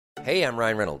Hey, I'm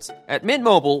Ryan Reynolds. At Mint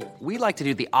Mobile, we like to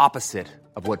do the opposite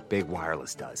of what Big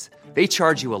Wireless does. They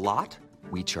charge you a lot,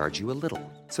 we charge you a little.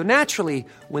 So naturally,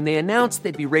 when they announced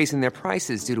they'd be raising their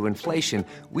prices due to inflation,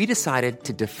 we decided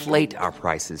to deflate our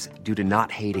prices due to not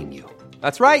hating you.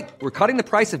 That's right. We're cutting the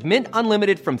price of Mint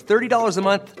Unlimited from $30 a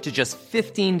month to just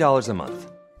 $15 a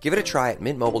month. Give it a try at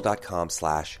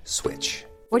mintmobile.com/switch.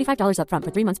 $45 up front for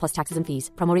 3 months plus taxes and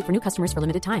fees. Promo rate for new customers for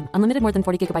limited time. Unlimited more than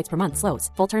 40 gigabytes per month. Slows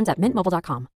full terms at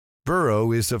mintmobile.com.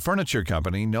 Burrow is a furniture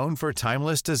company known for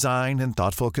timeless design and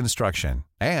thoughtful construction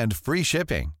and free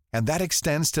shipping, and that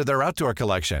extends to their outdoor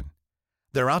collection.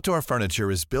 Their outdoor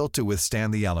furniture is built to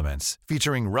withstand the elements,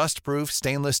 featuring rust-proof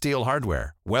stainless steel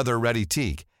hardware, weather-ready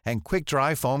teak, and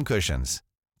quick-dry foam cushions.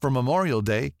 For Memorial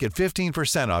Day, get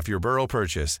 15% off your Burrow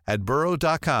purchase at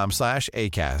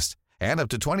burrow.com/acast and up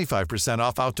to 25%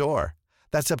 off outdoor.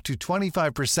 That's up to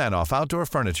 25% off outdoor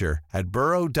furniture at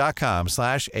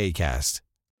burrow.com/acast.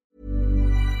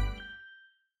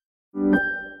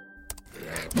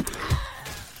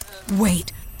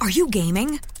 Wait, are you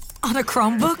gaming? On a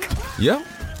Chromebook? Yep.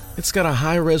 It's got a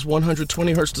high-res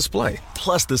 120Hz display,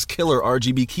 plus this killer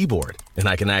RGB keyboard. And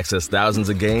I can access thousands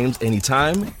of games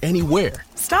anytime, anywhere.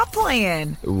 Stop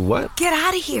playing. What? Get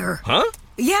out of here. Huh?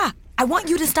 Yeah, I want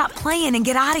you to stop playing and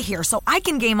get out of here so I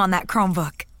can game on that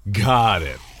Chromebook. Got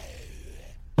it.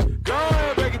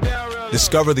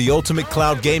 Discover the ultimate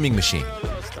cloud gaming machine.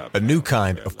 A new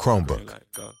kind of Chromebook.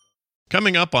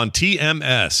 Coming up on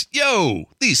TMS. Yo,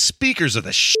 these speakers are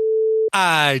the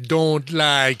I don't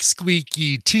like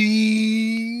squeaky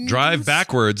teens. Drive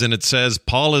backwards and it says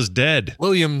Paul is dead.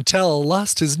 William Tell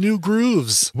lost his new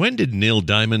grooves. When did Neil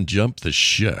Diamond jump the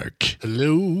shark?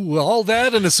 Hello, all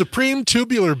that and a supreme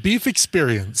tubular beef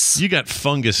experience. You got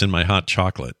fungus in my hot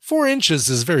chocolate. 4 inches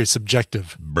is very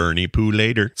subjective. Bernie poo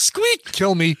later. Squeak,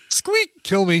 kill me. Squeak,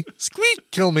 kill me.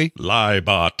 Squeak, kill me. Lie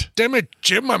bot. Damn it,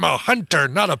 Jim, I'm a hunter,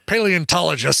 not a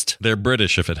paleontologist. They're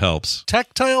British if it helps.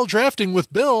 Tactile drafting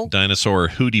with Bill. Dinosaur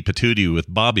Hootie Patootie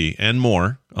with Bobby and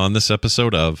more on this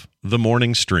episode of The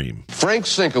Morning Stream. Frank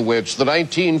Sienkiewicz, the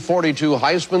 1942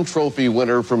 Heisman Trophy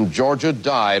winner from Georgia,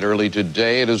 died early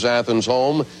today at his Athens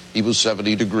home. He was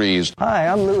 70 degrees. Hi,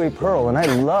 I'm Louis Pearl, and I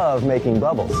love making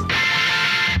bubbles.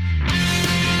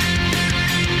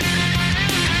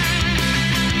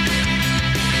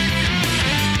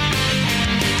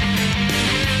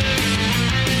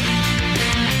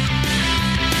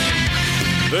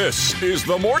 This is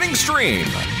the Morning Stream.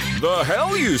 The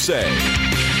hell you say?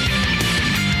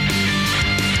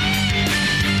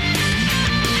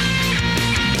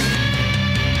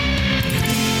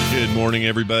 Good morning,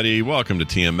 everybody. Welcome to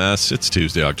TMS. It's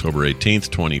Tuesday, October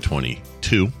 18th,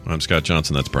 2022. I'm Scott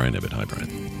Johnson. That's Brian Ibbett. Hi,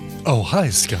 Brian. Oh, hi,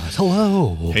 Scott.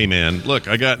 Hello. Hey, man. Look,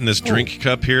 I got in this drink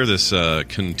cup here, this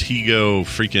Contigo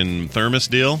freaking thermos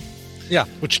deal. Yeah,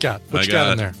 what you got? What you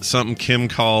got in there? Something Kim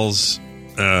calls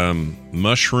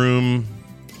mushroom.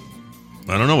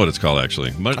 I don't know what it's called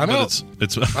actually. I'm out. I'm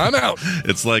out.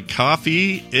 It's like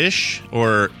coffee-ish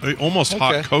or almost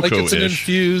hot cocoa-ish. Like it's an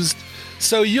infused.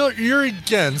 So you're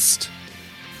against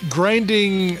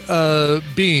grinding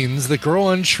beans that grow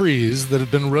on trees that have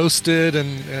been roasted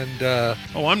and.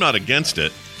 Oh, I'm not against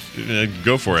it.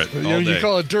 Go for it. You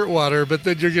call it dirt water, but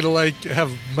then you're gonna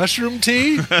have mushroom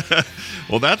tea.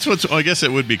 Well, that's what's. I guess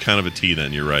it would be kind of a tea.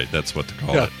 Then you're right. That's what to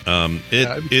call it.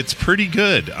 It's pretty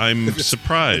good. I'm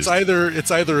surprised.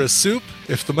 It's either a soup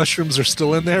if the mushrooms are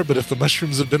still in there, but if the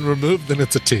mushrooms have been removed, then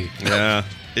it's a tea. Yeah,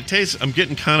 it tastes. I'm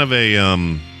getting kind of a. I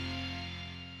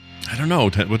don't know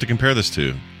what to compare this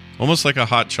to. Almost like a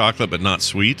hot chocolate, but not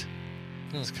sweet.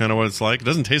 It's kind of what it's like. It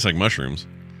doesn't taste like mushrooms.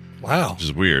 Wow. Which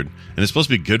is weird. And it's supposed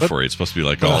to be good for you. It's supposed to be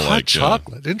like all hot like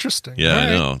chocolate. Interesting. Yeah, right.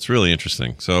 I know. It's really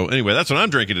interesting. So anyway, that's what I'm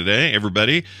drinking today,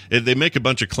 everybody. They make a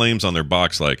bunch of claims on their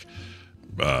box like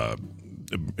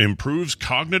improves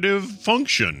cognitive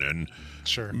function and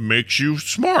makes you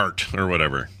smart or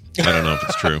whatever. I don't know if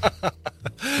it's true.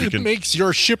 It makes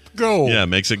your ship go. Yeah, it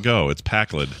makes it go. It's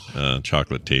Packlid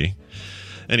chocolate tea.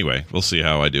 Anyway, we'll see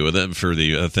how I do with it for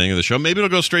the thing of the show. Maybe it'll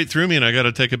go straight through me and I got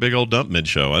to take a big old dump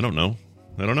mid-show. I don't know.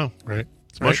 Right.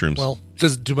 It's mushrooms. Well,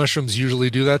 do mushrooms usually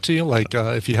do that to you? Like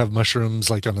if you have mushrooms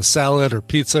like on a salad or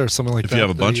pizza or something like that? If you have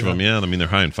a bunch of them, yeah. I mean, they're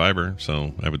high in fiber,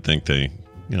 so I would think they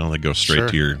go straight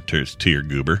to your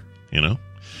goober,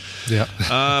 Yeah.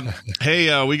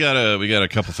 Hey, we got a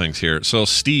couple things here. So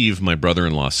Steve, my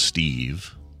brother-in-law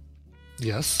Steve.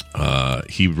 Yes.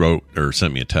 He wrote or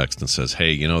sent me a text and says,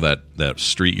 "Hey, that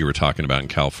street you were talking about in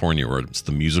California, where it's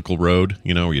the musical road,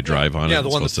 where you drive on it." Yeah, the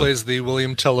one that plays the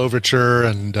William Tell Overture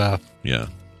and. Yeah,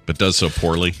 but does so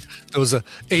poorly. It was a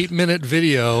 8-minute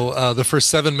video, the first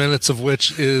 7 minutes of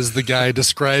which is the guy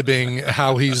describing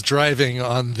how he's driving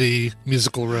on the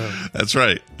musical road. That's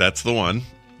right. That's the one.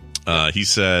 He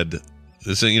said,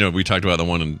 "This, we talked about the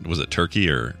one in, was it Turkey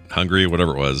or Hungary,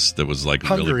 whatever it was, that was like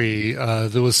Hungary.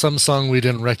 There was some song we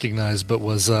didn't recognize, but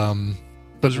was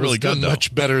really good, though.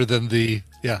 Much better than the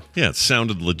it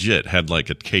sounded legit, had like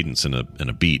a cadence and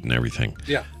a beat and everything.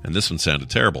 Yeah, and this one sounded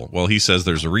terrible. Well, he says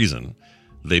there's a reason.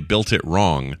 They built it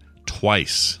wrong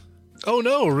twice. Oh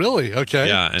no, really? Okay.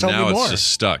 Yeah, and Tell now me it's more. just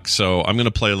stuck. So I'm going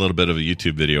to play a little bit of a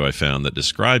YouTube video I found that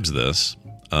describes this.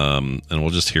 And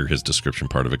we'll just hear his description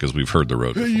part of it because we've heard the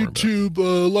road Hey, before. YouTube, a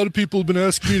lot of people have been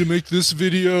asking me to make this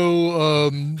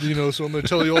video, so I'm going to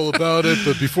tell you all about it.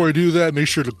 But before I do that, make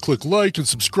sure to click like and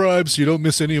subscribe so you don't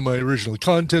miss any of my original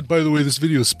content. By the way, this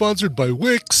video is sponsored by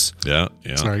Wix. Yeah.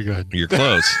 Sorry, go ahead. You're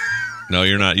close. No,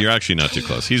 you're not. You're actually not too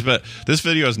close. This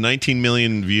video has 19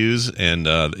 million views, and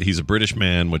he's a British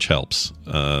man, which helps.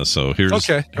 So here's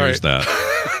that.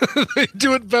 They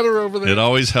do it better over there. It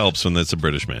always helps when it's a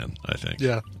British man, I think.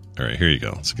 Yeah. All right, here you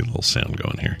go. Let's get a little sound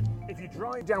going here. If you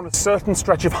drive down a certain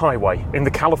stretch of highway in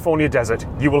the California desert,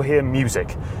 you will hear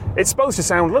music. It's supposed to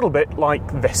sound a little bit like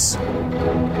this.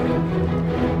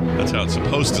 That's how it's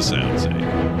supposed to sound, see?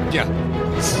 Yeah.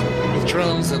 With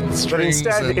drums and strings.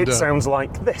 But instead, it sounds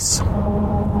like this.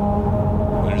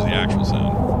 There's the actual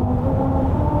sound.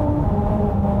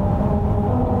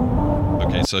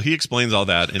 Okay, so he explains all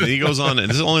that, and he goes on, and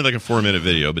this is only like a 4-minute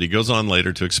video, but he goes on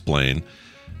later to explain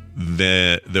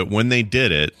that when they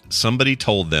did it, somebody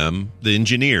told them, the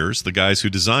engineers, the guys who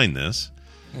designed this,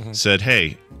 said,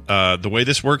 hey, the way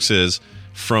this works is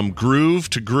from groove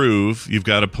to groove, you've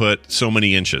got to put so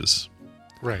many inches.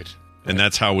 Right. And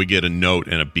that's how we get a note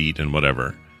and a beat and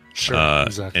whatever. Sure,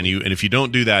 exactly. And if you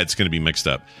don't do that, it's going to be mixed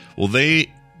up. Well,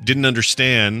 they didn't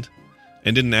understand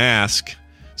and didn't ask,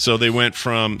 so they went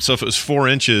from, so if it was 4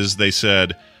 inches, they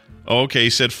said, oh, okay, he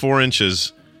said 4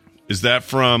 inches. Is that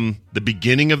from the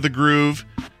beginning of the groove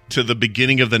to the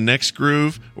beginning of the next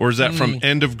groove? Or is that from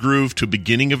end of groove to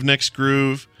beginning of next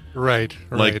groove? Right.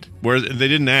 Like, where they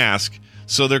didn't ask.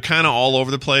 So they're kind of all over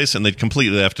the place, and they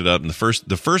completely left it up. And the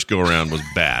first go around was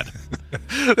bad.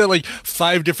 There are like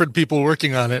 5 different people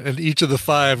working on it, and each of the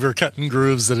 5 are cutting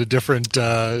grooves at a different.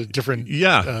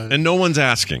 And no one's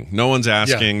asking. No one's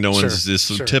asking. Yeah, no one's this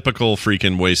typical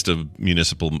freaking waste of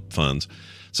municipal funds.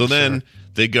 So then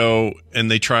they go and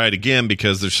they try it again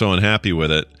because they're so unhappy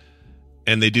with it,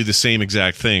 and they do the same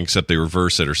exact thing except they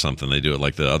reverse it or something. They do it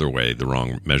like the other way, the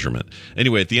wrong measurement.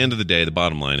 Anyway, at the end of the day, the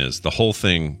bottom line is the whole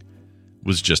thing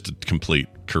was just a complete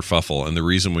kerfuffle, and the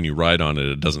reason when you ride on it,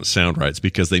 it doesn't sound right is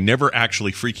because they never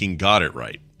actually freaking got it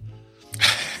right.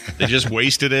 They just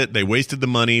wasted it. They wasted the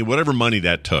money, whatever money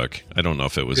that took. I don't know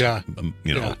if it was,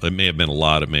 it may have been a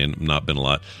lot. It may have not been a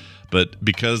lot. But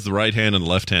because the right hand and the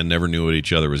left hand never knew what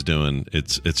each other was doing,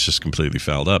 it's just completely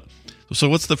fouled up. So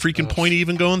what's the freaking point of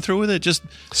even going through with it? Just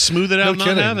smooth it out and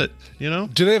not have it,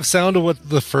 Do they have sound of what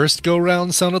the first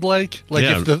go-round sounded like? Like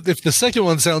if the second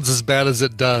one sounds as bad as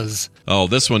it does. Oh,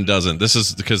 this one doesn't. This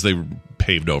is because they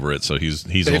paved over it, so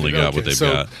he's only got what they've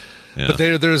got. Yeah.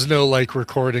 But there's no like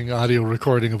audio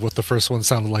recording of what the first one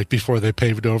sounded like before they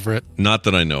paved over it. Not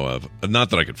that I know of. Not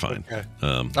that I could find. Okay.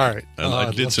 All right.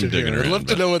 I did some digging around. I'd love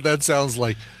to know what that sounds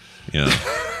like. Yeah,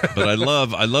 but I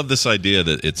love this idea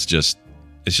that it's just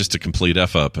a complete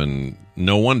F up, and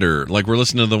no wonder. Like we're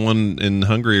listening to the one in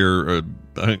Hungary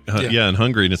in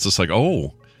Hungary, and it's just like,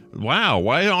 oh, wow,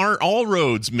 why aren't all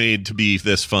roads made to be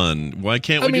this fun? Why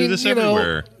can't we do this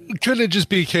everywhere? Couldn't it just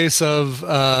be a case of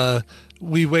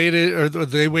we waited, or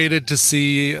they waited to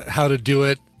see how to do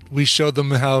it? We showed them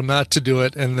how not to do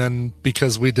it, and then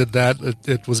because we did that,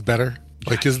 it was better.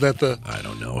 Like, is that the? I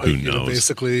don't know. Who knows?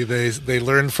 Basically, they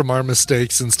learned from our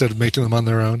mistakes instead of making them on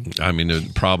their own. I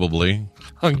mean, probably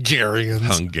Hungarians.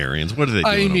 What are they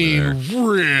doing over there?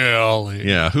 Really?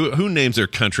 Yeah. Who names their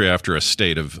country after a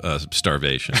state of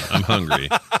starvation? I'm hungry.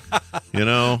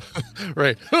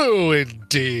 Right. Oh,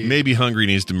 indeed. Maybe Hungary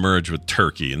needs to merge with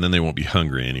Turkey, and then they won't be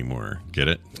hungry anymore. Get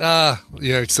it? Yeah.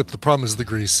 Except the problem is the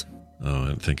grease. Oh, I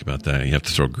didn't think about that. You have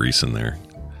to throw grease in there.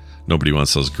 Nobody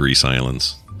wants those grease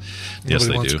islands. Yes,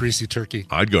 Nobody they wants do. Greasy turkey.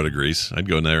 I'd go to Greece. I'd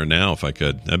go there now if I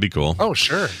could. That'd be cool. Oh,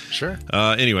 sure.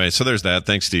 Anyway, so there's that.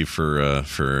 Thanks, Steve, for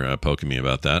poking me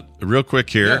about that. Real quick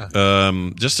here,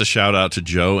 just a shout out to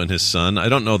Joe and his son. I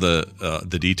don't know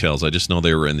the details. I just know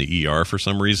they were in the ER for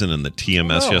some reason, and the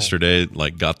TMS yesterday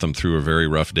got them through a very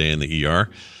rough day in the ER.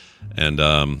 And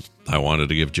I wanted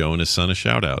to give Joe and his son a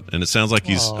shout out. And it sounds like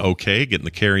he's okay, getting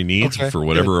the care he needs for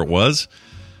whatever it was.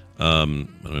 I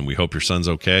mean, we hope your son's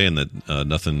okay and that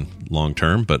nothing long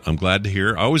term. But I'm glad to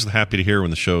hear. Always happy to hear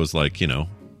when the show is like,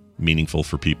 meaningful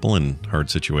for people in hard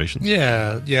situations.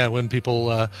 Yeah. When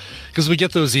people, because we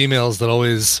get those emails that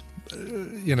always,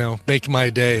 make my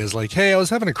day. Is like, hey, I was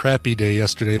having a crappy day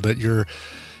yesterday, but you're,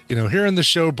 hearing the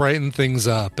show brighten things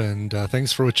up, and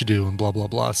thanks for what you do, and blah blah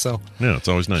blah. So yeah, it's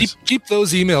always nice. Keep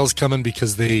those emails coming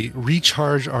because they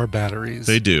recharge our batteries.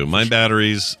 They do. My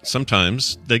batteries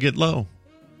sometimes they get low.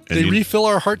 They refill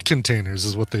our heart containers,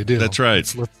 is what they do. That's right.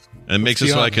 And it makes it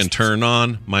so I can turn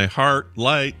on my heart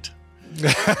light.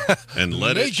 And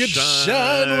let it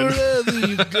shine wherever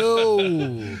you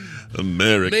go.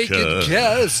 America. Make it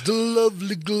cast a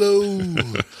lovely glow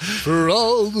for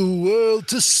all the world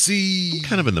to see. I'm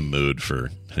kind of in the mood for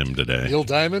him today. Neil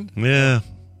Diamond? Yeah.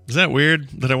 Is that weird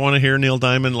that I want to hear Neil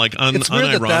Diamond? Like, it's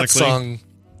weird that song,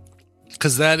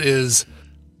 because that is,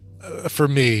 for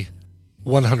me,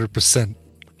 100%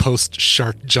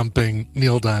 post-shark jumping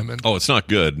Neil Diamond. Oh, it's not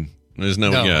good. There's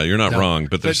you're not wrong,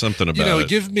 but there's something about it.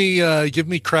 Give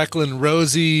me Cracklin'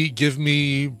 Rosie, give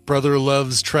me Brother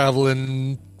Love's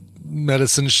Traveling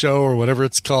Medicine Show or whatever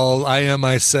it's called. I Am,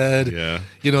 I Said. Yeah.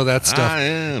 That stuff. I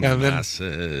Am, I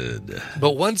Said.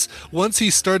 But once he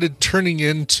started turning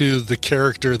into the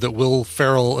character that Will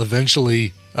Ferrell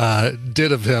eventually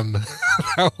did of him,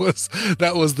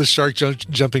 that was the shark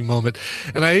jumping moment.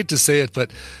 And I hate to say it,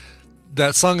 but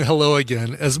that song "Hello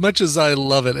Again," as much as I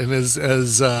love it, and as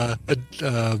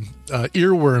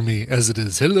earwormy as it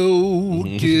is, "Hello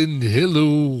again,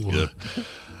 hello,"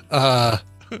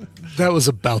 that was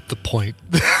about the point.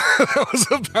 That was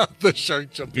about the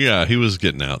shark jumping. Yeah, he was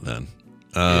getting out then.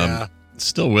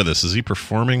 Still with us? Is he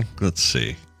performing? Let's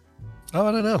see. Oh,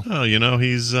 I don't know. Oh,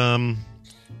 he's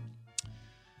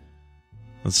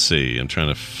Let's see. I'm trying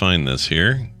to find this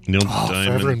here. Neil Diamond.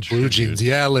 Forever in Blue Jeans.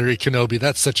 Yeah, Larry Kenobi.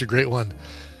 That's such a great one.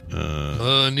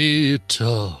 Money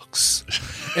talks.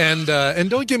 And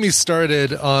don't get me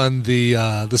started on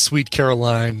the Sweet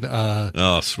Caroline.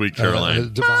 Sweet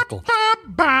Caroline debacle.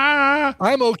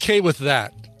 I'm okay with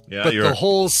that. Yeah, but the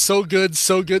whole so good,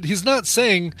 so good. He's not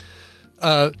saying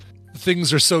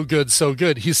things are so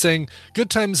good. He's saying good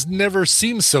times never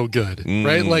seem so good,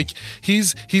 right? Like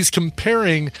he's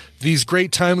comparing these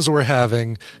great times we're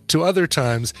having to other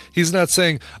times. He's not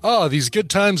saying, oh, these good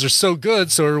times are so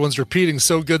good, so everyone's repeating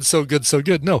so good, so good, so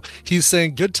good. No, he's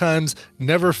saying good times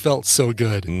never felt so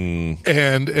good.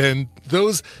 And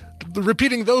those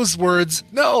repeating those words,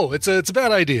 no, it's a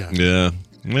bad idea. Yeah.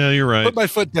 Yeah, you're right. Put my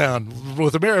foot down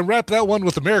wrap that one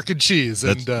with American cheese,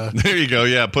 and there you go.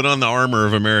 Yeah, put on the armor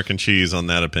of American cheese on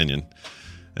that opinion,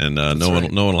 and no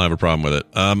one will have a problem with it.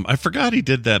 I forgot he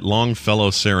did that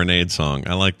Longfellow Serenade song.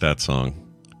 I like that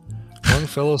song.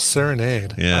 Longfellow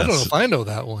Serenade. Yeah, I don't know if I know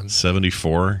that one.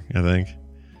 74, I think.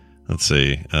 Let's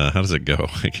see. How does it go?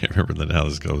 I can't remember how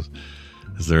this goes.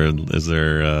 Is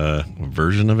there a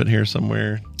version of it here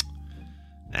somewhere?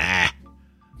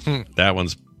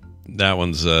 That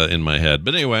one's in my head.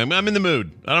 But anyway, I'm in the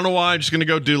mood. I don't know why. I'm just going to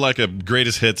go do like a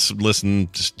greatest hits listen,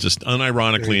 just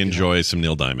unironically enjoy some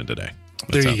Neil Diamond today.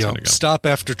 There you go. Stop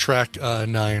after track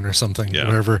 9 or something.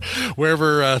 Yeah.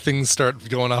 Wherever things start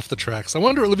going off the tracks. I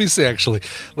wonder, let me see actually.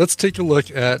 Let's take a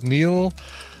look at Neil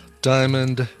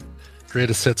Diamond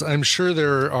greatest hits. I'm sure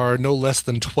there are no less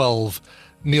than 12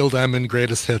 Neil Diamond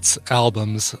greatest hits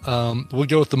albums. We'll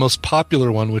go with the most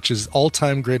popular one, which is All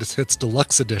Time Greatest Hits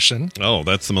Deluxe Edition. Oh,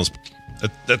 that's the most.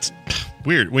 That's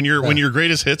weird. When your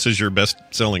greatest hits is your best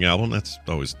selling album, that's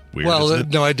always weird. Well,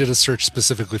 no, I did a search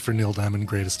specifically for Neil Diamond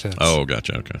greatest hits. Oh,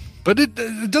 gotcha. Okay, but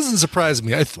it doesn't surprise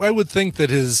me. I would think that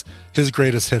his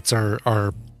greatest hits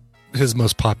are his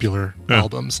most popular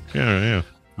albums. Yeah.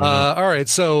 All right,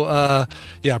 so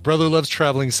Brother Love's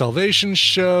Traveling Salvation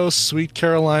Show, Sweet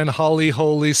Caroline, Holly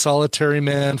Holy, Solitary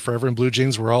Man, Forever in Blue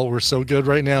Jeans. We're so good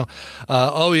right now.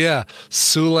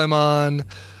 Suleiman,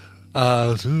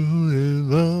 I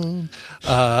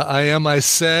Am, I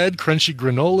Said, Crunchy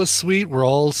Granola Sweet. We're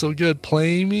all so good.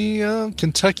 Play Me,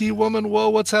 Kentucky Woman. Whoa,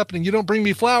 what's happening? You don't bring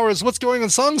me flowers. What's going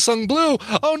on? Song Sung Blue.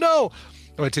 Oh no.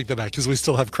 Oh, I take that back because we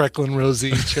still have Cracklin'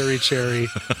 Rosie, Cherry,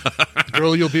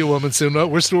 Girl, You'll Be a Woman Soon. No,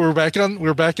 we're back on.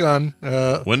 We're back on.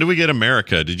 When do we get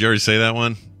America? Did you already say that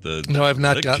one? No, I've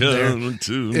not gotten there.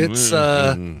 It's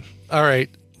all right.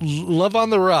 Love on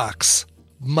the Rocks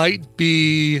might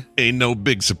be. Ain't no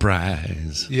big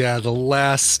surprise. Yeah, the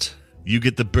last. You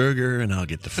get the burger and I'll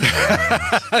get the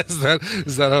fries.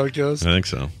 Is that how it goes? I think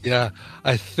so. Yeah,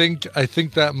 I think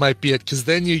that might be it, because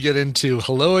then you get into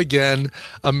Hello Again,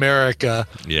 America.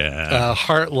 Yeah.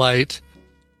 Heartlight,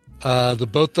 The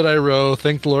Boat That I Row,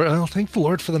 Thank the Lord. Oh, thank the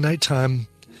Lord for the nighttime.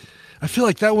 I feel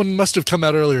like that one must have come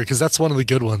out earlier because that's one of the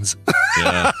good ones.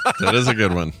 Yeah, that is a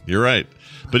good one. You're right.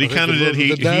 But he kind of did.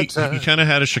 He kind of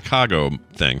had a Chicago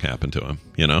thing happen to him,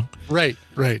 you know? Right.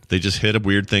 They just hit a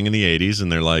weird thing in the 80s,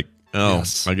 and they're like, oh,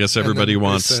 yes. I guess everybody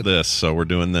wants this, so we're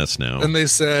doing this now. And they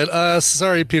said,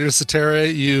 sorry, Peter Cetera,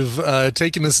 you've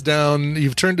taken us down.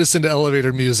 You've turned us into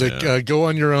elevator music. Yeah. Go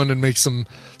on your own and make some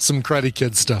Karate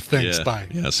Kid stuff. Thanks, bye.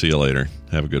 Yeah, see you later.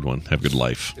 Have a good one. Have a good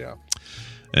life. Yeah.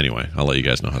 Anyway, I'll let you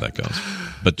guys know how that goes.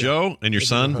 But Joe and your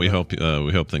son, we hope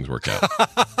things work out.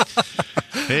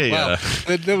 Hey, wow.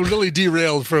 They were really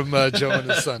derailed from Joe and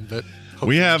his son, but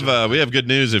we have good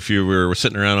news. If you were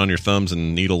sitting around on your pins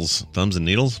and needles,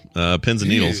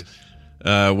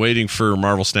 waiting for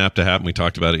Marvel Snap to happen. We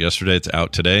talked about it yesterday. It's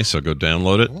out today, so go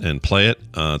download it and play it.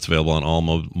 It's available on all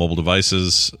mobile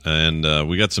devices. And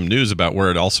we got some news about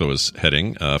where it also is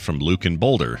heading from Luke in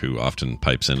Boulder, who often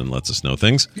pipes in and lets us know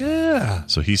things. Yeah.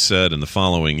 So he said in the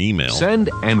following email. Send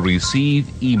and receive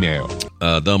email.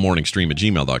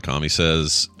 themorningstream@gmail.com. He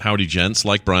says, howdy, gents.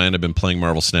 Like Brian, I've been playing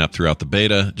Marvel Snap throughout the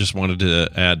beta. Just wanted to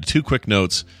add 2 quick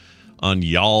notes on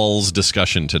y'all's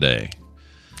discussion today.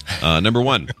 Number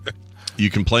 1. You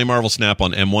can play Marvel Snap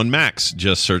on M1 Max.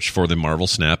 Just search for the Marvel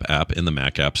Snap app in the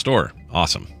Mac App Store.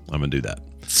 Awesome. I'm going to do that.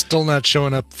 Still not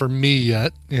showing up for me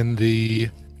yet in the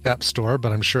App Store,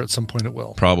 but I'm sure at some point it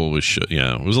will. Probably should.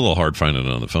 Yeah, it was a little hard finding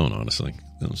it on the phone, honestly.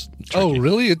 It was tricky. Oh,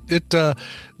 really? It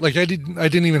like I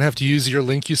didn't even have to use your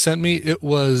link you sent me.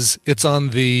 It's on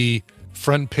the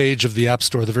front page of the App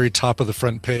Store, the very top of the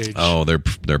front page. Oh, they're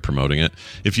promoting it.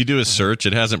 If you do a search,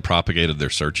 it hasn't propagated their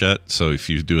search yet. So if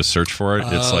you do a search for it,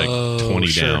 it's like 20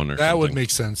 sure. down or that something. would make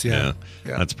sense. Yeah.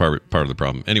 That's part of the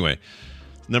problem. Anyway,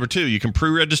 number 2, you can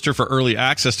pre-register for early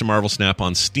access to Marvel Snap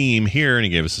on Steam here, and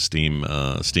he gave us a Steam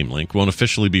link. Won't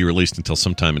officially be released until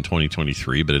sometime in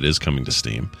 2023, but it is coming to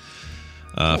Steam.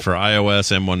 For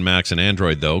iOS, M1 Max, and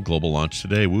Android, though, global launch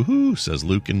today. Woohoo, says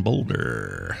Luke in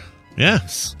Boulder. Yeah,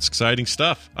 it's exciting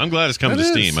stuff. I'm glad it's coming to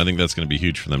Steam. I think that's going to be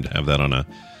huge for them to have that on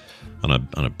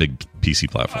a big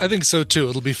PC platform. I think so too.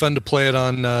 It'll be fun to play it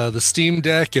on the Steam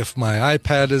Deck if my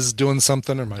iPad is doing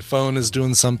something or my phone is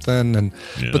doing something.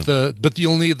 But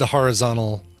you'll need the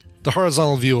horizontal. The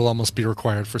horizontal view will almost be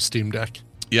required for Steam Deck.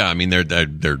 Yeah, I mean they're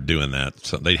doing that,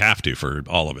 so they have to for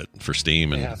all of it for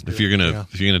Steam. And if you're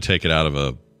gonna take it out of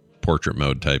a portrait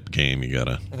mode type game, you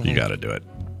gotta do it.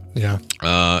 Yeah.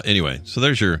 Anyway, so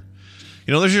there's your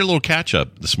little catch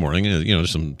up this morning.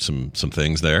 Some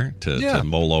things there to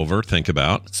mull over, think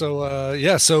about. So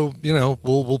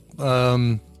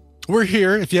we're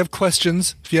here. If you have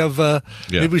questions, if you have,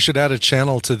 maybe we should add a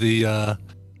channel to the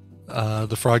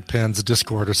Frog Pans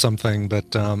Discord or something,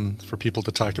 but for people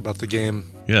to talk about the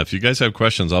game. Yeah, if you guys have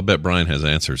questions, I'll bet Brian has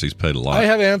answers. He's played a lot. I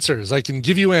have answers. I can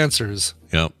give you answers.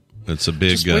 Yep. It's a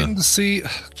big... Just waiting to see...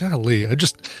 Golly,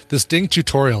 this dang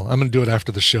tutorial. I'm going to do it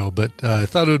after the show, but I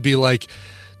thought it would be like,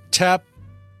 tap,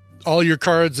 all your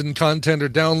cards and content are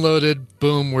downloaded,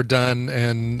 boom, we're done,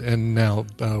 and now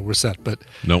we're set. But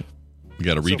nope. You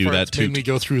got to redo that too. Made me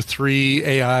go through 3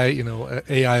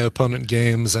 AI opponent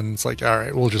games, and it's like, all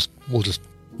right, we'll just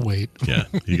wait. Yeah,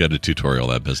 you got to tutorial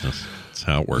that business. That's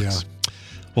how it works. Yeah.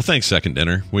 Well, thanks, Second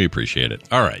Dinner. We appreciate it.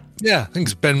 All right. Yeah,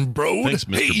 thanks, Ben Brode. Thanks,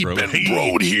 Mr. Brode. Ben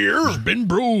Brode here. Ben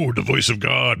Brode, the voice of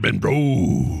God, Ben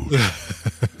Brode.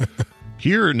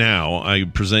 Here now, I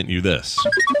present you this.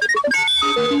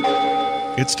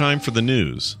 It's time for the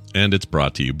news, and it's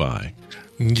brought to you by...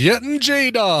 Getting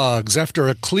J-Dogs after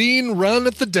a clean run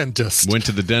at the dentist. Went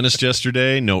to the dentist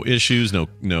yesterday. No issues, no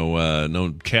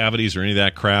cavities or any of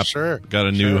that crap. Sure. Got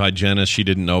a new hygienist. She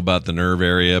didn't know about the nerve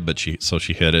area, but she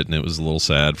hit it, and it was a little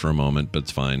sad for a moment, but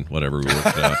it's fine. Whatever, we worked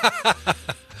it out.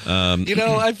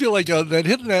 I feel like that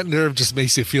hitting that nerve just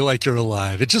makes you feel like you're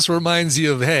alive. It just reminds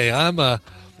you of, hey, I'm a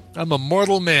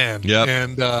mortal man. Yep.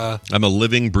 And I'm a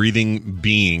living, breathing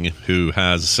being who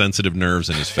has sensitive nerves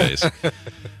in his face.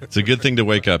 It's a good thing to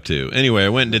wake up to. Anyway, I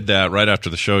went and did that right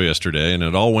after the show yesterday, and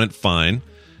it all went fine.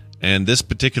 And this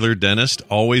particular dentist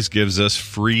always gives us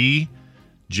free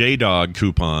J-Dog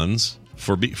coupons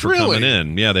for coming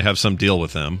in. Yeah, they have some deal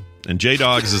with them. And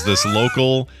J-Dogs is this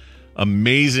local,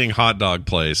 amazing hot dog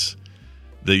place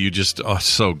that you just,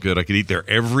 so good. I could eat there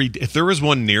if there was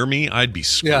one near me, I'd be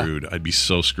screwed. Yeah. I'd be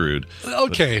so screwed.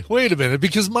 Okay, wait a minute,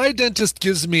 because my dentist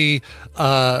gives me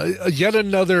yet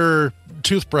another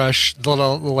toothbrush that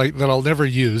I'll never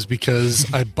use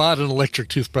because I bought an electric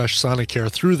toothbrush,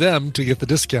 Sonicare, through them to get the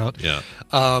discount. Yeah.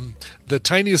 The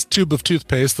tiniest tube of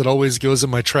toothpaste that always goes in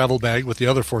my travel bag with the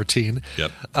other 14.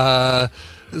 Yep.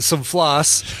 Some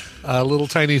floss, a little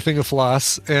tiny thing of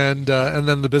floss, and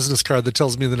then the business card that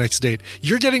tells me the next date.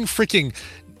 You're getting freaking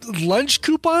lunch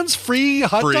coupons, free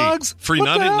hot dogs, free.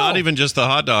 Not even just the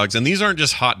hot dogs, and these aren't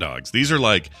just hot dogs. These are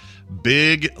like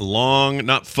big, long,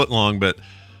 not foot long, but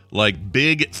like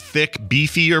big, thick,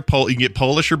 beefy you can get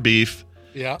Polish or beef.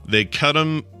 Yeah, they cut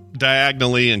them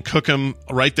diagonally and cook them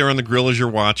right there on the grill as you're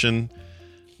watching.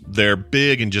 They're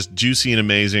big and just juicy and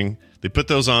amazing. They put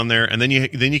those on there, and then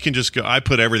you can just go. I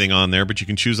put everything on there, but you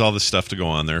can choose all this stuff to go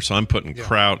on there. So I'm putting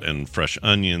kraut and fresh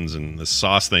onions and the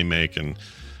sauce they make and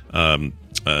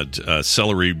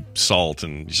celery salt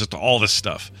and just all this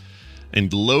stuff,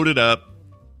 and load it up.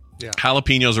 Yeah.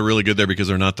 Jalapenos are really good there because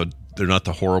they're not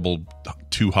the horrible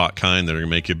too hot kind that are gonna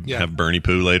make you have Bernie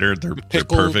poo later. They're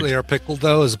perfect. They are pickled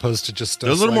though, as opposed to just they're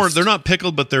a little more. They're not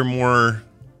pickled, but they're more.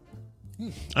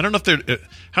 I don't know if they're.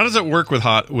 How does it work with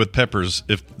peppers?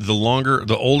 If the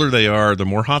older they are, the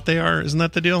more hot they are. Isn't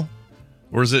that the deal?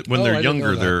 Or is it when they're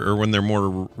younger, or when they're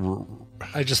more?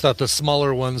 I just thought the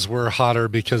smaller ones were hotter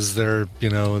because they're,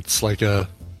 it's like a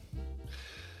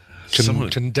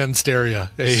condensed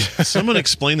area. Someone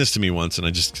explained this to me once, and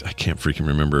I can't freaking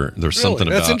remember. There's something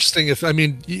about. That's interesting.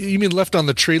 You mean left on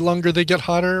the tree longer, they get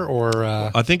hotter, or?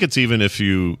 I think it's even if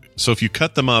you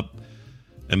cut them up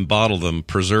and bottle them,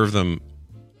 preserve them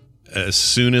as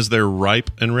soon as they're ripe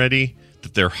and ready,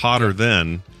 that they're hotter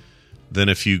than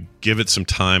if you give it some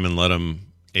time and let them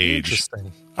age.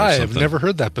 Interesting. I have never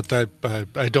heard that, but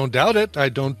I don't doubt it. I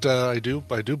do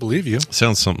believe you.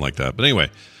 Sounds something like that. But anyway,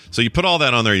 so you put all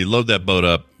that on there, you load that boat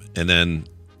up, and then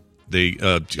they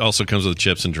also comes with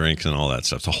chips and drinks and all that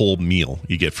stuff. It's a whole meal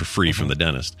you get for free from the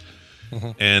dentist.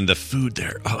 Mm-hmm. And the food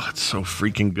there, it's so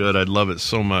freaking good. I love it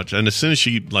so much. And as soon as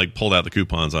she pulled out the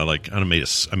coupons, I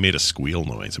made a squeal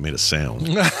noise. I made a sound.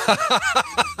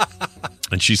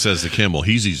 And she says to Kim, "Well,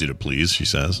 he's easy to please," she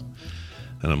says.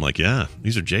 And I'm like, "Yeah,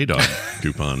 these are J-Dog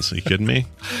coupons. Are you kidding me?"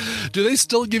 Do they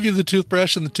still give you the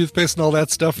toothbrush and the toothpaste and all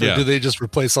that stuff, or do they just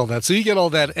replace all that? So you get all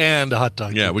that and a hot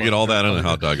dog. Yeah, we get all that and a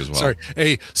hot dog as well. Sorry,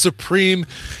 a supreme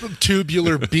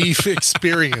tubular beef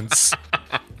experience.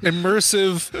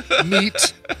 Immersive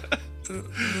meat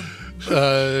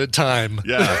time.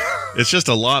 Yeah, it's just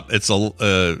a lot. It's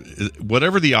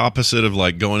whatever the opposite of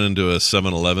going into a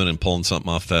 7-Eleven and pulling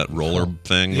something off that roller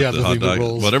thing with the hot dog.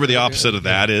 Rolls. Whatever the opposite of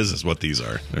that is what these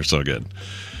are. They're so good.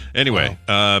 Anyway,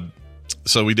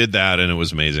 so we did that and it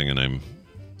was amazing, and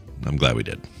I'm glad we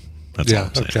did. That's all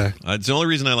I'm saying. Okay. It's the only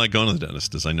reason I like going to the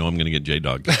dentist is I know I'm going to get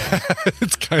J-Dog.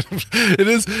 It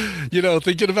is,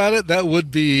 thinking about it, that would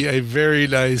be a very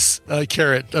nice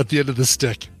carrot at the end of the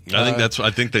stick.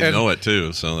 I think they know it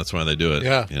too, so that's why they do it.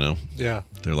 Yeah. Yeah.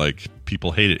 They're like,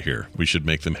 people hate it here. We should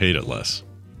make them hate it less.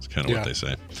 It's kind of what they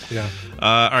say. Yeah.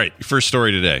 All right. First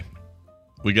story today.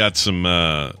 We got some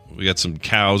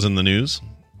cows in the news.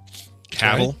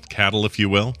 Cattle, if you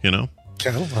will,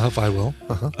 Cattle, if I will.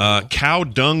 Cow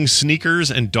dung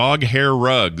sneakers and dog hair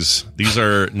rugs. These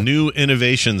are new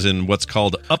innovations in what's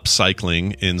called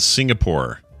upcycling in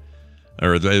Singapore.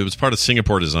 Or it was part of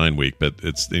Singapore Design Week, but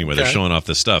they're showing off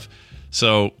this stuff.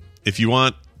 So if you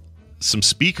want some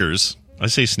speakers, I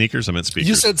say sneakers, I meant speakers.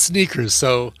 You said sneakers,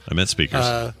 so I meant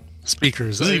speakers.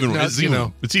 Speakers.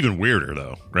 It's even weirder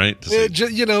though, right?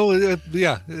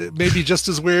 Maybe just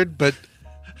as weird, but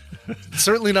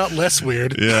certainly not less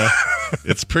weird. Yeah.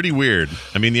 It's pretty weird.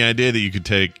 I mean, the idea that you could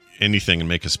take anything and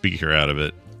make a speaker out of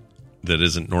it that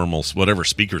isn't normal, whatever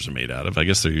speakers are made out of. I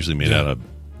guess they're usually made out of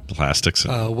plastics.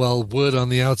 Wood on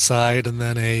the outside, and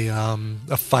then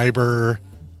a fiber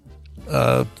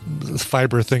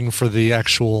thing for the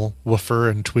actual woofer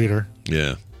and tweeter.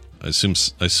 Yeah, I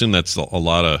assume that's a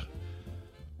lot of,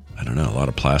 I don't know, a lot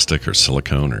of plastic or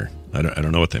silicone, or I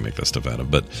don't know what they make that stuff out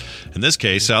of. But in this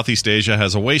case, Southeast Asia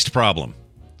has a waste problem.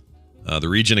 The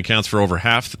region accounts for over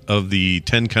half of the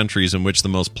 10 countries in which the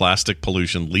most plastic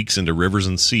pollution leaks into rivers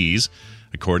and seas,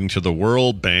 according to the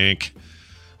World Bank.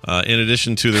 In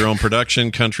addition to their own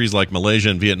production, countries like Malaysia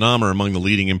and Vietnam are among the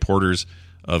leading importers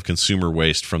of consumer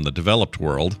waste from the developed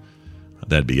world.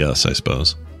 That'd be us, I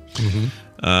suppose.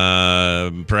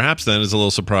 Mm-hmm. Perhaps then is a little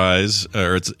surprise,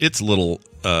 or it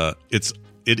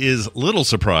is little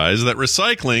surprise that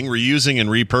recycling, reusing, and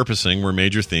repurposing were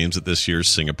major themes at this year's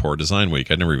Singapore Design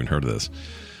Week. I'd never even heard of this.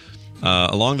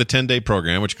 Along the 10-day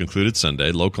program, which concluded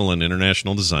Sunday, local and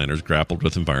international designers grappled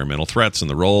with environmental threats and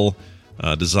the role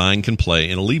design can play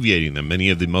in alleviating them. Many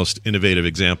of the most innovative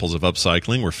examples of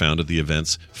upcycling were found at the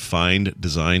event's Find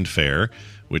Design Fair,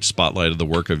 which spotlighted the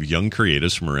work of young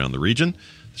creatives from around the region.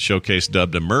 The showcase,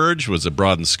 dubbed Emerge, was a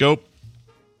broad in scope,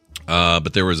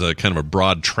 but there was a kind of a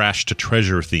broad trash to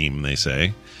treasure theme, they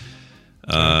say.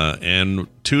 And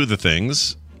two of the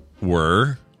things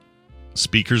were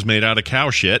speakers made out of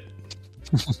cow shit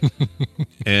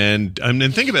And I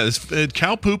mean, think about this.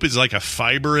 Cow poop is like a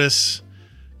fibrous,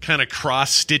 kind of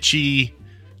cross-stitchy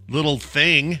little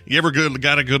thing. You ever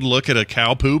got a good look at a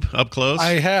cow poop up close?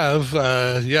 I have.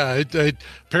 I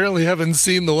apparently haven't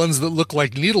seen the ones that look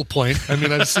like needlepoint. I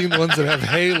mean, I've seen the ones that have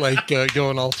hay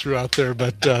going all throughout there,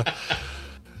 but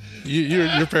you're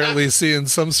apparently seeing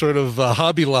some sort of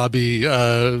Hobby Lobby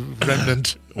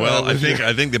remnant. Well, I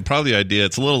think that probably the idea,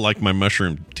 it's a little like my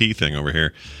mushroom tea thing over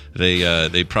here.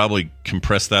 They probably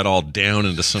compress that all down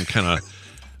into some kind of,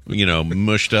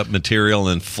 mushed up material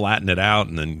and flatten it out,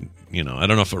 and then, I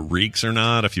don't know if it reeks or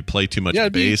not if you play too much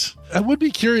bass. I would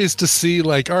be curious to see, all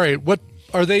right, what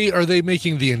are they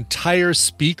making the entire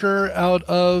speaker out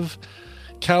of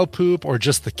cow poop or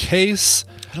just the case?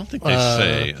 I don't think they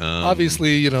say.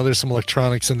 Obviously, there's some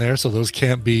electronics in there, so those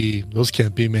can't be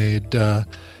made.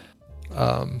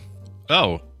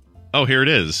 Oh, here it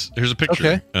is. Here's a picture.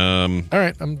 Okay. All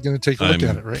right, I'm going to take a look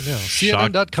at it right now.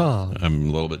 CNN.com. I'm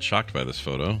a little bit shocked by this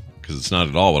photo because it's not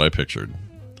at all what I pictured.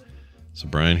 So,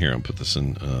 Brian, here, I'll put this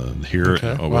in here.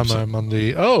 Okay. I'm on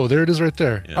the... Oh, there it is right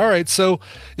there. Yeah. All right, so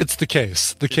it's the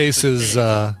case. The case is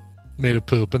made of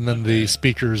poop, and then the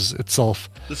speakers itself.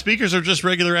 The speakers are just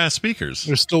regular-ass speakers.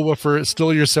 They're still woofer. It's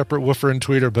still your separate woofer and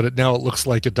tweeter, but now it looks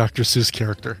like a Dr. Seuss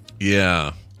character.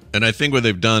 Yeah. And I think what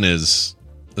they've done is...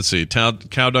 Let's see. Cow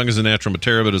dung is a natural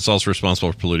material, but it's also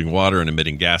responsible for polluting water and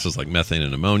emitting gases like methane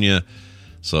and ammonia.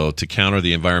 So to counter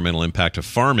the environmental impact of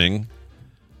farming,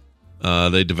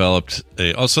 they developed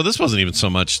so this wasn't even so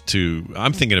much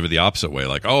I'm thinking of it the opposite way.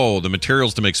 Like, the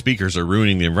materials to make speakers are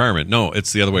ruining the environment. No,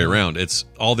 it's the other way around. It's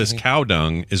all this cow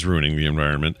dung is ruining the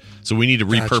environment. So we need to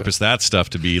repurpose that stuff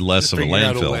to be less of a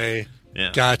landfill.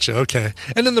 Yeah. Gotcha. Okay.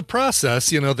 And in the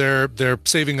process, they're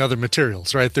saving other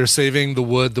materials, right? They're saving the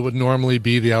wood that would normally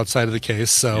be the outside of the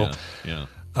case. So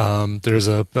there's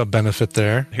a benefit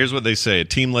there. Here's what they say. A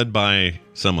team led by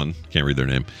someone, can't read their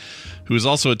name, who is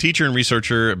also a teacher and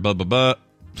researcher, blah, blah, blah.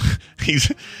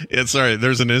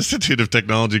 There's an institute of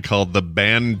technology called the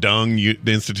Bandung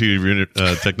Institute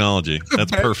of Technology.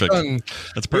 That's perfect.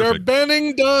 That's perfect. You're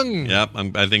banning dung. Yep.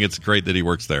 I think it's great that he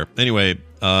works there. Anyway,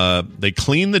 they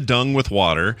clean the dung with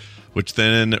water, which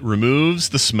then removes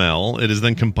the smell. It is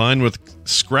then combined with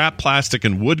scrap plastic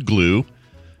and wood glue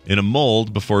in a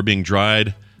mold before being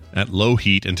dried at low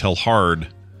heat until hard.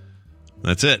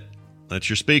 That's it. That's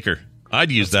your speaker.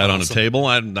 I'd use that awesome. On a table.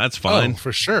 That's fine. Oh,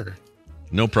 for sure.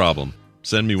 No problem.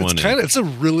 Send me one. It's a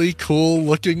really cool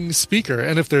looking speaker.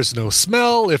 And if there's no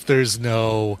smell, if there's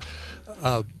no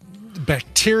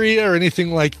bacteria or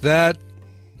anything like that,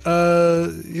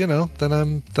 then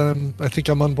I think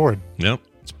I'm on board. Yep.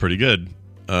 It's pretty good.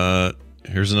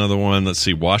 Here's another one. Let's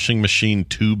see. Washing machine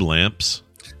tube lamps.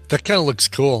 That kind of looks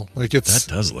cool. That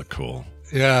does look cool.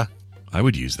 Yeah. I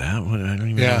would use that. I don't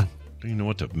even know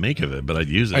what to make of it, but I'd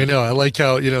use it. I know. I like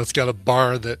how, it's got a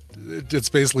bar that it's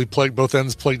basically both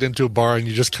ends plugged into a bar, and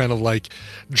you just kind of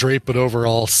drape it over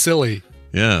all silly.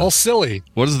 Yeah. All silly.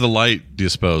 What is the light, do you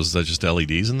suppose? Is that just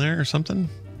LEDs in there or something?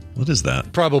 What is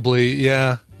that? Probably,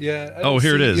 yeah. Yeah.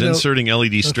 Here it is. Inserting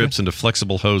LED strips into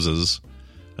flexible hoses,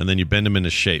 and then you bend them into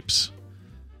shapes.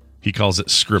 He calls it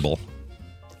scribble.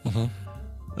 Mm-hmm.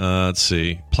 Let's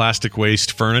see. Plastic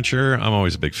waste furniture. I'm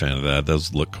always a big fan of that.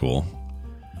 Those look cool.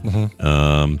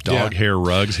 Mm-hmm. Dog hair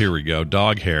rugs. Here we go.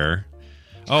 Dog hair.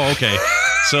 Oh, okay.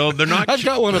 So they're not. I've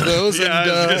got one of those.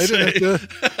 Yeah, and,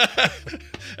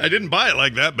 I didn't buy it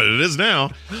like that, but it is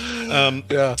now.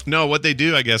 No, what they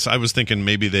do, I guess, I was thinking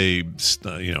maybe they,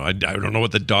 I don't know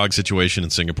what the dog situation in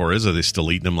Singapore is. Are they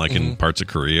still eating them like in parts of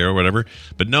Korea or whatever?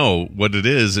 But no, what it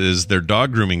is their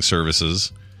dog grooming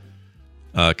services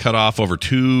cut off over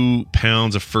 2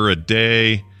 pounds of fur a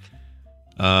day.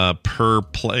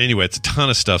 Anyway, it's a ton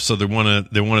of stuff. So they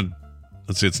want to,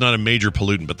 let's see, it's not a major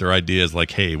pollutant, but their idea is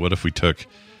hey, what if we took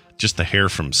just the hair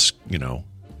from,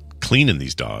 cleaning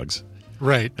these dogs?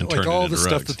 Right. And like all the rugs.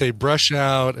 Stuff that they brush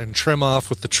out and trim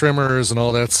off with the trimmers and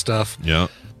all that stuff. Yeah.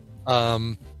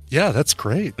 Yeah, that's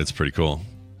great. It's pretty cool.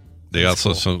 They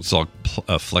also sell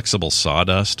flexible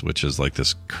sawdust, which is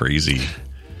this crazy.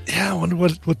 Yeah, I wonder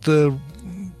what the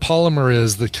polymer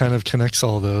is that kind of connects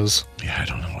all those. Yeah, I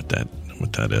don't know what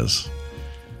that is.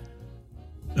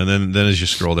 And then as you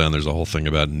scroll down, there's a whole thing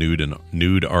about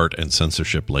nude art and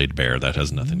censorship laid bare. That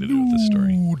has nothing to do with this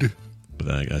story. But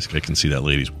I can see that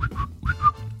lady's. What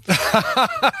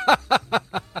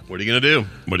are you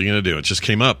gonna do? It just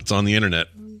came up. It's on the internet.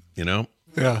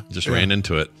 Yeah. Just ran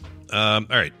into it. All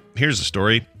right. Here's the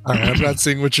story. All right, I'm not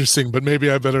seeing what you're seeing, but maybe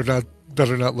I better not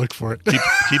look for it. Keep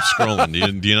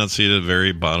scrolling. Do you not see it at the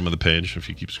very bottom of the page if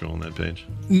you keep scrolling that page?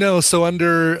 No, so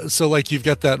you've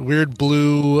got that weird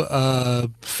blue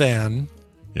fan.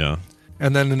 Yeah.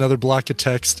 And then another block of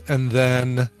text, and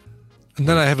then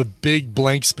I have a big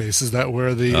blank space. Is that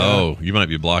where the... you might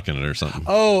be blocking it or something.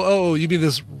 You mean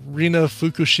this Rina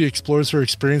Fukushi explores her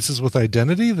experiences with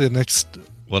identity? The next...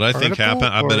 What I think happened,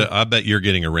 I bet you're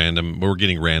getting we're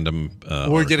getting random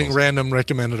We're getting random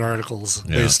recommended articles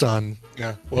based on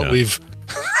what we've...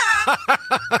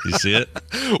 You see it?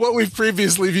 What we've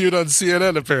previously viewed on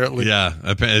CNN, apparently. Yeah.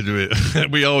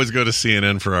 We always go to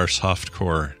CNN for our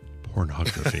softcore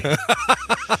pornography.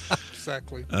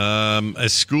 Exactly. A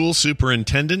school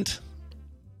superintendent,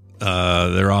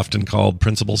 they're often called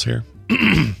principals here.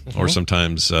 Or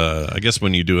sometimes, I guess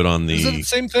when you do it on the... Is it the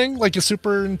same thing? Like a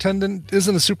superintendent?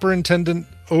 Isn't a superintendent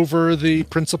over the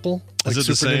principal? Like is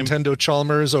it the Super same? Nintendo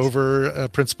Chalmers over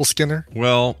Principal Skinner?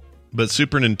 Well, but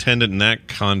superintendent in that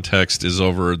context is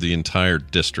over the entire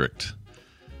district.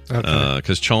 Okay.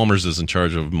 Because Chalmers is in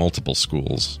charge of multiple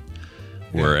schools.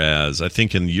 Whereas I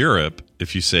think in Europe,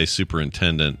 if you say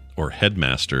superintendent or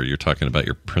headmaster, you're talking about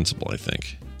your principal, I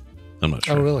think. I'm not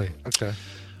sure. Oh, really? Okay.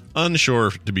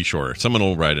 Unsure, to be sure. Someone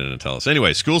will write in and tell us.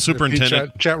 Anyway, school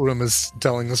superintendent. Chat room is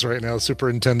telling us right now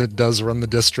superintendent does run the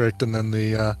district, and then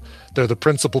they're the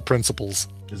principals.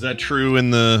 Is that true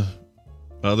in the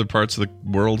other parts of the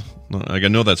world? I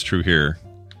know that's true here.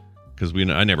 Because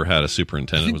I never had a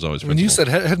superintendent. It was always principal. When you said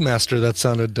headmaster, that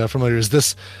sounded familiar. Is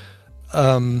this...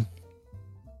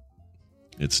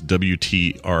 It's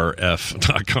WTRF.com.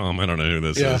 I don't know who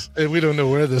this is. Yeah, we don't know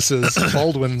where this is.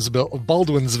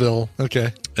 Baldwinsville.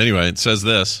 Okay. Anyway, it says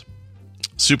this.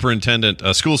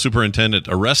 School superintendent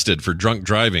arrested for drunk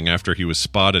driving after he was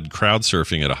spotted crowd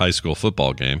surfing at a high school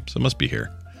football game. So it must be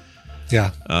here.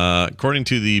 Yeah. According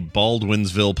to the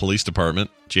Baldwinsville Police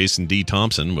Department, Jason D.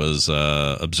 Thompson was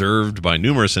observed by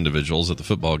numerous individuals at the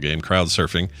football game crowd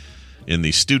surfing in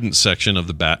the student section of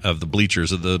the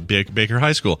bleachers of the Baker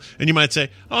High School. And you might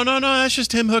say, oh, no, that's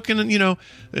just him hooking, and,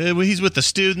 he's with the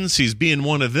students. He's being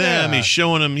one of them. Yeah, he's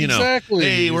showing them, exactly.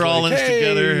 Hey, we're all in this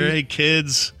together. Hey,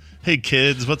 kids.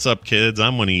 What's up, kids?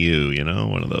 I'm one of you,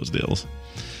 one of those deals.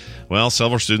 Well,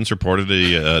 several students reported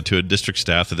to a district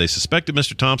staff that they suspected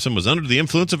Mr. Thompson was under the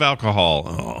influence of alcohol.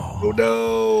 Oh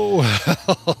no.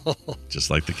 Just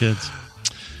like the kids.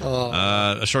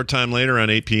 A short time later, around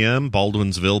 8 p.m.,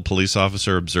 Baldwinsville police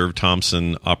officer observed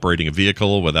Thompson operating a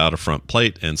vehicle without a front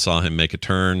plate and saw him make a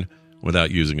turn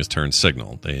without using his turn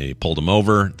signal. They pulled him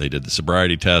over, they did the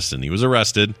sobriety test, and he was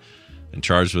arrested and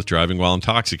charged with driving while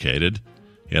intoxicated.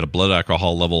 He had a blood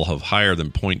alcohol level of higher than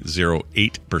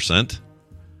 0.08%.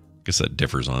 I guess that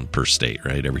differs per state,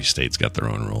 right? Every state's got their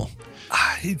own rule.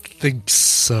 I think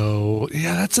so.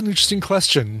 Yeah, that's an interesting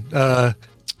question.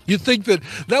 You'd think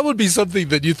that would be something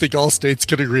that you think all states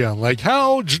could agree on. Like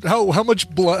how much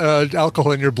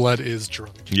alcohol in your blood is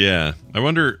drunk? Yeah. I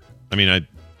wonder, I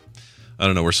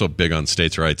don't know. We're so big on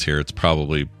states' rights here. It's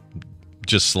probably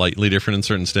just slightly different in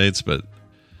certain states, but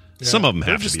some of them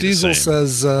have to be the same. Diesel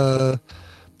says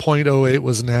 0.08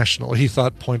 was national. He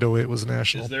thought 0.08 was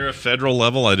national. Is there a federal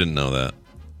level? I didn't know that.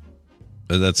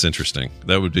 That's interesting.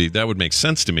 That would make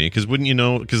sense to me, because wouldn't you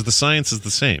know? Because the science is the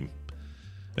same.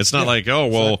 It's not like,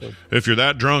 exactly. If you're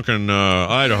that drunk in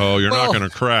Idaho, you're not going to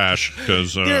crash.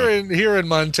 Because here in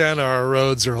Montana, our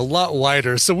roads are a lot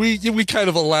wider, so we kind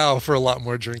of allow for a lot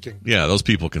more drinking. Yeah, those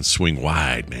people can swing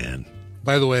wide, man.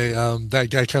 By the way, that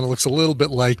guy kind of looks a little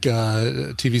bit like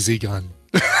TVZ Gun.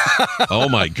 Oh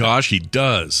my gosh, he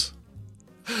does.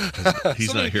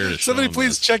 He's not here to show somebody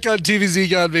please check out TVZ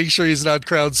Gun. Make sure he's not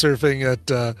crowd surfing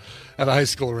at a high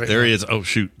school right now. There he is. Oh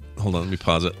shoot, hold on, let me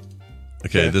pause it.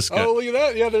 Okay, this guy. Oh, look at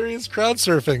that. Yeah, there he is, crowd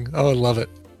surfing. Oh, I love it.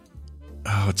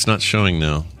 Oh, it's not showing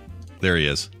now. There he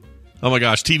is. Oh my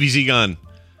gosh, TVZ Gun.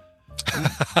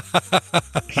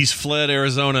 He's fled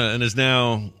Arizona and is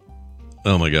now...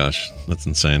 Oh my gosh, that's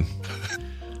insane.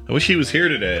 I wish he was here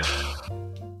today.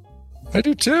 I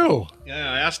do too.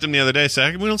 Yeah, I asked him the other day,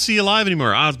 we don't see you live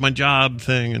anymore. It's my job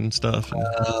thing and stuff.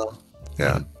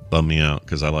 Yeah. Bummed me out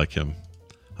because I like him.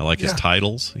 I like his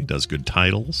titles. He does good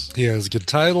titles. He has good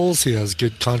titles. He has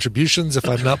good contributions if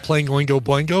I'm not playing Oingo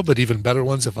Boingo, but even better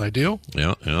ones if I do.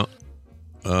 Yeah.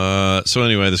 So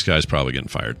anyway, this guy's probably getting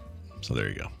fired. So there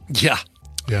you go. Yeah.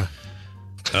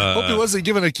 Hope he wasn't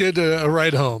giving a kid a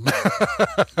ride home.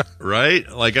 Right?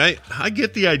 Like, I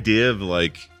get the idea of,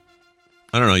 like,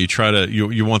 I don't know,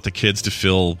 you want the kids to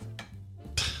feel,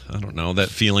 I don't know, that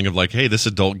feeling of like, hey, this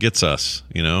adult gets us,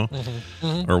 or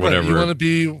whatever. Right. You want to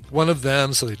be one of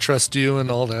them, so they trust you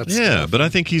and all that stuff. Yeah, but I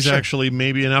think he's actually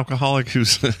maybe an alcoholic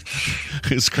who's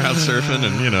crowd surfing,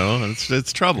 and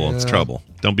it's trouble. Yeah. It's trouble.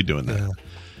 Don't be doing that.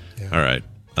 Yeah. All right.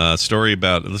 Story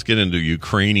about, let's get into a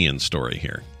Ukrainian story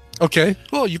here. Okay.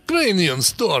 Well, Ukrainian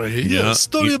story. Yeah.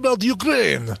 Story about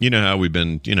Ukraine. You know how we've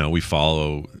been, we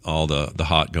follow all the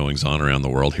hot goings on around the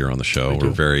world here on the show. We're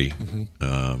very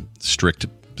strict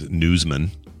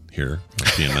newsmen here on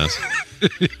TMS.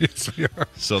 Yes, we are.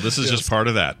 So this is just part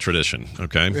of that tradition,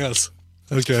 okay? Yes.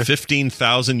 Okay.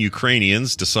 15,000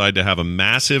 Ukrainians decide to have a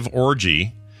massive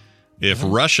orgy if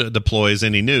Russia deploys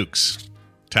any nukes,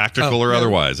 tactical or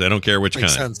otherwise. I don't care which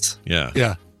Makes kind. sense. Yeah.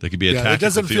 Yeah. They could be a tactical it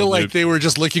doesn't feel field like nuke. they were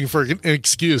just looking for an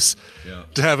excuse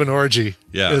to have an orgy.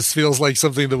 Yeah. This feels like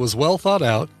something that was well thought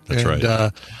out. That's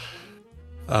right.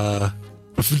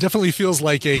 It definitely feels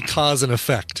like a cause and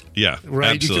effect. Yeah,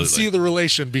 Right? absolutely. You can see the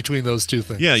relation between those two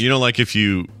things. Yeah, like if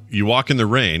you walk in the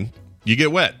rain, you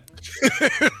get wet.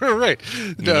 Right.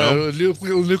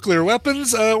 Nuclear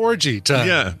weapons, orgy time.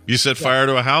 Yeah. You set fire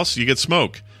to a house, you get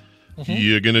smoke.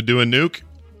 You're going to do a nuke,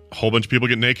 a whole bunch of people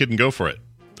get naked and go for it.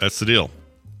 That's the deal.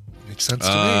 Makes sense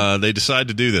to me. They decide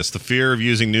to do this. The fear of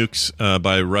using nukes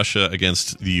by Russia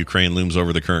against the Ukraine looms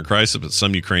over the current crisis, but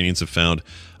some Ukrainians have found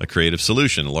a creative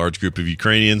solution. A large group of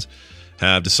Ukrainians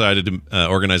have decided to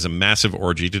organize a massive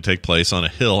orgy to take place on a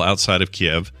hill outside of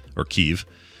Kiev,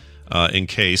 in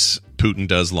case Putin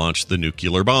does launch the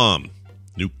nuclear bomb.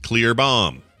 Nuclear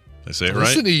bomb. Did I say it right?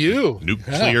 Listen to you.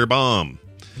 Nuclear bomb.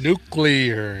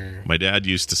 Nuclear. My dad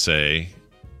used to say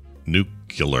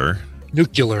nuclear.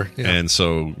 Nuclear. Yeah. And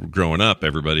so growing up,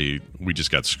 we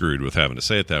just got screwed with having to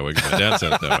say it that way because my dad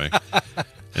said it that way.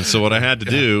 And so what I had to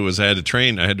do was I had to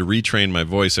retrain my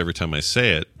voice every time I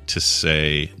say it to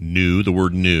say new, the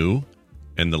word new,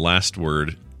 and the last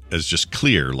word as just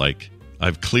clear, like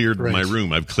I've cleared my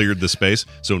room. I've cleared the space.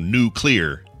 So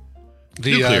nuclear.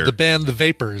 The band The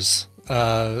Vapors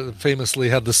famously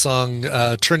had the song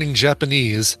Turning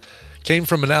Japanese. Came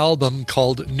from an album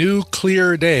called New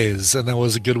Clear Days, and that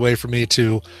was a good way for me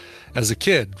to, as a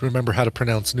kid, remember how to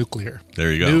pronounce nuclear.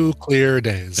 There you go. New Clear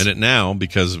Days. And it now,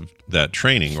 because of that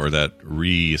training or that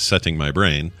resetting my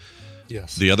brain,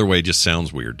 yes, the other way just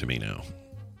sounds weird to me now,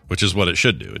 which is what it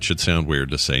should do. It should sound weird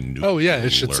to say nuclear. Oh, yeah,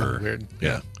 it should sound weird.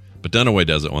 Yeah. But Dunaway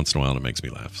does it once in a while, and it makes me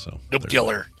laugh. So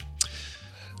nuclear.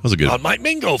 That was a good on my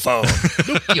Mingo phone.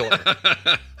 Nuclear.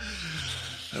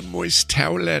 A moist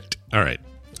towelette. All right.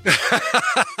 Raging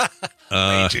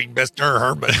Mr.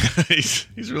 Herman. he's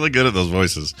really good at those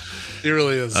voices. He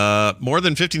really is. More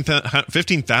than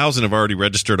 15,000 have already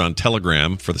registered on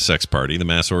Telegram for the sex party. The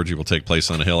mass orgy will take place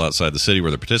on a hill outside the city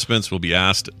where the participants will be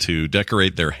asked to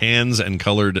decorate their hands and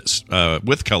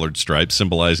with colored stripes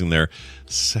symbolizing their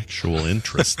sexual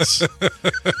interests.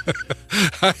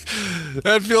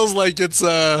 That feels like it's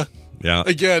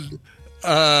again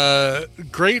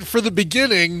great for the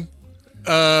beginning.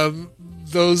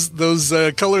 Those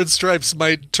colored stripes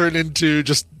might turn into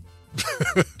just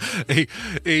a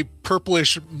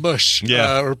purplish mush,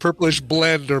 or purplish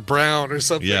blend, or brown, or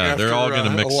something. Yeah, they're all going to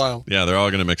mix. Yeah, they're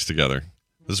all going to mix together.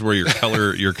 This is where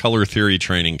your color theory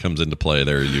training comes into play.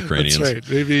 There, Ukrainians. That's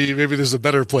right. Maybe there's a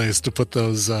better place to put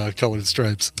those colored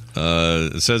stripes.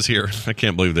 It says here, I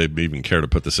can't believe they even care to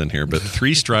put this in here, but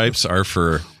 3 stripes are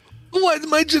for. Why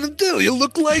my genitalia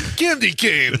look like candy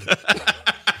cane?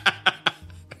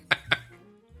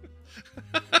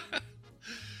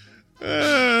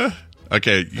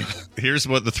 Okay, here's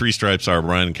what the 3 stripes are,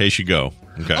 Brian, in case you go.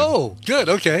 Okay. Oh, good.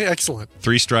 Okay, excellent.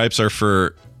 3 stripes are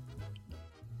for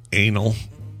anal.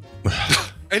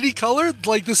 Any color?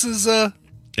 Like this is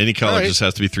any color, right. just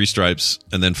has to be 3 stripes,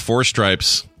 and then 4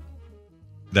 stripes.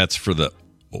 That's for the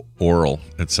oral.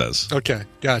 It says. Okay,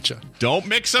 gotcha. Don't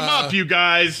mix them up, you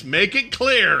guys. Make it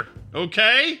clear,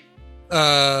 okay?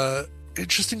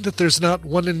 Interesting that there's not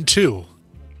 1 and 2.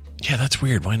 Yeah, that's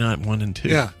weird. Why not 1 and 2?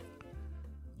 Yeah.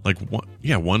 Like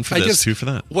 1 for this, 2 for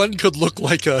that. 1 could look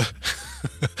like a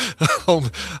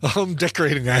home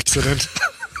decorating accident.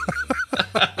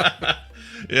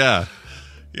 Yeah,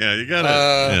 you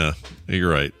gotta. Yeah, you're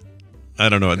right. I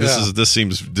don't know. This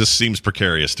seems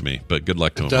precarious to me. But good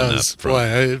luck to him on that front.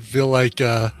 Boy, I feel like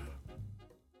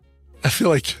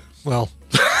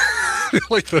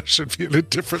those should be in a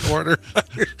different order.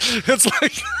 It's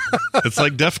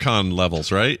like DEF CON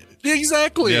levels, right?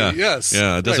 Exactly. Yeah. Yes.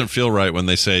 Yeah. It doesn't feel right when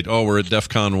they say, "Oh, we're at DEF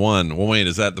CON 1." Well, wait,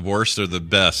 is that the worst or the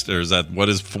best, or is that what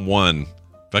is 1? In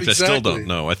fact, I still don't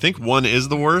know. I think 1 is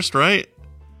the worst, right?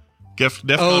 DEF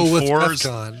CON 4 is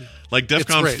like DEF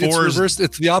CON 4 it's reversed.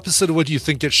 It's the opposite of what you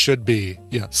think it should be.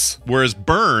 Yes. Whereas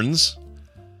burns,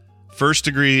 1st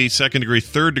degree, 2nd degree,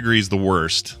 3rd degree is the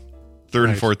worst. 3rd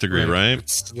and 4th degree, right?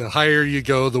 It's the higher you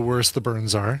go, the worse the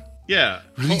burns are. Yeah.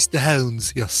 Release the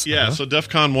hounds, yes. Yeah, so DEF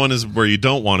CON 1 is where you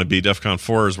don't want to be. DEF CON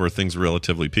 4 is where things are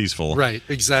relatively peaceful. Right,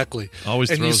 exactly.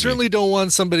 Always and you certainly don't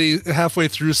want somebody halfway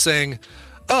through saying,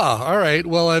 Oh, all right.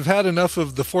 Well, I've had enough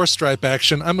of the 4-stripe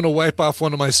action. I'm going to wipe off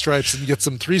one of my stripes and get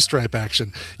some 3-stripe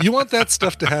action. You want that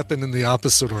stuff to happen in the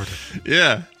opposite order.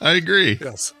 Yeah, I agree.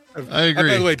 Yes. I agree.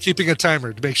 By the way, keeping a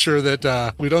timer to make sure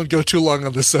that we don't go too long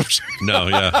on this subject. No,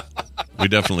 yeah. We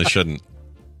definitely shouldn't.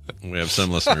 We have some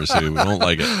listeners who don't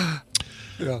like it.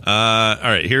 Yeah. All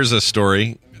right, here's a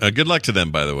story. Good luck to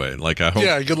them, by the way. Like, I hope.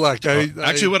 Yeah, good luck.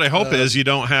 Actually, what I hope is you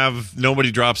don't have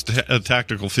nobody drops a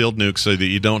tactical field nuke so that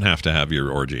you don't have to have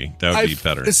your orgy. That would be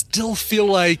better. I still feel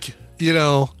like, if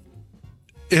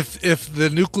the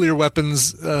nuclear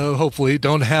weapons hopefully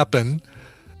don't happen,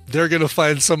 they're going to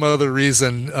find some other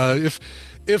reason.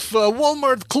 If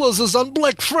Walmart closes on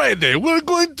Black Friday, we're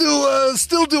going to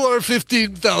still do our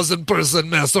 15,000 person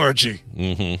mass orgy.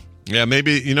 Mm-hmm. Yeah,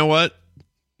 maybe, you know what?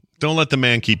 Don't let the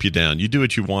man keep you down. You do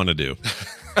what you want to do.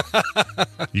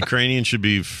 Ukrainians should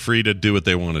be free to do what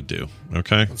they want to do.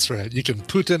 Okay? That's right. You can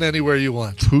Putin anywhere you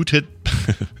want. Putin.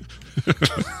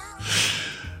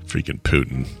 Freaking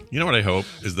Putin. You know what I hope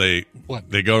is they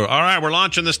go, all right, we're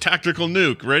launching this tactical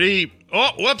nuke. Ready?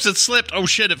 Oh, whoops, it slipped. Oh,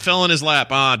 shit, it fell in his lap.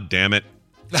 Ah, damn it.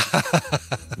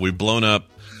 We've blown up.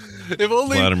 If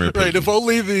only, Vladimir Putin. Right, if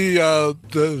only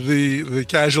the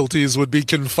casualties would be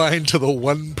confined to the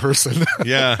one person.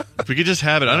 Yeah, if we could just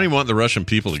have it. I don't even want the Russian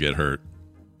people to get hurt,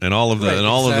 and all of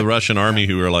the Russian army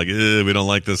who are like, we don't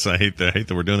like this. I hate that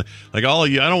we're doing it. Like all of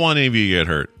you, I don't want any of you to get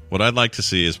hurt. What I'd like to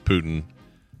see is Putin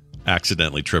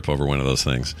accidentally trip over one of those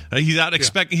things. He's out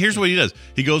expecting. Here's what he does.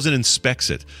 He goes and inspects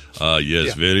it.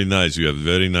 Yes, very nice. You have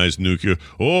very nice nuclear.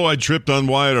 Oh, I tripped on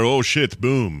wire. Oh shit!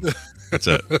 Boom. That's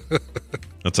it.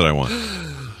 That's what I want.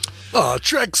 Oh,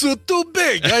 tracksuit too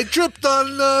big. I tripped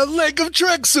on leg of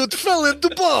tracksuit, fell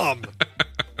into bomb.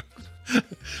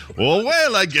 Oh,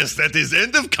 well, I guess that is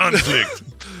end of conflict.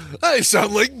 I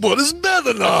sound like Boris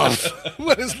Badenov.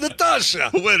 Where is Natasha?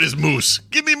 Where is Moose?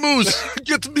 Give me Moose.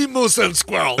 Get me Moose and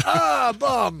Squirrel.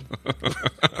 Bomb.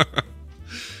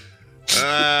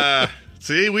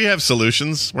 See, we have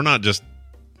solutions. We're not just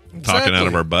talking out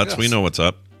of our butts. Yes. We know what's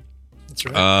up. That's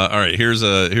right. All right, here's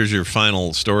your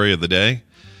final story of the day.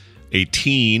 A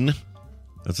teen,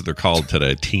 that's what they're called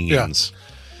today, teens. Yeah.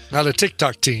 Not a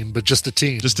TikTok teen, but just a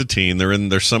teen. Just a teen.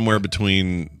 They're somewhere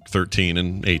between 13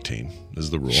 and 18 is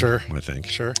the rule, sure. I think.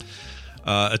 Sure.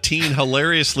 A teen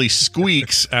hilariously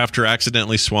squeaks after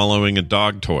accidentally swallowing a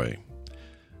dog toy.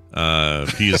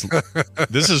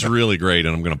 This is really great,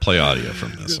 and I'm going to play audio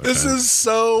from this. Okay? This is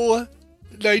so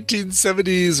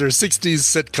 1970s or 60s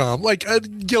sitcom. Like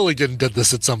Gilligan did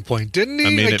this at some point, didn't he? I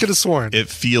mean, I could have sworn. It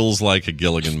feels like a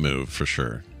Gilligan move for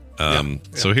sure.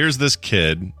 So here's this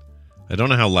kid. I don't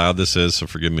know how loud this is, so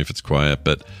forgive me if it's quiet.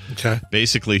 But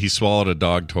basically, he swallowed a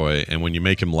dog toy, and when you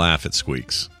make him laugh, it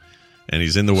squeaks. And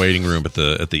he's in the waiting room at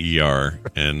the ER,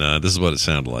 and this is what it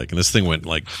sounded like. And this thing went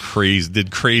like crazy, did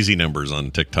crazy numbers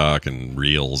on TikTok and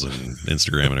Reels and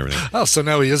Instagram and everything. Oh, so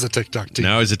now he is a TikTok teen.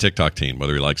 Now he's a TikTok teen,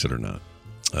 whether he likes it or not.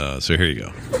 So here you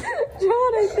go.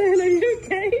 Jonathan, are you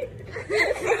okay?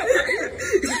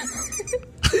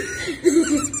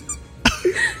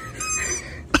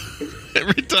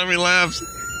 Every time he laughs.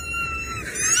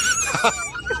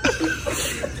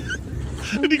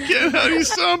 And he can't out.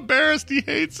 He's so embarrassed. He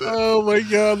hates it. Oh my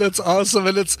God, that's awesome.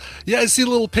 And I see a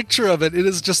little picture of it. It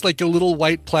is just like a little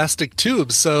white plastic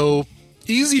tube. So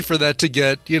easy for that to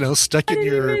get, stuck in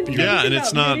your yeah, and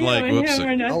it's not like, whoops,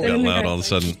 it got loud all of a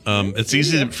sudden. It's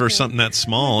easy for something that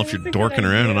small if you're dorking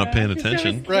around and not paying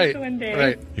attention. Right. You're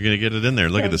going to get it in there.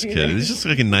 Look at this kid. He's just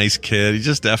like a nice kid. He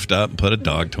just effed up and put a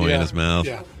dog toy in his mouth.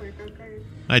 Yeah.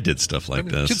 I did stuff like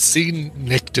this. You could see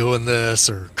Nick doing this,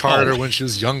 or Carter when she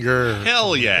was younger.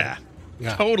 Hell yeah.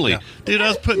 Totally. Yeah. Dude, I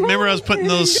was putting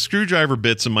those screwdriver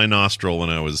bits in my nostril when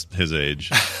I was his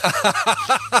age.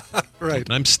 Right.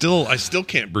 And I still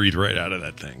can't breathe right out of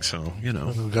that thing, so,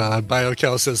 Oh, God.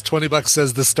 BioCal says, $20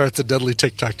 says this starts a deadly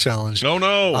TikTok challenge. Oh,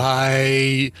 no.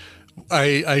 I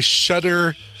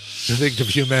shudder to think of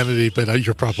humanity, but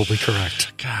you're probably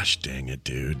correct. Gosh dang it,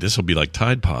 dude. This will be like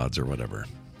Tide Pods or whatever.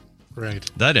 Right.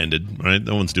 That ended, right?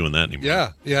 No one's doing that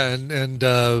anymore. Yeah, and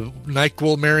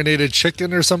NyQuil marinated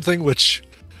chicken or something, which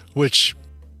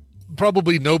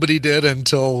probably nobody did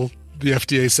until the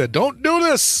FDA said, don't do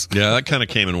this. Yeah, that kind of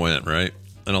came and went, right?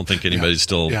 I don't think anybody's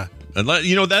still... Yeah.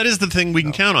 That is the thing we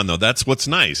can count on, though. That's what's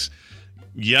nice.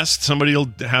 Yes, somebody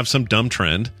will have some dumb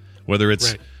trend, whether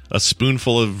it's a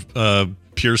spoonful of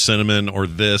pure cinnamon or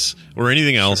this or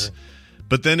anything else. Sure.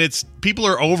 But then people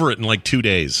are over it in like 2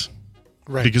 days.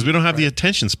 Right. Because we don't have the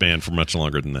attention span for much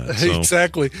longer than that. So.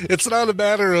 Exactly. It's not a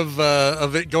matter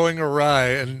of it going awry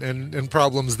and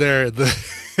problems there.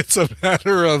 It's a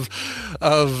matter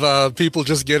of people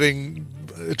just getting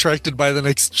attracted by the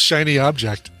next shiny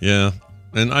object. Yeah.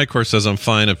 And Icor says, I'm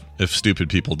fine if stupid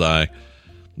people die.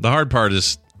 The hard part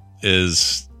is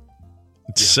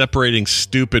separating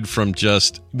stupid from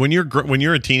just when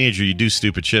you're a teenager, you do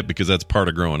stupid shit because that's part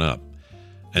of growing up.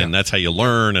 And that's how you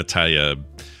learn. That's how you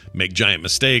make giant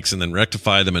mistakes and then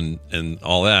rectify them and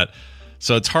all that.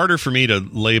 So it's harder for me to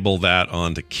label that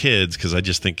onto kids because I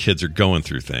just think kids are going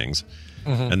through things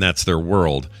and that's their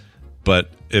world.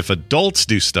 But if adults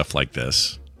do stuff like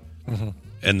this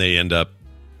and they end up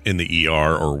in the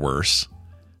ER or worse,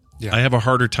 I have a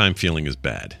harder time feeling as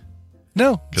bad.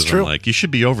 No, because I'm like, you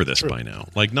should be over this by now.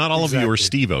 Like, not all of you are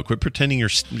Steve-O. Quit pretending you're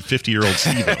 50-year-old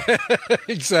Steve-O.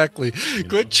 Exactly.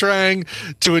 Quit trying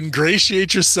to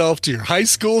ingratiate yourself to your high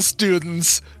school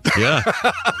students. Yeah.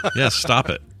 Stop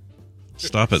it.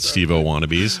 Stop it, Steve-O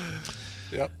wannabes.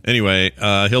 Yep. Anyway,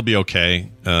 he'll be okay.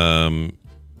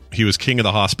 He was king of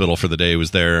the hospital for the day he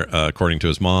was there, according to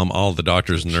his mom. All the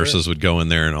doctors and nurses would go in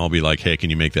there and all be like, hey, can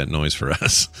you make that noise for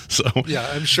us? So yeah,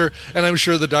 I'm sure. And I'm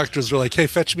sure the doctors were like, hey,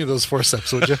 fetch me those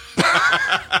forceps, would you?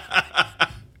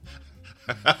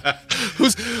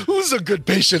 Who's a good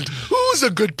patient? Who's a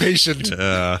good patient?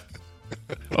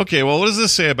 Okay, well, what does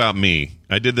this say about me?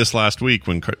 I did this last week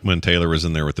when Taylor was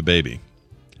in there with the baby.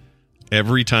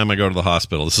 Every time I go to the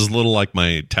hospital, this is a little like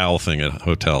my towel thing at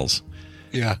hotels.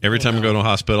 Yeah. Every time I go to a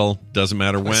hospital, doesn't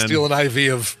matter when. Steal an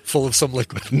IV full of some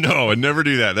liquid. No, I never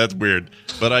do that. That's weird.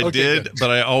 But I did. Good.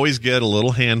 But I always get a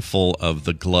little handful of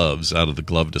the gloves out of the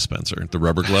glove dispenser, the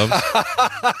rubber gloves.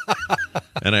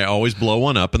 And I always blow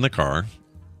one up in the car.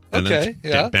 And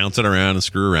then bounce it around and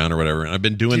screw around or whatever. And I've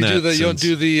been doing that. You don't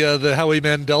do the Howie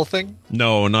Mandel thing?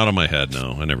 No, not on my head.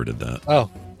 No, I never did that. Oh.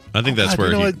 I think that's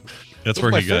where he. That's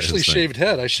where he got his freshly shaved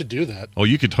head. I should do that. Oh,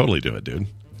 you could totally do it, dude.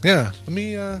 Yeah. Let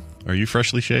me. Are you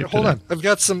freshly shaved? Hold on. I've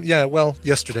got some. Yeah. Well,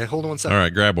 yesterday. Hold on one second. All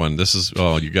right, grab one. This is.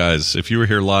 Oh, you guys, if you were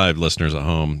here live, listeners at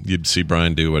home, you'd see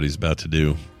Brian do what he's about to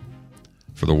do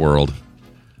for the world.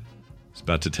 He's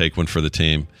about to take one for the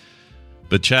team.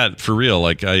 But Chad, for real,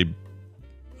 like I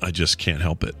just can't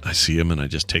help it. I see him and I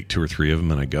just take 2 or 3 of them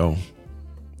and I go.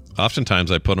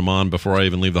 Oftentimes I put them on before I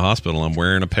even leave the hospital. I'm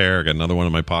wearing a pair. I got another one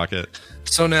in my pocket.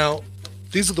 So now,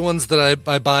 these are the ones that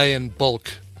I buy in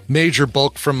bulk. Major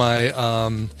bulk for my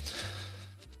for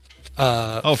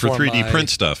 3D print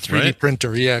stuff, 3D right?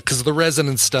 printer, yeah, because of the resin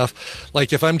and stuff.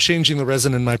 Like if I'm changing the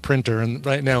resin in my printer, and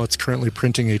right now it's currently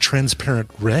printing a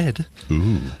transparent red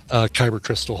kyber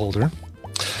crystal holder.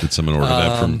 Did someone order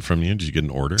that from you? Did you get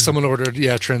an order? Someone ordered,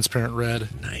 transparent red.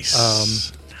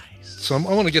 Nice. So I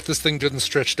want to get this thing good and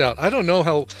stretched out. I don't know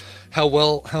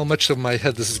how much of my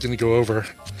head this is going to go over.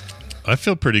 I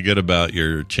feel pretty good about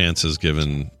your chances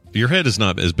given. Your head is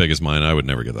not as big as mine. I would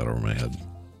never get that over my head.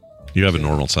 You have a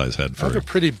normal size head. I have a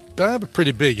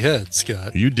pretty big head,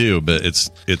 Scott. You do, but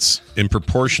it's in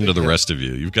proportion to the rest of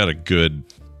you. You've got a good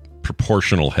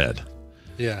proportional head.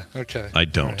 Yeah. Okay. I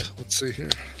don't. All right, let's see here.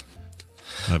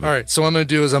 All right. So what I'm going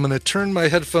to do is I'm going to turn my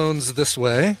headphones this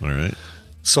way. All right.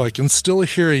 So I can still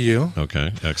hear you.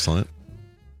 Okay. Excellent.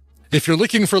 If you're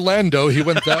looking for Lando, he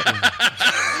went that way.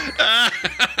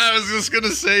 I was just going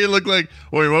to say, you look like...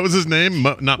 Wait, what was his name?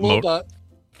 Lobot.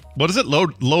 What is it?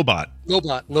 Lobot.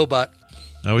 Lobot.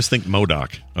 I always think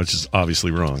Modoc, which is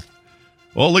obviously wrong.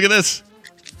 Oh, look at this.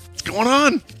 What's going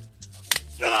on?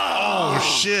 Oh,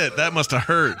 shit. That must have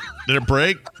hurt. Did it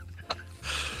break?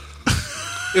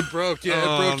 It broke. Yeah,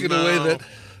 it broke in a way that...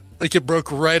 Like, it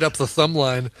broke right up the thumb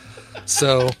line.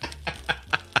 So,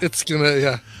 it's going to...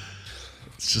 Yeah.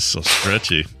 It's just so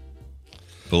stretchy.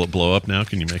 Will it blow up now?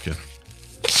 Can you make it?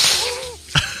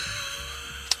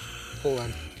 Hold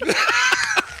on.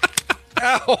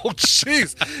 Ow,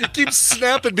 jeez. It keeps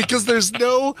snapping because there's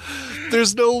no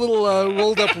little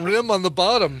rolled up rim on the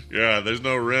bottom. Yeah, there's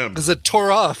no rim. Because it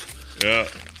tore off. Yeah.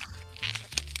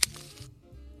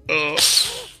 Oh.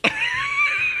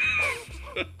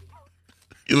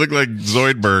 You look like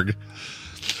Zoidberg.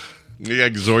 You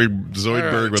got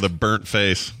Zoidberg right. With a burnt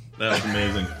face. That was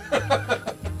amazing.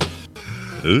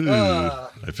 Ooh,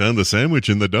 I found the sandwich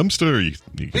in the dumpster.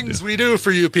 Things we do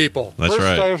for you people. That's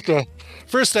right.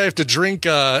 First, I have to drink,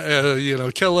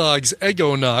 Kellogg's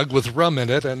Eggo-Nog with rum in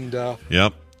it, and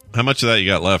yep. How much of that you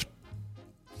got left?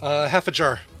 Half a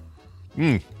jar.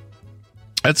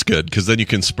 That's good because then you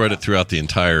can spread it throughout the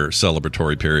entire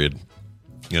celebratory period.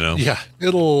 You know. Yeah,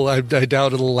 I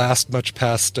doubt it'll last much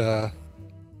past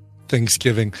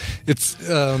Thanksgiving. It's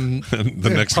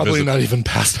the next probably visit. Not even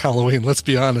past Halloween. Let's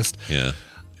be honest. Yeah.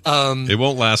 It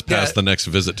won't last past the next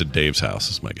visit to Dave's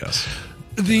house, is my guess.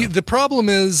 The problem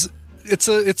is it's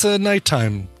a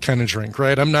nighttime kind of drink,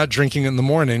 right? I'm not drinking in the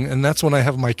morning, and that's when I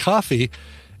have my coffee.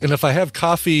 And if I have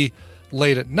coffee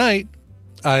late at night,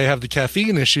 I have the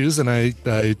caffeine issues and I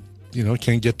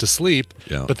can't get to sleep.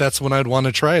 Yeah. But that's when I'd want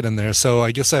to try it in there. So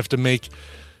I guess I have to make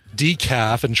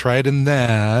decaf and try it in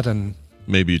that. And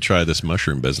maybe you try this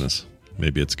mushroom business.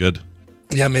 Maybe it's good.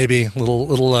 Yeah, maybe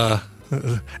little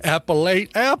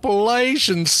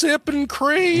Appalachian sipping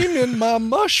cream in my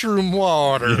mushroom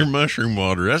water. Your mushroom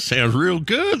water. That sounds real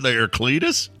good there,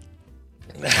 Cletus.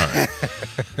 All right.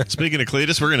 Speaking of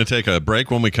Cletus, we're going to take a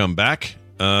break. When we come back,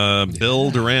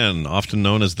 Bill Duran, often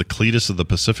known as the Cletus of the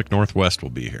Pacific Northwest, will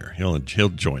be here. He'll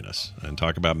join us and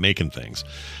talk about making things.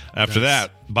 After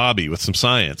that, Bobby with some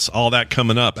science. All that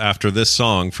coming up after this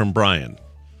song from Brian.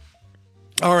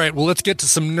 All right, well, let's get to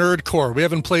some nerdcore. We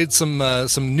haven't played some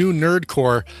new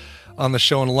nerdcore on the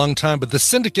show in a long time, but the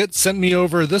Syndicate sent me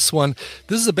over this one.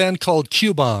 This is a band called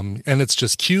Q-Bomb, and it's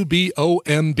just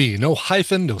Q-B-O-M-B. No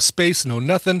hyphen, no space, no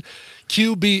nothing.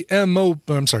 Q-B-O-M-B.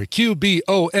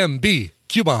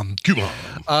 Q-Bomb. Q-Bomb.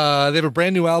 They have a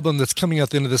brand new album that's coming out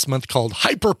at the end of this month called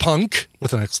Hyperpunk,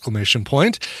 with an exclamation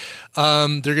point.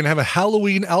 They're going to have a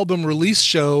Halloween album release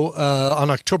show on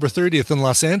October 30th in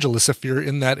Los Angeles. If you're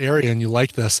in that area and you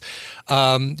like this,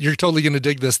 you're totally going to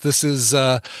dig this. This is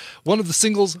one of the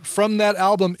singles from that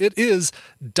album. It is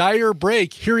Dire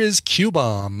Break. Here is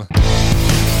Q-Bomb.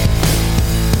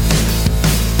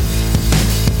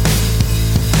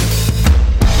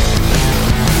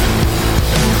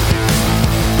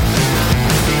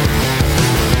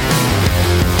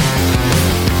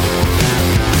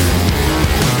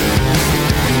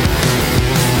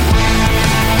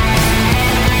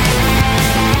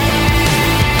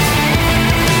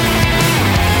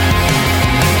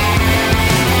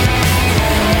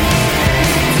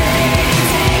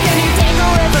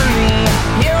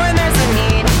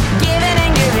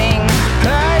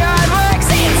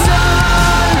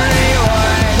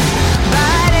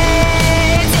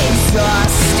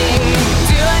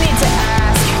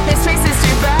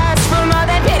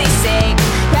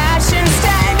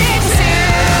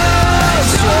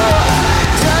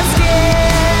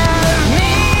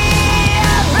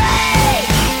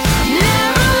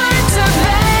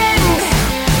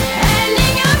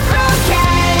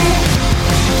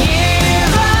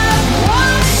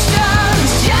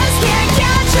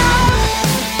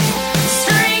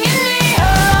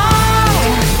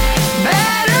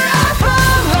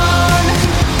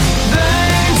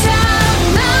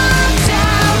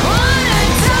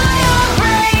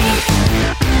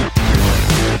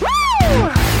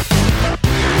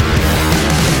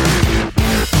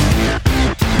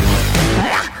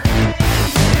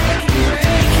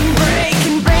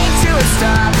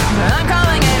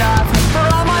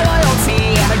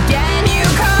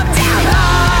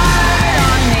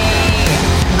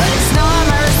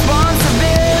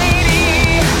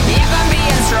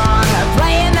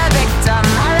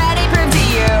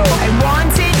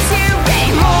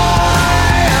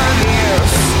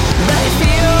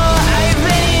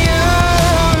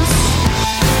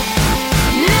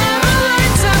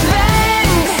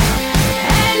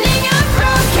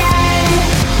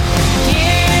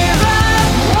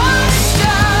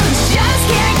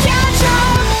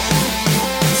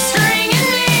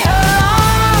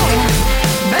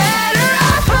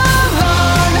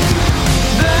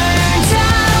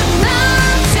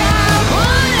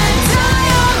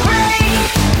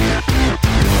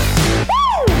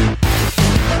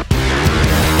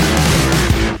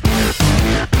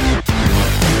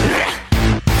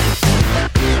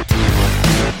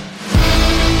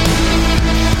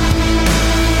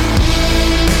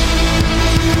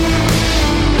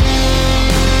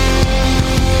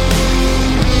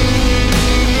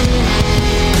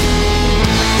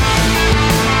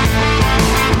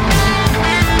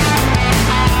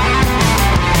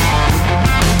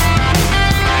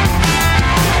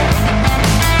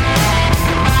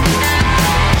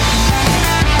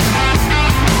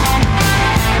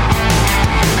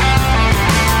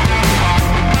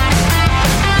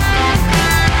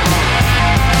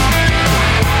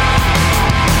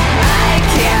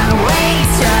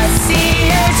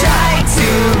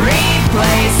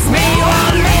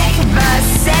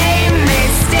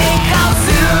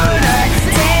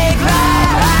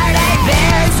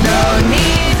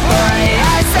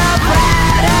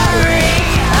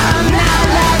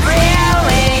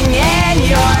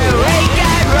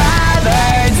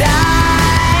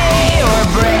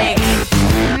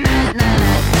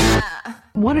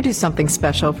 Want to do something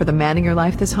special for the man in your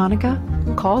life this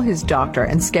Hanukkah? Call his doctor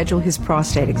and schedule his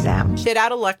prostate exam.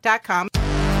 Shitoutaluck.com.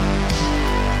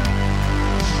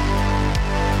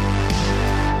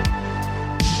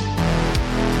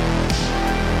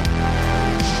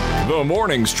 The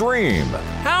morning stream.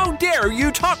 How dare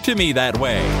you talk to me that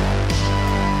way?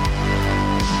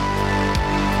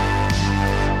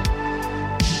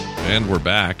 And we're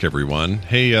back, everyone.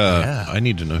 Hey, I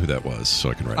need to know who that was so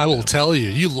I can write it I will down. tell you.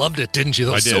 You loved it, didn't you?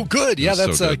 That was I did. so good. It Yeah, was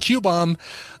that's so good. Q-Bomb.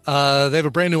 They have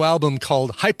a brand new album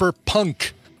called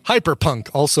Hyperpunk. Hyperpunk,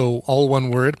 also all one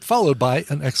word, followed by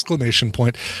an exclamation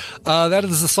point. That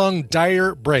is the song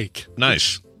Dire Break.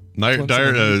 Nice. Dire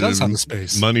does have a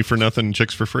space. Money for nothing,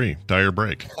 chicks for free. Dire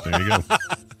Break. There you go.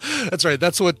 That's right.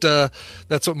 That's what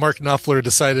Mark Knopfler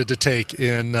decided to take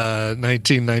in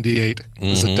 1998. It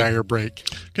was a Dire Break.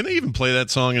 Can they even play that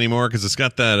song anymore? Because it's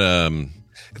got that.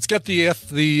 It's got the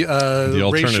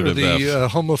alternative racial,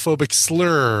 F. homophobic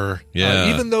slur.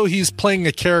 Yeah. Even though he's playing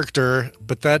a character,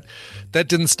 but that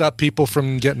didn't stop people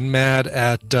from getting mad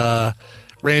at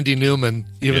Randy Newman,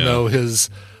 even though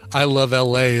his "I Love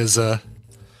L.A." is a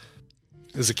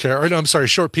character. No, I'm sorry,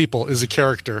 Short People is a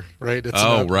character, right? It's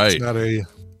right. It's not a.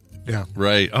 Yeah.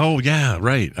 Right. Oh, yeah.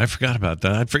 Right. I forgot about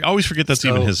that. I always forget that's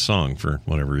even his song for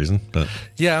whatever reason. But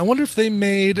yeah, I wonder if they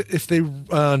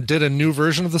did a new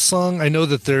version of the song. I know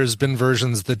that there's been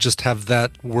versions that just have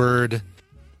that word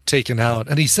taken out,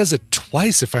 and he says it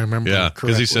twice, if I remember. yeah, correctly.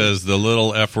 because he says the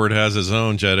little F word has his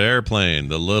own jet airplane.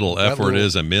 The little F word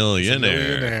is a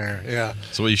millionaire. Yeah.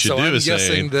 So what you should So do I'm is say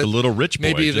guessing that the little rich boy.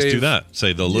 maybe Just do they've- that.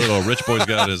 Say the little rich boy's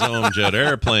got his own jet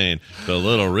airplane. The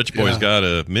little rich boy's got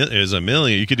is a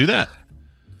million. You could do that.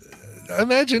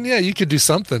 Imagine, you could do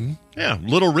something. Yeah,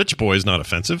 little rich boy is not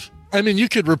offensive. I mean, you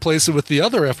could replace it with the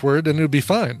other F word and it would be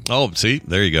fine. Oh, see,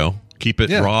 there you go. Keep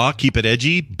it raw, keep it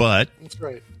edgy, but That's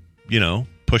right.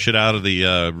 Push it out of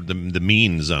the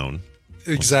mean zone.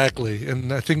 Exactly.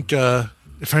 And I think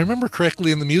if I remember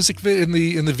correctly in the music in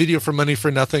the video for Money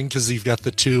for Nothing, because you've got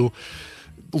the two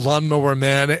Lawnmower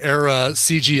Man era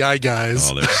CGI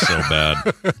guys. Oh, they're so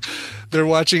bad. They're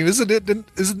watching. Isn't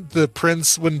the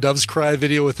Prince When Doves Cry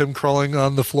video with him crawling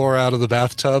on the floor out of the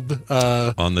bathtub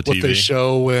on the TV? What they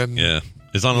show when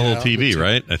it's on a little TV,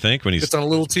 right? I think when it's on a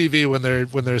little TV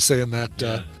when they're saying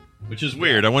that. Which is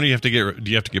weird. I wonder do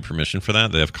you have to get permission for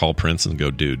that? They have to call Prince and go,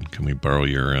 dude, can we borrow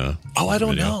your I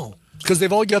don't video? know, because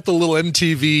they've all got the little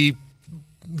MTV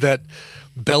that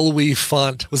Bellwee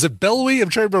font. Was it Bellwee? I'm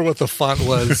trying to remember what the font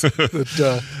was.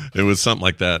 It was something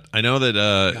like that. I know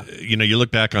that you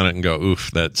look back on it and go,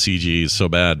 oof, that CG is so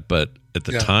bad. But at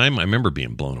the time, I remember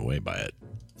being blown away by it.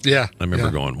 Yeah, I remember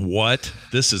going, what?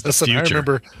 This is the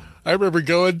future. I remember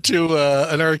going to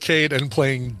an arcade and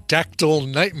playing Dactyl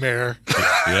Nightmare.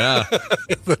 Yeah.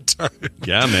 At the time.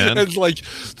 Yeah, man. It's like,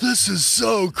 this is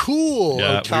so cool.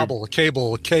 Yeah, Cable,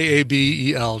 Kabel.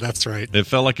 That's right. It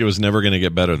felt like it was never going to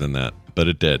get better than that, but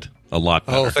it did. A lot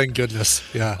better. Oh, thank goodness.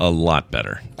 Yeah. A lot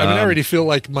better. I mean, I already feel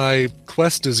like my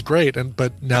Quest is great,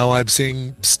 but now I'm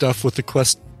seeing stuff with the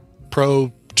Quest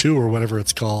Pro 2 or whatever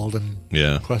it's called. And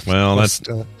Quest,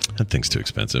 that thing's too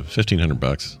expensive.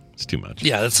 $1,500. It's too much.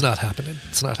 Yeah, it's not happening.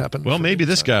 It's not happening. Well, maybe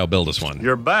this guy will build us one.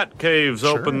 Your bat cave's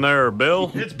open there,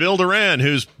 Bill. It's Bill Duran,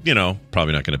 who's,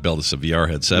 probably not going to build us a VR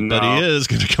headset, but he is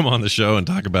going to come on the show and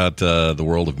talk about the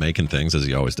world of making things, as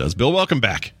he always does. Bill, welcome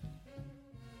back.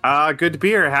 Good to be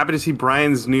here. Happy to see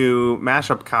Brian's new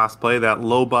mashup cosplay. That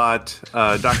Lobot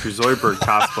Dr. Zoidberg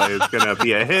cosplay is going to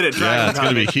be a hit at Dragon. Yeah, it's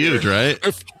going to be huge, right?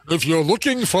 If you're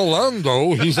looking for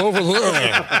Lando, he's over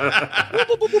there.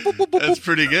 That's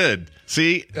pretty good.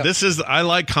 See, this is I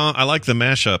like the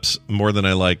mashups more than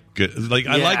I like good.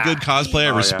 I like good cosplay.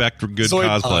 I respect good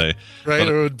cosplay. Right?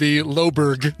 It would be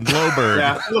Loberg.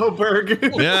 Yeah,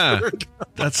 Loberg. Yeah,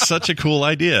 that's such a cool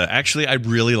idea. Actually, I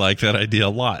really like that idea a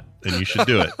lot, and you should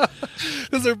do it.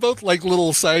 Because they're both like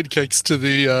little sidekicks to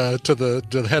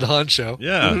the head honcho.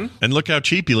 Yeah, and look how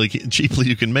cheaply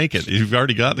you can make it. You've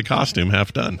already got the costume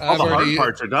half done. All the hard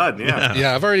parts are done.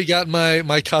 Yeah. I've already got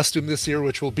my costume this year,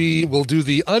 which we'll do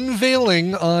the unveiling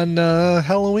on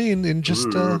Halloween in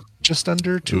just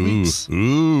under 2 weeks.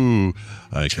 Ooh,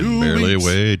 I can barely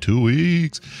wait 2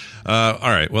 weeks. All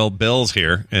right, well, Bill's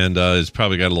here, and he's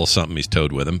probably got a little something he's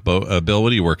towed with him. Bill,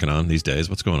 what are you working on these days?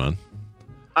 What's going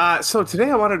on? So today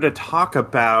I wanted to talk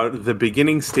about the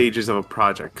beginning stages of a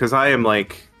project, because I am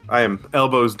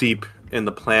elbows deep in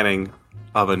the planning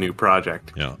of a new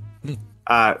project. Yeah.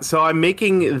 So I'm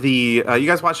making the. You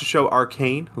guys watch the show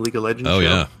Arcane, League of Legends? Oh show?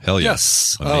 yeah, hell yeah!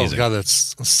 Yes. Amazing. Oh god,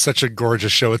 that's such a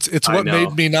gorgeous show. It's I what know.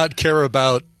 made me not care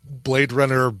about Blade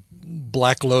Runner,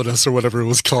 Black Lotus, or whatever it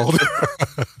was called.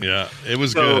 Yeah, it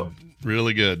was good,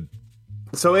 really good.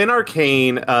 So in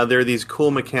Arcane, there are these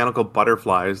cool mechanical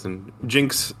butterflies, and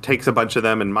Jinx takes a bunch of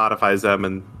them and modifies them,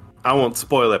 and I won't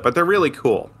spoil it, but they're really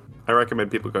cool. I recommend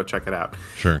people go check it out.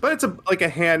 Sure. But it's like a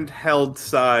handheld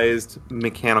sized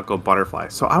mechanical butterfly.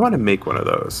 So I want to make one of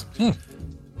those.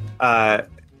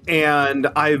 And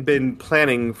I've been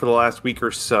planning for the last week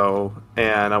or so,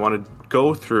 and I want to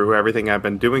go through everything I've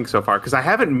been doing so far, because I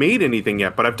haven't made anything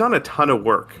yet, but I've done a ton of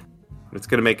work. It's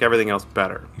going to make everything else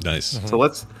better. Nice. So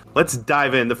let's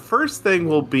dive in. The first thing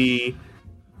will be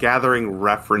gathering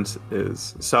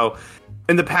references. So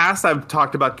in the past, I've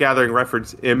talked about gathering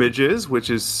reference images, which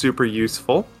is super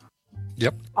useful.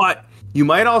 Yep. But you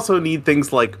might also need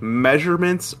things like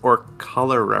measurements or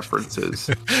color references.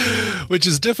 Which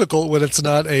is difficult when it's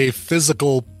not a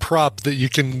physical prop that you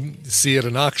can see at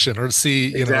an auction or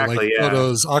see,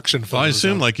 photos, auction photos. Well, I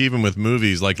assume like even with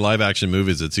movies, like live action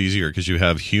movies, it's easier because you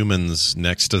have humans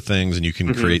next to things and you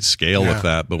can create scale with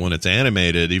that. But when it's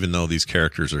animated, even though these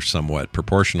characters are somewhat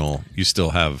proportional, you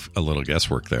still have a little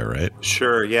guesswork there, right?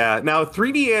 Sure, yeah. Now,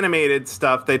 3D animated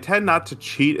stuff, they tend not to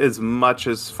cheat as much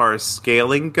as far as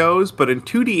scaling goes, but in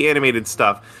 2D animated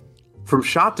stuff, from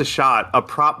shot to shot, a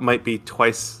prop might be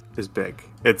twice as big.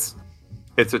 It's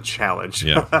a challenge.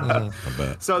 Yeah, I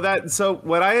bet. So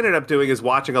what I ended up doing is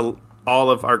watching all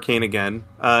of Arcane again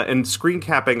and screen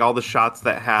capping all the shots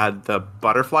that had the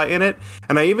butterfly in it,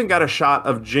 and I even got a shot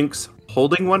of Jinx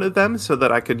holding one of them so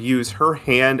that I could use her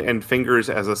hand and fingers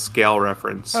as a scale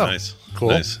reference. Oh, nice, cool.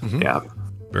 Nice. Mm-hmm. Yeah.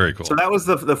 Very cool. So that was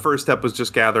the first step, was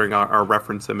just gathering our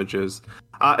reference images.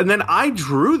 And then I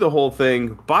drew the whole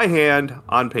thing by hand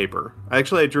on paper. I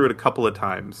drew it a couple of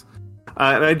times.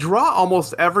 And I draw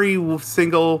almost every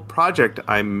single project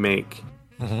I make.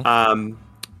 Mm-hmm.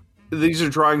 These are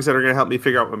drawings that are going to help me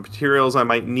figure out what materials I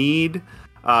might need.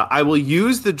 I will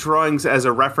use the drawings as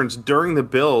a reference during the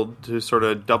build to sort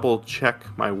of double check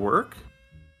my work.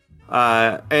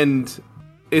 And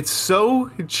it's so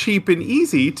cheap and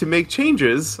easy to make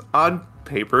changes on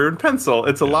paper and pencil.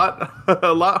 It's a lot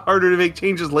harder to make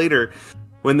changes later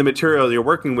when the material you're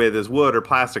working with is wood or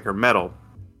plastic or metal.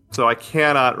 So I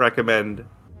cannot recommend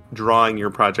drawing your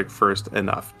project first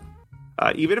enough.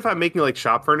 Even if I'm making like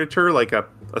shop furniture, like a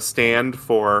stand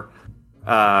for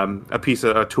a piece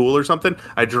of a tool or something,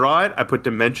 I draw it, I put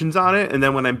dimensions on it, and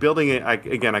then when I'm building it, I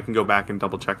can go back and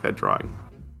double check that drawing.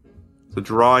 So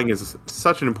drawing is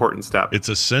such an important step. It's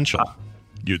essential.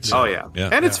 You'd say. Oh yeah.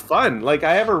 And it's fun. Like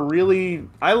I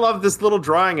love this little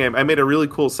drawing. I made a really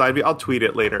cool side view. I'll tweet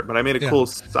it later, but I made a cool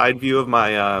side view of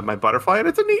my my butterfly, and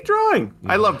it's a neat drawing.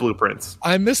 I love blueprints.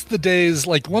 I miss the days,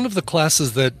 like one of the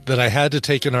classes that I had to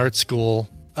take in art school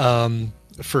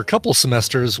for a couple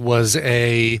semesters was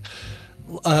a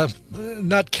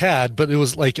not CAD, but it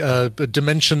was like a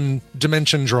dimension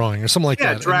drawing or something like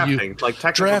that. Drafting, like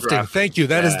technical drafting. Thank you.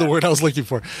 That is the word I was looking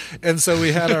for. And so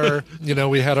we had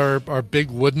our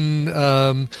big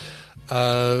wooden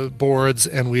boards,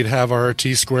 and we'd have our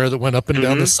T-square that went up and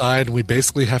down the side, and we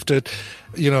basically have to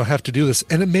do this.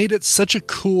 And it made it such a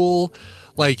cool,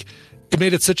 it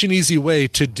made it such an easy way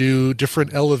to do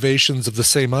different elevations of the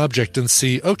same object and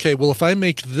see, okay, well, if I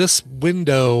make this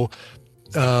window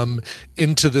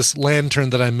into this lantern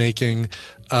that I'm making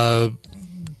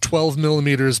 12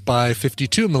 millimeters by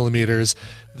 52 millimeters,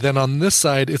 then on this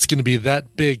side it's going to be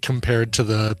that big compared to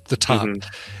the top.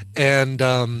 And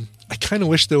I kind of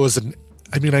wish there was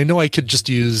I know I could just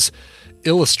use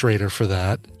Illustrator for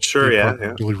that. Sure, yeah.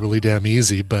 Really, really damn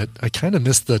easy, but I kind of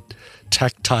miss the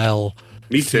tactile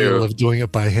feel of doing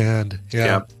it by hand.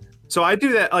 Yeah. So I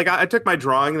do that. Like I took my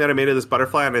drawing that I made of this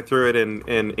butterfly and I threw it in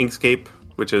Inkscape,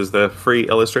 which is the free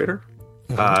Illustrator.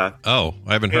 I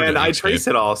haven't heard of it. And I trace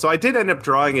it all. So I did end up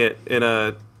drawing it in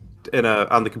a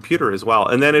on the computer as well.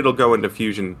 And then it'll go into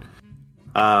Fusion.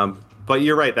 But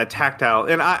you're right, that tactile.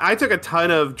 And I took a ton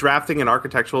of drafting and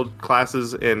architectural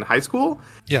classes in high school.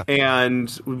 Yeah.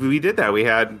 And we did that. We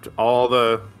had all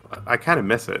the... I kind of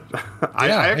miss it. I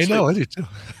know, I do too.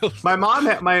 my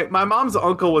mom's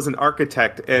uncle was an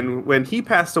architect, and when he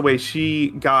passed away, she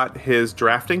got his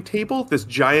drafting table, this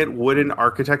giant wooden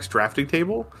architect's drafting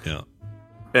table. Yeah.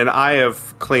 And I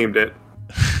have claimed it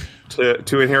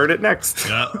to inherit it next.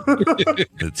 Yeah.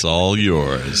 It's all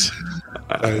yours.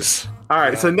 Nice. All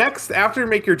right, so next, after you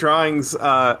make your drawings,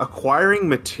 acquiring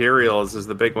materials is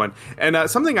the big one. And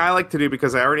something I like to do,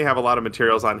 because I already have a lot of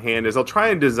materials on hand, is I'll try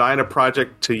and design a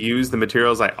project to use the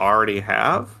materials I already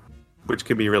have, which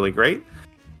can be really great.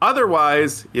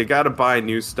 Otherwise, you got to buy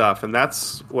new stuff, and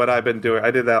that's what I've been doing.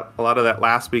 I did a lot of that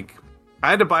last week. I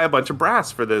had to buy a bunch of brass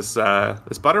for this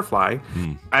butterfly.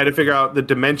 I had to figure out the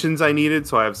dimensions I needed,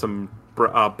 so I have some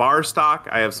bar stock.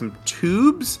 I have some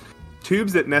tubes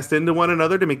that nest into one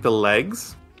another to make the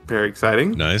legs. Very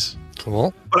exciting. Nice.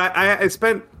 Cool. But I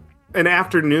spent an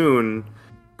afternoon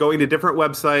going to different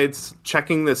websites,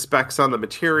 checking the specs on the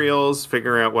materials,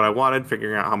 figuring out what I wanted,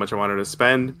 figuring out how much I wanted to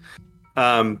spend.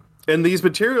 And these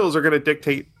materials are going to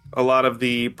dictate a lot of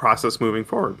the process moving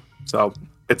forward. So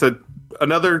it's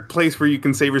another place where you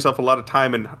can save yourself a lot of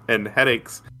time and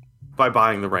headaches by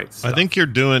buying the right stuff. I think you're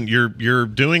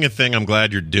doing a thing I'm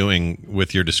glad you're doing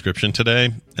with your description today,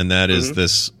 and that is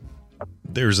this.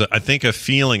 There's I think a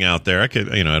feeling out there. I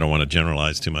don't want to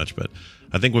generalize too much, but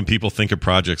I think when people think of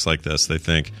projects like this, they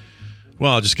think,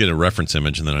 well, I'll just get a reference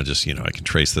image and then I can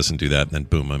trace this and do that, and then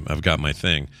boom, I've got my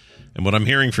thing. And what I'm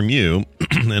hearing from you,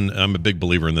 and I'm a big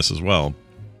believer in this as well,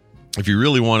 if you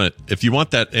really want it, if you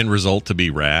want that end result to be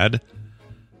rad,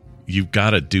 you've got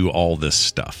to do all this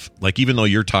stuff. Like, even though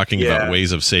you're talking about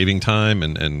ways of saving time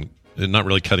and not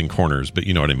really cutting corners, but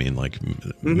you know what I mean, like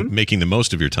making the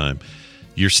most of your time,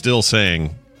 you're still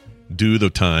saying, do the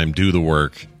time, do the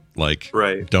work. Like,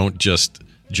 don't just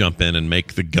jump in and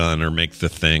make the gun or make the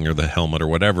thing or the helmet or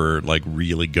whatever. Like,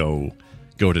 really go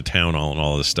to town on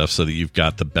all this stuff so that you've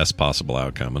got the best possible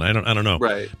outcome. And I don't know.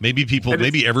 Right.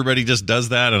 Maybe everybody just does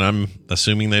that, and I'm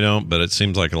assuming they don't. But it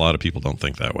seems like a lot of people don't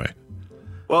think that way.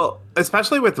 Well,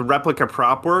 especially with replica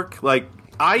prop work, like,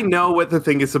 I know what the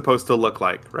thing is supposed to look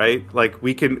like, right? Like,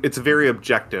 it's very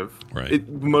objective. Right.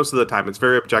 Most of the time, it's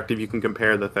very objective. You can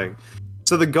compare the thing.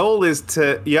 So the goal is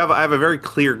I have a very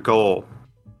clear goal.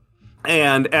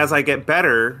 And as I get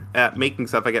better at making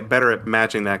stuff, I get better at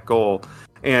matching that goal.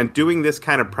 And doing this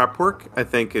kind of prep work, I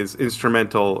think, is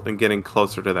instrumental in getting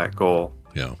closer to that goal.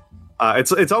 Yeah.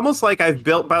 It's almost like by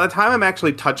the time I'm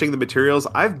actually touching the materials,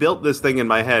 I've built this thing in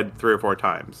my head 3 or 4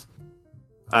 times.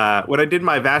 When I did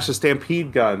my Vasha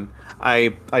Stampede gun, I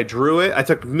drew it. I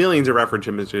took millions of reference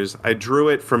images. I drew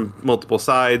it from multiple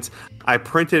sides. I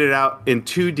printed it out in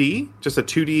 2D, just a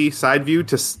 2D side view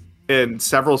in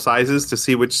several sizes to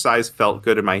see which size felt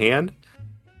good in my hand.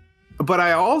 But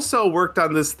I also worked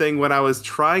on this thing when I was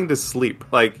trying to sleep.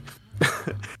 Like,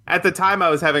 at the time, I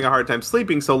was having a hard time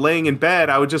sleeping, so laying in bed,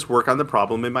 I would just work on the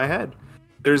problem in my head.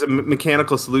 There's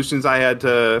mechanical solutions I had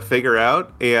to figure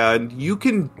out, and you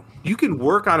can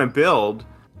work on a build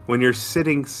when you're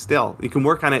sitting still. You can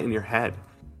work on it in your head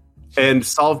and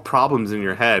solve problems in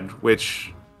your head,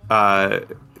 which,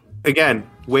 again,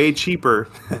 way cheaper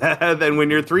than when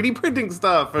you're 3D printing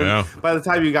stuff. And by the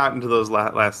time you got into those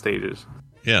last stages.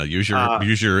 Yeah, use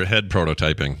your head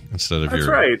prototyping instead of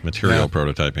your material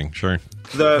prototyping. Sure.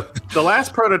 The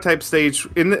last prototype stage,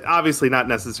 obviously not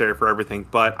necessary for everything,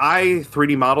 but I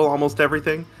 3D model almost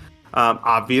everything.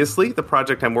 Obviously, the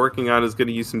project I'm working on is going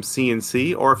to use some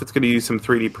CNC, or if it's going to use some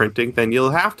 3D printing, then you'll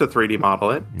have to 3D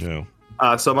model it.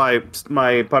 Yeah. So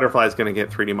my butterfly is going to get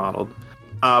 3D modeled.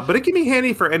 But it can be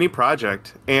handy for any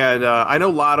project. And I know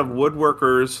a lot of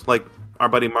woodworkers, like our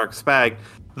buddy Mark Spag,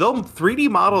 they'll 3D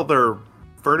model their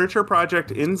furniture project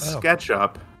in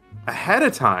SketchUp ahead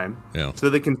of time so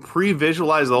they can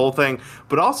pre-visualize the whole thing,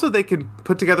 but also they can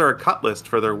put together a cut list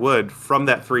for their wood from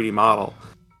that 3D model,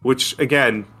 which,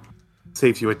 again,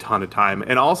 saves you a ton of time.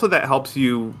 And also that helps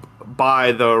you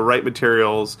buy the right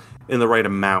materials in the right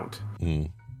amount.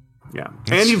 Yeah.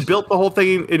 And you've built the whole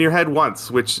thing in your head once,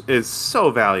 which is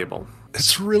so valuable.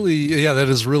 It's really, that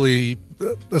is really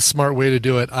a smart way to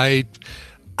do it.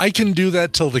 I can do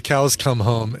that till the cows come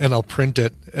home, and I'll print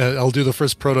it. I'll do the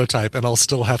first prototype, and I'll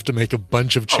still have to make a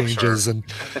bunch of changes. And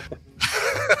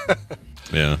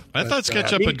yeah, I thought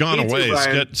SketchUp had gone away. Is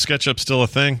SketchUp still a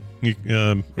thing?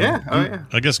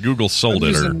 I guess Google sold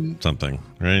it or something,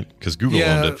 right? Because Google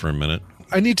owned it for a minute.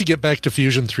 I need to get back to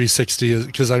Fusion 360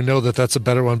 because I know that that's a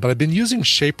better one. But I've been using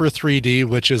Shaper 3D,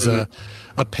 which is a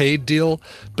paid deal.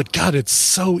 But God, it's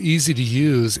so easy to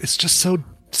use. It's just so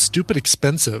stupid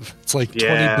expensive. It's like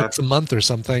 $20 a month or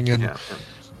something,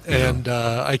 and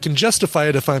I can justify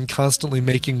it if I'm constantly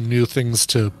making new things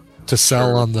to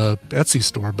sell on the Etsy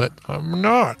store, but I'm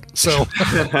not. So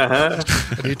I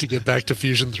need to get back to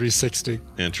Fusion 360.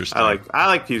 Interesting. I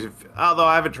like Fusion, although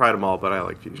I haven't tried them all, but I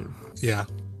like Fusion. Yeah.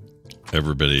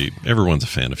 Everyone's a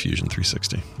fan of Fusion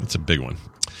 360. It's a big one.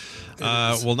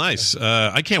 Well, nice.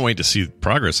 I can't wait to see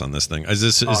progress on this thing. Is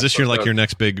this your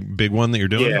next big one that you're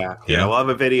doing? Yeah. We'll have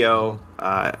a video,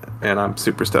 and I'm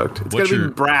super stoked. It's gonna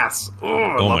be brass.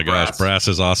 Oh my gosh, brass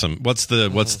is awesome. What's the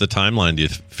timeline? Do you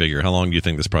figure? How long do you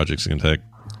think this project's gonna take?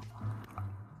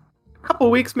 A couple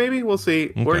of weeks, maybe. We'll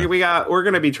see. Okay. We're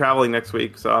gonna be traveling next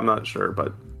week, so I'm not sure,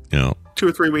 but 2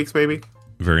 or 3 weeks, maybe.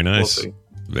 Very nice. We'll see.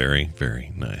 Very,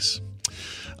 very nice.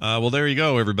 Well, there you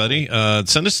go, everybody.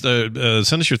 Send us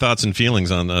your thoughts and feelings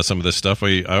on some of this stuff.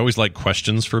 I always like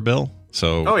questions for Bill.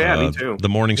 So, me too.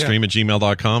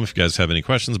 themorningstream@gmail.com. If you guys have any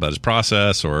questions about his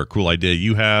process or a cool idea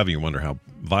you have, and you wonder how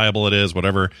viable it is,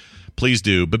 whatever, please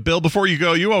do. But Bill, before you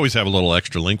go, you always have a little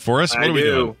extra link for us. What are we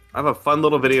doing? I have a fun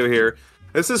little video here.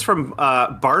 This is from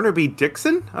Barnaby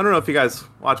Dixon. I don't know if you guys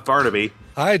watch Barnaby.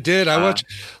 I did. I watched,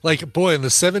 in the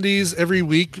 70s, every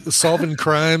week, solving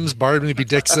crimes, Barnaby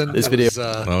Dixon. This video.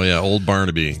 Old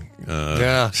Barnaby.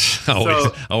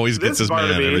 always gets his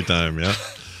man every time. Yeah.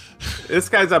 This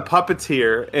guy's a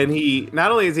puppeteer, and he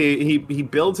not only is he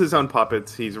builds his own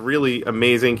puppets. He's really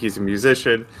amazing. He's a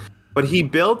musician, but he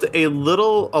built a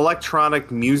little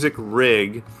electronic music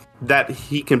rig that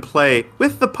he can play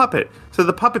with the puppet. So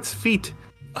the puppet's feet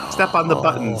step on the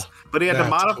buttons, but he had to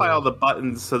modify all the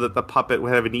buttons so that the puppet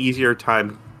would have an easier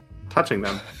time touching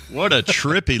them. What a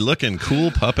trippy looking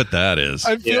cool puppet that is.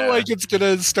 I feel like it's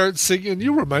gonna start singing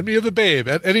 "You Remind Me of the Babe"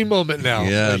 at any moment now.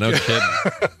 Yeah, no kidding.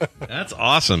 That's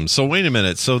awesome. So wait a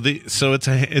minute. So it's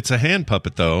a hand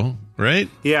puppet though, right?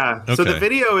 Yeah. Okay. So the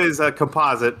video is a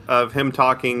composite of him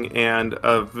talking and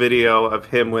a video of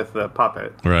him with the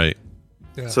puppet. Right.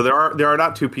 Yeah. So there are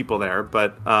not two people there,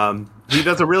 but he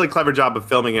does a really clever job of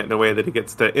filming it in a way that he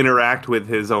gets to interact with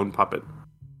his own puppet.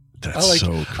 That's so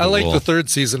cool. I like the third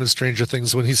season of Stranger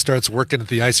Things when he starts working at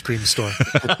the ice cream store.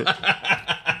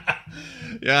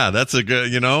 Yeah, that's a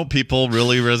good, people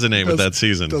really resonate with that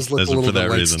season. Does look a little bit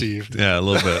like Steve. Yeah, a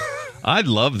little bit. I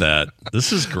love that.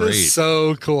 This is great. It's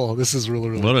so cool. This is really,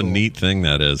 really cool. What a neat thing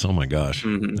that is. Oh my gosh.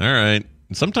 Mm-hmm. All right.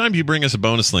 Sometimes you bring us a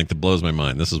bonus link that blows my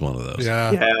mind. This is one of those.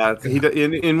 Yeah.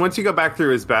 And once you go back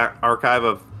through his back archive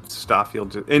of stuff, you'll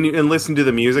and listen to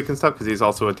the music and stuff, because he's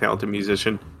also a talented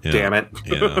musician. Yeah. Damn it.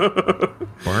 Yeah.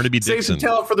 Barnaby Dixon. Save some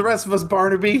talent for the rest of us,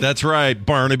 Barnaby. That's right,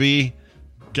 Barnaby.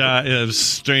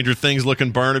 Stranger Things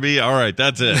looking Barnaby. All right,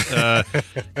 that's it.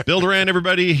 Bill Duran,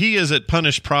 everybody. He is at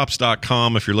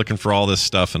punishedprops.com if you're looking for all this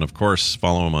stuff. And, of course,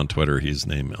 follow him on Twitter. His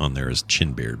name on there is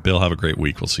Chinbeard. Bill, have a great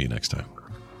week. We'll see you next time.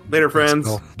 Later, friends.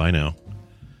 Bye now.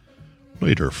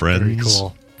 Later, friends. Very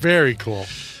cool. Very cool.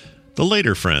 The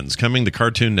Later Friends, coming to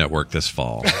Cartoon Network this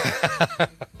fall.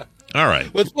 All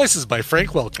right. With voices by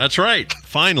Frank Welker. That's right.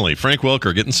 Finally, Frank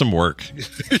Welker getting some work.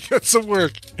 Got some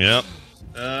work. Yep.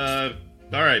 All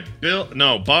right,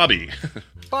 Bobby.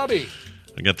 Bobby.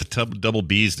 I got the double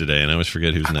B's today, and I always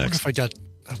forget who's next.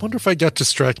 I wonder if I got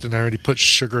distracted and I already put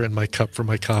sugar in my cup for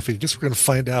my coffee. I guess we're going to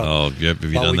find out. Oh, have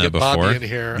you done that before?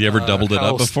 Have you ever doubled it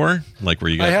up before? Like where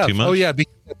you got too much? Oh, yeah.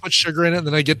 Because I put sugar in it, and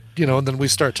then I get, and then we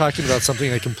start talking about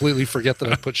something. I completely forget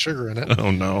that I put sugar in it.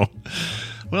 Oh, no.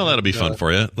 Well, that'll be fun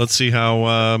for you. Let's see how,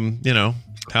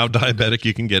 how diabetic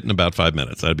you can get in about 5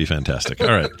 minutes. That'd be fantastic. All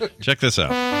right. Check this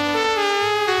out.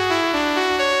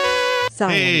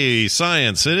 Science. Hey,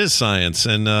 science. It is science.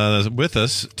 And with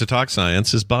us to talk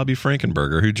science is Bobby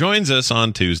Frankenberger, who joins us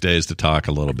on Tuesdays to talk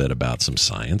a little bit about some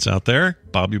science out there.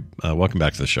 Bobby, welcome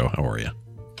back to the show. How are you?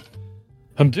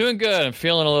 I'm doing good.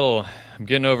 I'm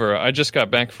getting over. I just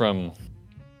got back from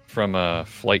a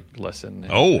flight lesson.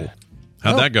 Oh,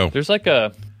 how'd that go? There's like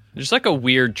a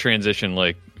weird transition.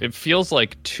 Like, it feels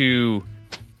like two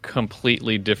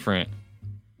completely different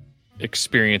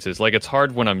experiences. Like, it's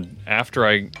hard when I'm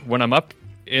up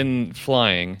in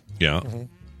flying. Yeah. Mm-hmm.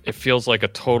 It feels like a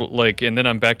total, and then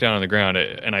I'm back down on the ground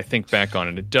and I think back on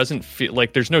it. It doesn't feel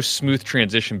like there's no smooth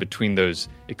transition between those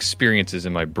experiences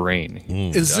in my brain.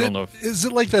 Is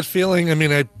it like that feeling? I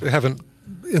mean, I haven't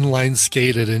inline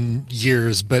skated in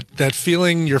years, but that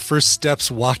feeling, your first steps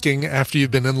walking after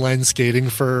you've been inline skating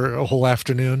for a whole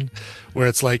afternoon, where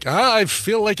it's like, I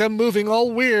feel like I'm moving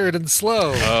all weird and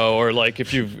slow. Oh, or like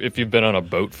if you've been on a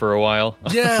boat for a while.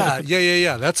 Yeah.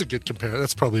 That's a good comparison.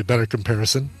 That's probably a better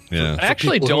comparison. Yeah. I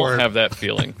actually don't have that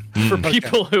feeling for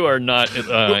people who are not in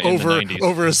the 90s.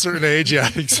 Over a certain age. Yeah,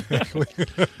 exactly.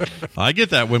 I get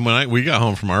that when we got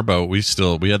home from our boat, we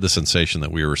had the sensation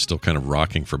that we were still kind of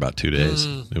rocking for about 2 days.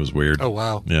 It was weird. Oh,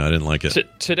 wow. Yeah, I didn't like it.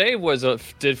 Today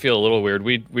did feel a little weird.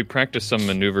 We practiced some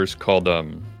maneuvers called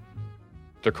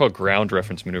they're called ground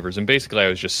reference maneuvers, and basically I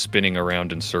was just spinning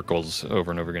around in circles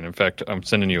over and over again. In fact, I'm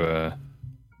sending you a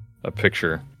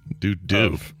picture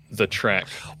of the track.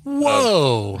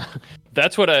 Whoa!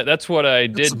 That's what I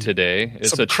did today.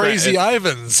 It's some crazy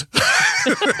Ivans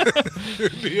in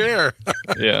the air.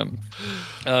 Yeah.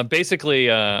 Basically,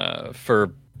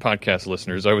 for podcast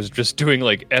listeners, I was just doing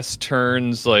like S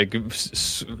turns, like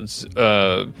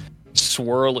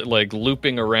swirl, like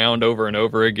looping around over and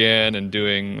over again, and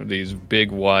doing these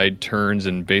big wide turns,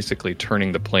 and basically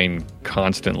turning the plane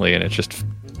constantly, and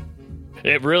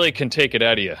it really can take it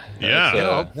out of you.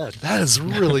 Yeah. That is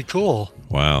really cool.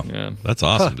 Wow. Yeah. That's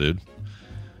awesome, dude.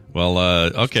 Well,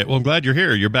 okay. Well, I'm glad you're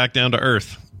here. You're back down to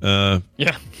earth.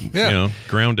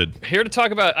 Grounded. Here to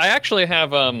talk about. I actually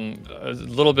have a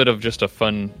little bit of just a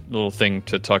fun little thing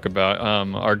to talk about.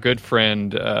 Our good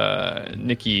friend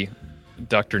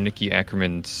Dr. Nikki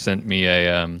Ackerman sent me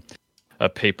a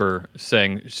paper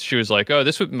saying, she was like, "Oh,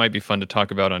 this might be fun to talk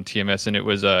about on TMS," and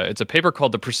it's a paper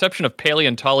called "The Perception of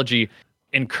Paleontology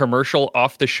in Commercial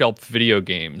Off-the-Shelf Video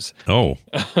Games." Oh,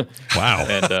 wow.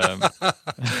 And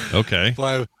okay.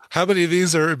 Well, How many of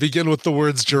these begin with the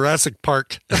words Jurassic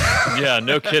Park? Yeah,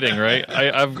 no kidding, right?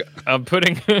 I'm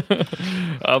putting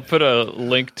I'll put a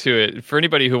link to it for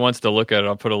anybody who wants to look at it.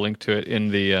 I'll put a link to it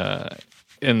in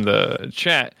the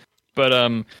chat. But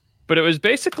it was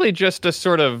basically just a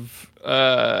sort of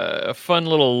a fun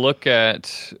little look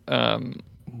at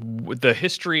the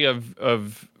history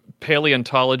of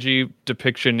paleontology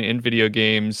depiction in video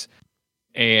games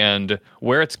and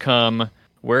where it's come,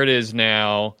 where it is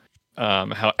now.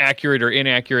 How accurate or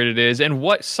inaccurate it is, and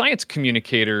what science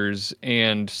communicators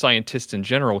and scientists in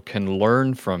general can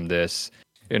learn from this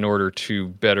in order to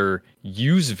better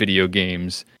use video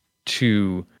games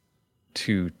to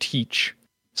teach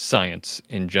science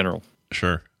in general.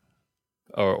 Sure.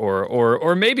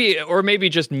 Or maybe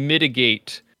just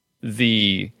mitigate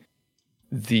the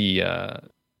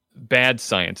bad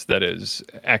science that is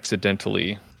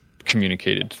accidentally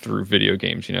communicated through video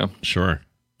games. Sure,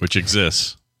 which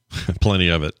exists. Plenty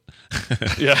of it.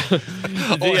 Yeah.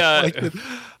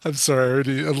 I'm sorry. I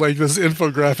already like this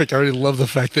infographic. I already love the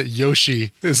fact that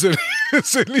Yoshi is in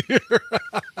here.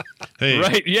 Hey.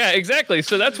 Right. Yeah, exactly.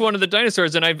 So that's one of the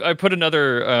dinosaurs. And I put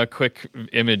another quick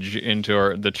image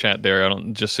into the chat there.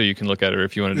 Just so you can look at it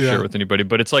if you wanted to share it with anybody.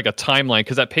 But it's like a timeline,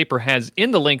 because that paper has,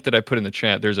 in the link that I put in the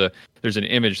chat, there's an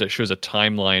image that shows a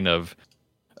timeline of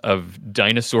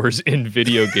dinosaurs in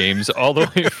video games all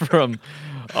the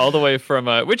way from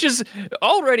which is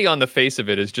already on the face of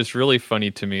it is just really funny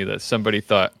to me that somebody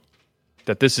thought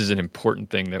that this is an important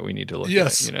thing that we need to look at.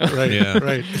 Yes, right, yeah.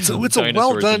 Right. It's a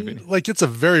well done, it's a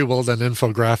very well done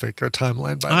infographic or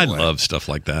timeline. By the way, I love stuff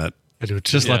like that. I do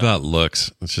too. Just love how it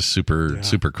looks. It's just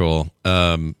super cool.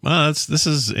 This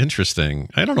is interesting.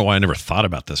 I don't know why I never thought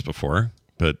about this before,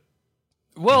 but.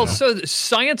 Well, so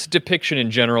science depiction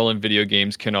in general in video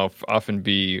games can often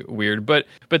be weird, but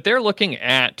they're looking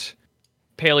at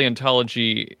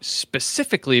paleontology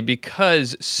specifically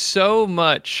because so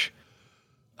much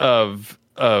of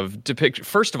depiction.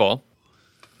 First of all,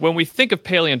 when we think of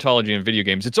paleontology in video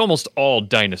games, it's almost all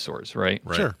dinosaurs, right?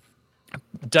 Sure.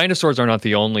 Dinosaurs are not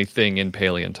the only thing in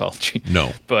paleontology.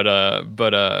 No. But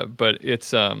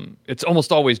it's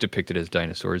almost always depicted as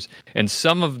dinosaurs, and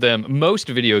some of them, most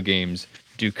video games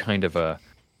do kind of a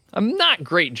not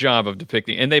great job of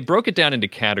depicting, and they broke it down into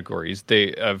categories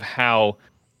of how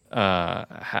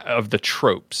of the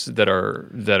tropes that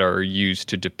are used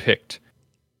to depict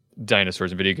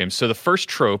dinosaurs in video games. So the first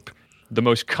trope, the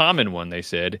most common one, they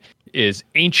said, is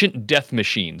ancient death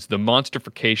machines, the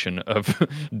monsterification of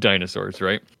dinosaurs,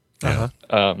 right?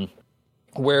 Uh-huh.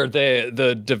 Where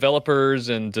the developers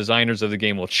and designers of the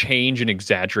game will change and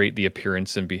exaggerate the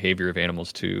appearance and behavior of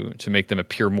animals to make them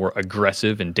appear more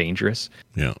aggressive and dangerous.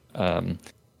 Yeah.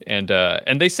 And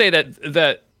they say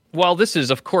that while this is,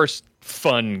 of course,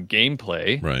 fun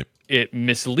gameplay, right, it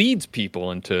misleads people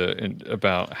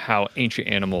about how ancient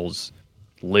animals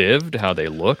lived, how they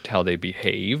looked, how they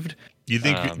behaved. Do you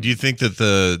think that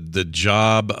the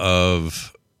job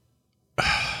of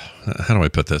how do I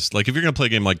put this? Like, if you're going to play a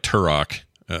game like Turok,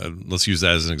 let's use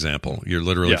that as an example. You're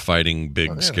literally fighting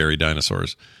big, scary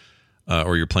dinosaurs.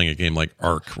 Or you're playing a game like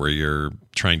Ark, where you're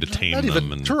trying to tame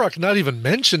them. And Turok not even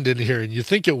mentioned in here, and you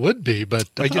think it would be, but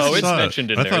I guess it's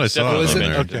mentioned in there. I thought I saw it on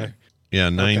there. Okay. Yeah,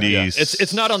 90s. Yeah.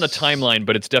 It's not on the timeline,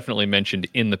 but it's definitely mentioned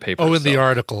in the paper. Oh, in the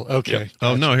article. Okay. Yep.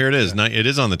 Oh, no, here it is. It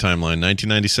is on the timeline.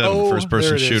 1997,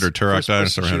 first-person shooter, Turok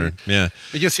Dinosaur Hunter. Yeah.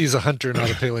 I guess he's a hunter,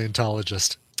 not a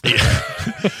paleontologist. Yeah.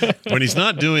 When he's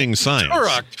not doing science.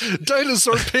 Turok,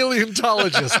 dinosaur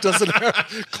paleontologist, doesn't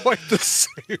have quite the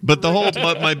same. But the whole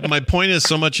my point is,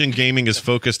 so much in gaming is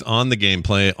focused on the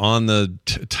gameplay, on the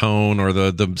tone or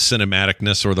the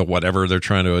cinematicness or the whatever they're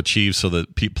trying to achieve, so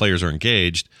that players are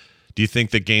engaged. Do you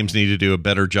think that games need to do a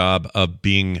better job of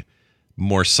being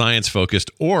more science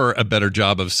focused, or a better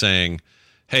job of saying,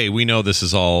 "Hey, we know this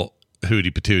is all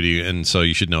hootie patootie, and so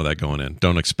you should know that going in.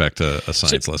 Don't expect a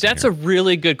science lesson." That's a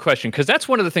really good question, because that's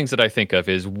one of the things that I think of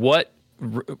is what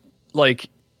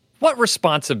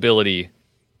responsibility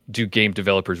do game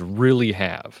developers really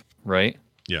have, right?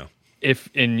 Yeah.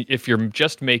 If you're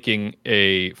just making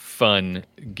a fun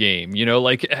game,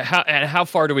 how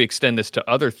far do we extend this to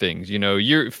other things?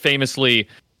 You're famously,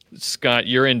 Scott,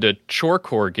 you're into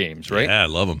chorecore games, right? Yeah, I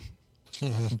love them.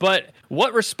 But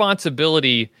what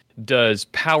responsibility does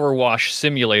Power Wash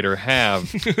Simulator have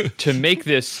to make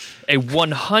this a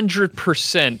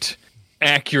 100%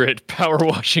 accurate power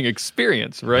washing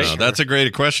experience, right? No, that's a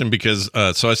great question, because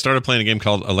so I started playing a game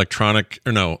called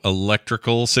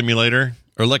Electrical Simulator,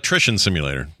 or Electrician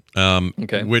Simulator,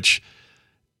 which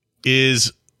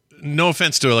is no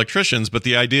offense to electricians, but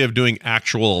the idea of doing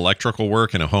actual electrical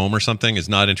work in a home or something is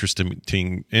not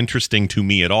interesting to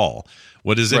me at all.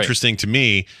 What is interesting to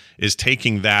me is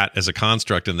taking that as a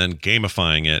construct and then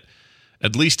gamifying it,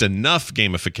 at least enough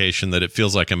gamification that it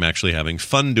feels like I'm actually having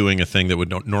fun doing a thing that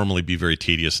would normally be very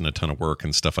tedious and a ton of work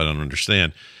and stuff I don't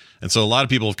understand. And so a lot of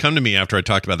people have come to me after I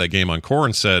talked about that game on Core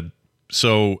and said,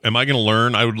 so am I going to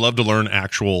learn? I would love to learn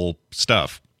actual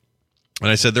stuff. And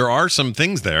I said, there are some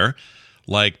things there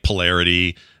like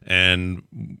polarity and,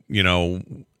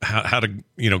 how to,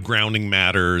 grounding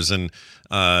matters and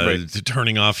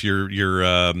turning off your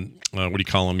what do you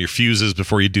call them? Your fuses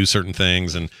before you do certain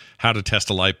things and how to test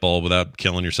a light bulb without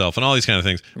killing yourself and all these kind of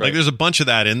things. Right. Like there's a bunch of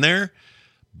that in there,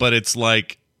 but it's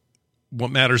like, what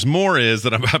matters more is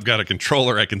that I've got a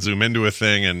controller. I can zoom into a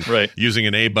thing and using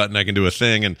an A button, I can do a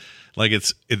thing. And like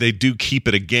they do keep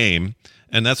it a game.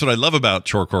 And that's what I love about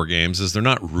Chorecore games is they're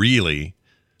not really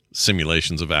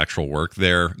simulations of actual work.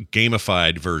 They're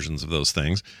gamified versions of those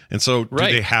things. And so do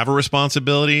they have a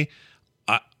responsibility?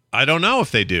 I don't know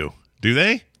if they do. Do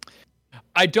they?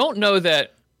 I don't know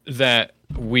that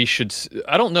we should.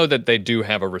 I don't know that they do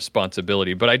have a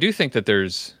responsibility, but I do think that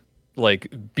there's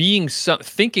like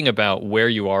thinking about where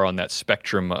you are on that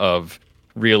spectrum of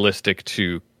realistic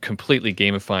to completely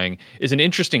gamifying is an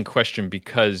interesting question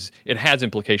because it has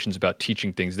implications about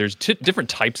teaching things. There's different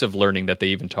types of learning that they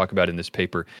even talk about in this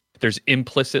paper. There's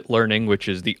implicit learning, which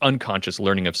is the unconscious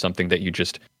learning of something that you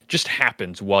just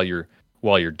happens while you're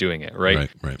doing it,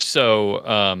 right? Right. So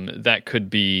that could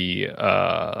be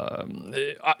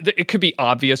it could be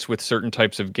obvious with certain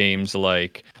types of games,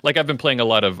 like I've been playing a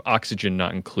lot of Oxygen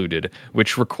Not Included,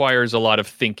 which requires a lot of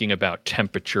thinking about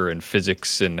temperature and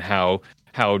physics and how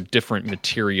different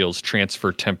materials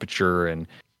transfer temperature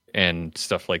and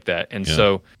stuff like that. And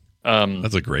so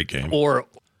that's a great game. Or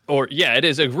it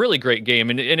is a really great game,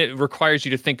 and it requires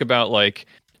you to think about like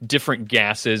different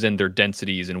gases and their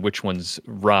densities and which ones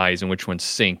rise and which ones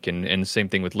sink, and same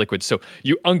thing with liquids. So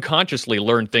you unconsciously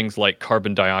learn things like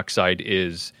carbon dioxide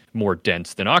is more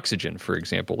dense than oxygen, for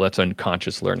example. That's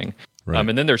unconscious learning. Right.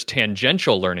 And then there's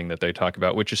tangential learning that they talk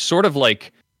about, which is sort of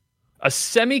like a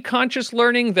semi-conscious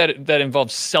learning that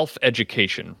involves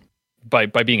self-education by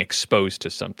being exposed to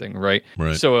something, right?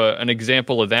 So an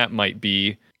example of that might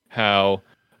be how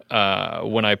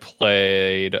when I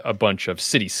played a bunch of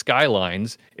City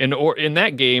Skylines, in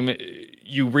that game,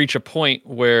 you reach a point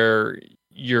where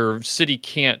your city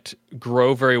can't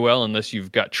grow very well unless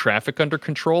you've got traffic under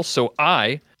control. So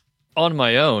I, on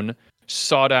my own,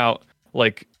 sought out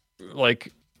like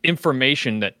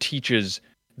information that teaches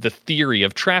the theory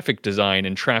of traffic design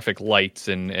and traffic lights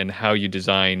and how you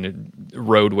design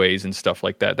roadways and stuff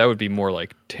like that. That would be more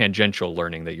like tangential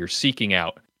learning that you're seeking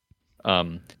out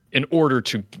in order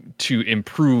to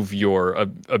improve your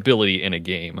ability in a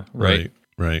game, right?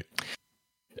 Right.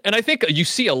 And I think you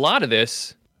see a lot of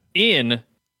this in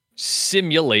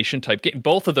simulation type game.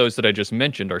 Both of those that I just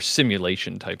mentioned are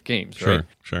simulation type games, right?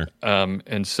 Sure.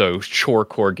 And so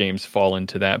Chorecore games fall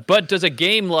into that. But does a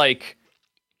game like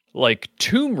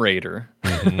Tomb Raider,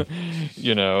 have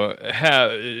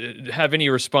any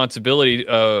responsibility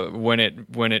when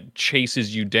it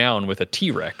chases you down with a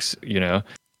T-Rex,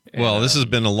 Well, this has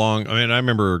been I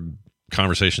remember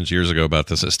conversations years ago about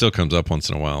this. It still comes up once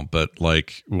in a while, but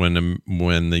like when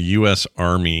the U.S.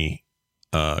 Army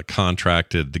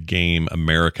contracted the game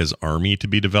America's Army to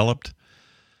be developed,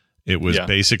 it was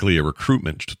basically a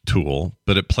recruitment tool,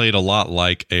 but it played a lot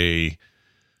like a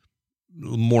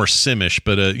more simish,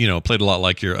 but played a lot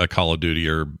like a Call of Duty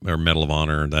or Medal of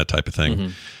Honor, that type of thing. Mm-hmm.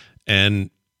 And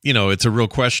it's a real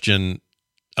question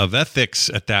of ethics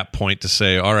at that point to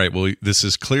say, all right, well, this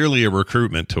is clearly a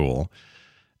recruitment tool,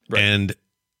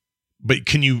 but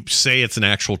can you say it's an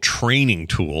actual training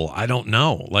tool? I don't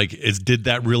know. Like, did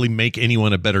that really make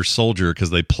anyone a better soldier because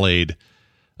they played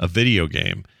a video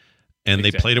game? And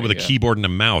they played it with a keyboard and a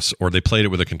mouse, or they played it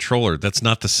with a controller. That's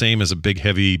not the same as a big,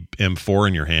 heavy M4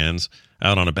 in your hands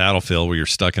out on a battlefield where you're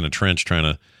stuck in a trench trying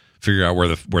to figure out where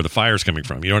the fire's coming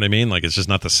from. You know what I mean? Like, it's just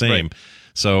not the same. Right.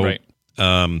 So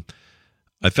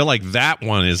I feel like that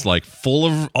one is like full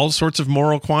of all sorts of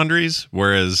moral quandaries,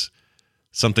 whereas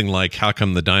something like how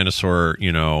come the dinosaur,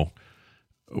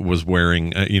 was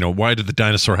wearing, why did the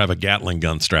dinosaur have a Gatling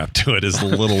gun strapped to it is a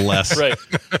little less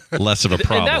less of a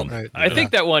problem. I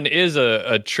think that one is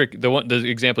a trick. The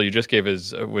example you just gave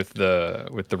is with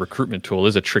the recruitment tool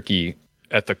is a tricky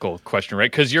ethical question, right?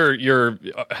 Because you're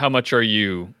how much are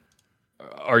you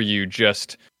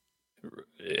just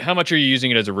how much are you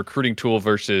using it as a recruiting tool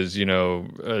versus,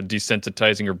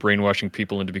 desensitizing or brainwashing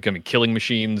people into becoming killing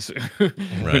machines? Who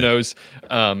knows?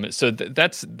 So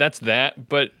that's that.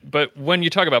 But when you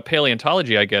talk about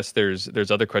paleontology, I guess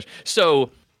there's other questions.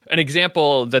 So an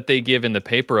example that they give in the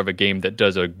paper of a game that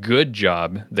does a good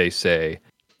job, they say,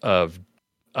 of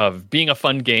being a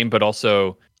fun game, but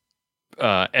also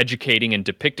educating and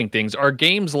depicting things, are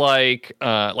games like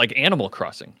Animal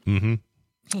Crossing. Mm-hmm.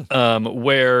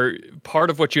 Where part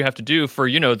of what you have to do for,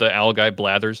 the Algai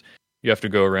Blathers, you have to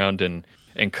go around and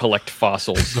collect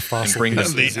fossils and bring them.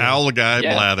 The Algai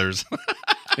Blathers.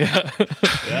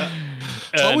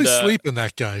 Always sleeping,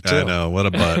 that guy, too. I know. What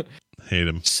a butt. Hate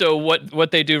him. So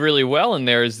what they do really well in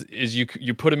there is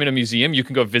you put them in a museum. You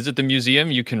can go visit the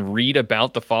museum. You can read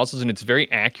about the fossils, and it's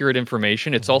very accurate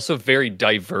information. It's also very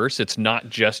diverse. It's not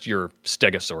just your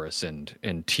Stegosaurus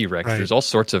and T-Rex. Right. There's all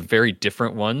sorts of very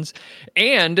different ones,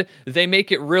 and they make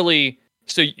it really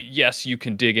so. Yes, you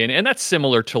can dig in, and that's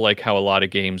similar to like how a lot of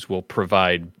games will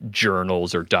provide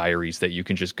journals or diaries that you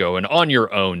can just go and on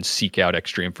your own seek out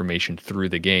extra information through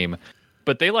the game.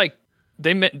 But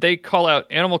they call out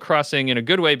Animal Crossing in a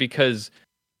good way because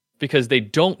they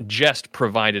don't just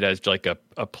provide it as like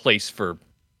a place for,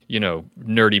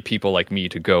 nerdy people like me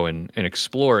to go and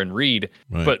explore and read.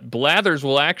 Right. But Blathers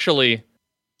will actually,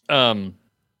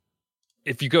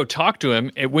 if you go talk to him,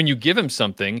 and when you give him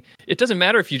something, it doesn't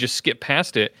matter if you just skip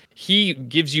past it. He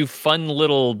gives you fun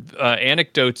little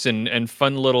anecdotes and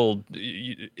fun little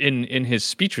in his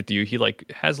speech with you. He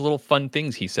like has little fun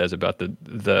things he says about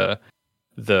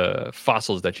the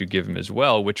fossils that you give him as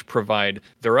well, which provide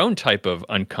their own type of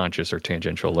unconscious or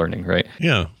tangential learning, right?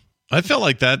 Yeah. I felt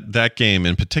like that game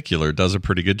in particular does a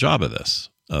pretty good job of this,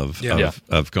 of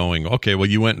going, okay, well,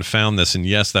 you went and found this, and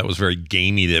yes, that was very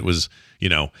gamey. That was,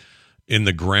 in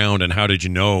the ground, and how did you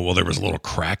know? Well, there was a little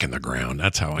crack in the ground.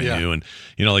 That's how I knew. And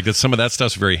some of that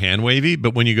stuff's very hand wavy.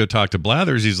 But when you go talk to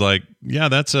Blathers, he's like, "Yeah,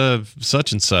 that's a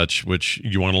such and such. Which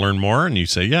you want to learn more?" And you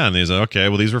say, "Yeah." And he's like, "Okay,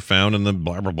 well, these were found in the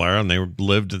blah blah blah, and they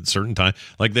lived at a certain time."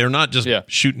 Like they're not just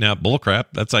shooting out bullcrap.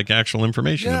 That's like actual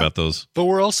information about those. But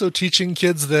we're also teaching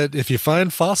kids that if you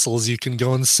find fossils, you can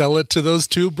go and sell it to those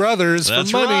two brothers for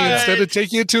money instead of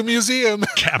taking it to a museum.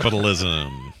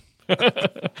 Capitalism.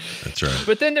 That's right.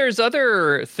 But then there's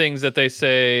other things that they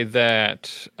say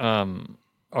that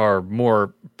are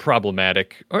more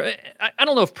problematic. Or I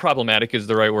don't know if problematic is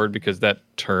the right word because that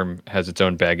term has its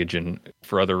own baggage and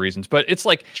for other reasons. But it's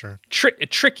like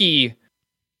tricky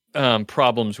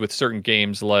problems with certain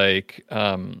games. Like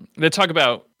they talk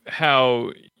about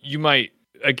how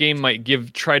a game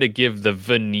might try to give the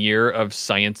veneer of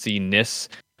sciency-ness,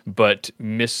 but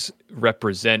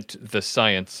misrepresent the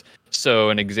science. So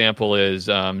an example is,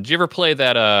 did you ever play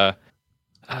that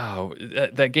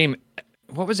that game?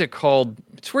 What was it called?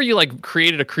 It's where you like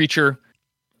created a creature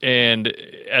and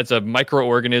as a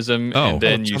microorganism, and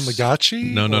then you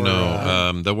Tamagotchi?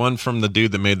 No. The one from the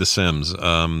dude that made The Sims.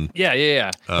 Spore.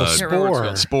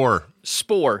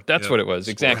 That's what it was.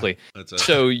 Spore. Exactly.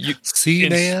 So you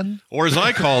C-Man, or as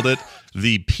I called it,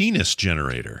 the penis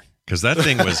generator, because that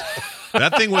thing was.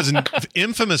 That thing was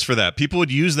infamous for that. People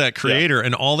would use that creator,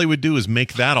 and all they would do is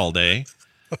make that all day.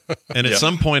 And at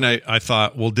some point, I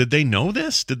thought, well, did they know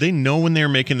this? Did they know when they were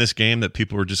making this game that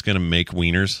people were just going to make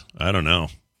wieners? I don't know.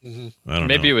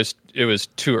 Maybe it was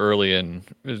too early, and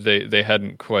they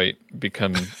hadn't quite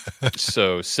become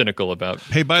so cynical about.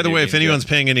 Hey, by the way, if anyone's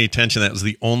paying any attention, that was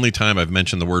the only time I've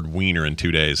mentioned the word wiener in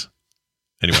 2 days.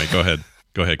 Anyway, go ahead.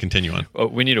 Go ahead, continue on. Oh,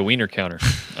 we need a wiener counter.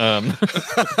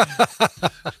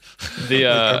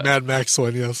 The Mad Max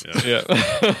one, yes. Yeah.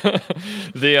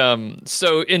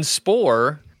 So in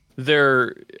Spore,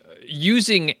 they're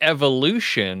using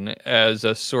evolution as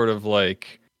a sort of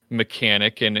like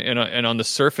mechanic, and on the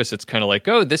surface, it's kind of like,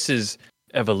 oh, this is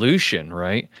evolution,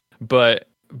 right? But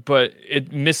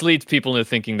it misleads people into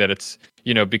thinking that it's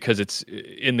because it's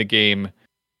in the game,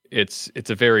 it's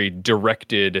a very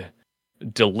directed,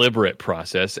 deliberate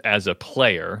process as a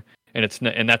player, and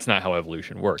that's not how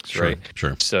evolution works, right?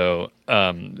 Sure. So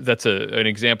that's an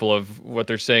example of what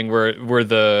they're saying, where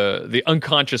the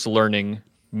unconscious learning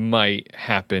might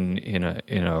happen in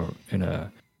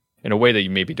a way that you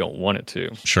maybe don't want it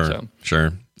to.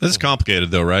 Sure. This is complicated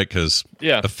though, right? Because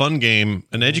a fun game,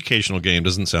 an educational game,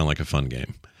 doesn't sound like a fun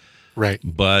game. Right.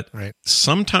 But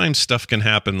sometimes stuff can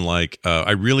happen. Like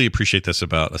I really appreciate this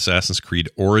about Assassin's Creed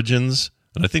Origins.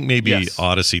 And I think maybe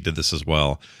Odyssey did this as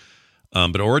well.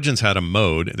 But Origins had a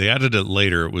mode. They added it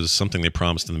later. It was something they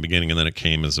promised in the beginning, and then it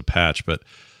came as a patch. But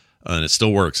and it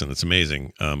still works, and it's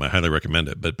amazing. I highly recommend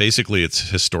it. But basically, it's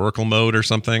historical mode or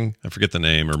something. I forget the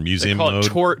name, or museum mode.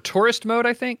 Tourist mode,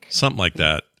 I think. Something like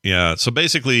that. Yeah. So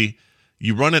basically,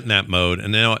 you run it in that mode,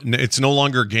 and now it's no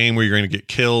longer a game where you're going to get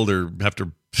killed or have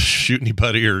to shoot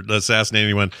anybody or assassinate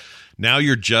anyone. Now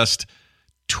you're just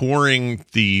touring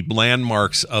the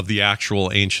landmarks of the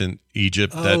actual ancient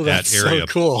Egypt, that area. So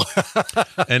cool.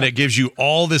 And it gives you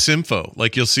all this info.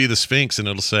 Like you'll see the Sphinx and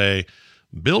it'll say,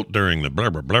 built during the blah,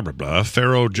 blah, blah, blah, blah,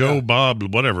 Pharaoh Joe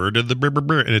Bob, whatever, did the blah, blah,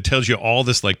 blah. And it tells you all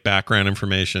this like background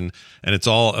information. And it's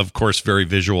all, of course, very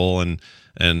visual and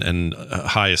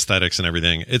high aesthetics and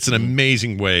everything. It's an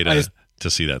amazing way to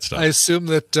see that stuff. I assume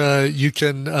that you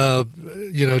can,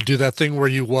 do that thing where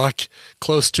you walk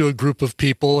close to a group of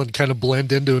people and kind of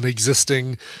blend into an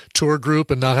existing tour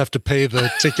group and not have to pay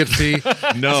the ticket fee.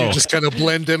 No, so you just kind of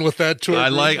blend in with that tour. I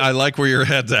group. like where your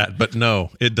head's at, but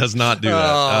no, it does not do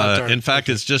that. In fact,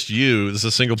 it's just you. This is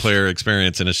a single player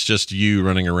experience, and it's just you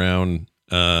running around.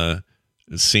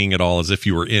 Seeing it all as if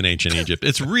you were in ancient Egypt.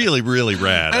 It's really, really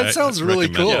rad. That sounds really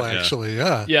cool, actually.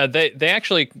 Yeah. Yeah, they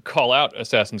actually call out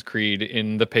Assassin's Creed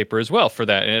in the paper as well for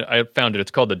that. And I found it.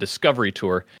 It's called the Discovery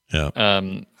Tour. Yeah.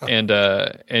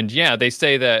 And yeah, they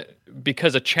say that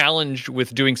because a challenge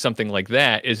with doing something like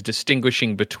that is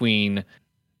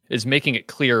making it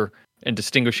clear and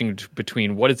distinguishing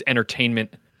between what is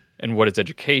entertainment and what is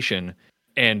education.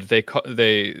 And they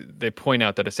point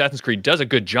out that Assassin's Creed does a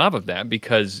good job of that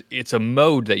because it's a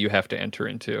mode that you have to enter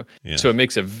into. Yeah. So it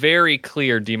makes a very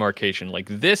clear demarcation. Like,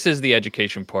 this is the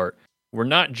education part. We're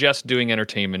not just doing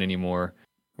entertainment anymore.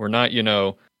 We're not,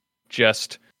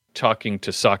 just talking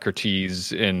to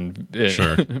Socrates and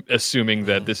sure. assuming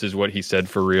that this is what he said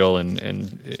for real and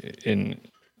in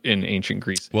ancient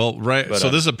Greece. Well, right. But, so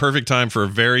this is a perfect time for a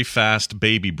very fast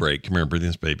baby break. Come here, bring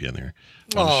this baby in there.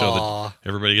 I want to show that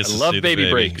everybody gets to see the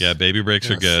baby breaks. Yeah, baby breaks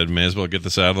are good. May as well get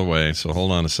this out of the way. So hold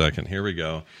on a second. Here we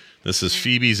go. This is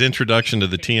Phoebe's introduction to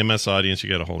the TMS audience. You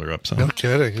got to hold her up. Son. No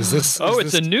kidding. Is this?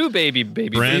 It's a new baby.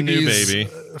 Brand new baby.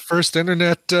 First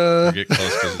internet get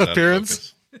close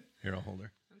appearance. Here, I'll hold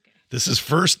her. This is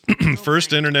first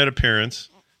internet appearance.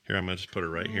 Here, I'm gonna just put her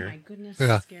right here. Oh my goodness,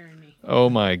 it's scaring me. Oh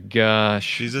my gosh,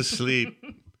 she's asleep.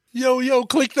 Yo,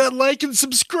 click that like and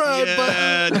subscribe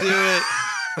button. Do it.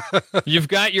 You've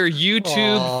got your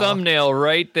YouTube thumbnail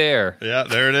right there. Yeah,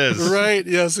 there it is. Right.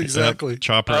 Yes, exactly. Yep.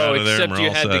 Chop her out of there.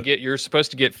 Except you're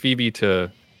supposed to get Phoebe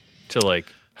to like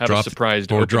have a surprise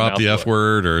or drop the F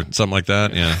word or something like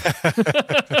that.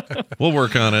 Yeah. We'll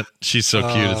work on it. She's so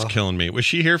cute. It's killing me. Was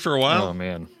she here for a while? Oh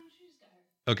man.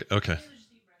 Okay.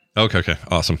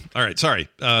 Awesome. All right. Sorry.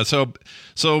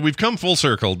 So we've come full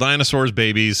circle. Dinosaurs,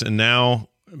 babies, and now.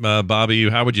 Bobby,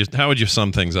 how would you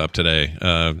sum things up today?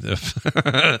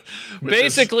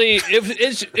 Basically,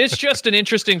 it's just an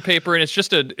interesting paper, and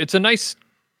it's a nice,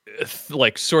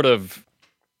 like, sort of,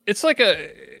 it's like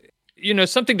a,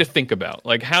 something to think about.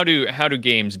 Like, how do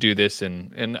games do this?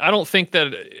 And I don't think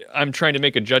that I'm trying to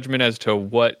make a judgment as to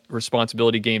what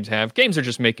responsibility games have. Games are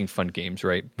just making fun games,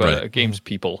 right? But games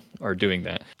people are doing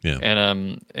that. Yeah.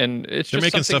 And it's they're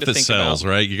just making stuff that sells,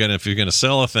 right? If you're gonna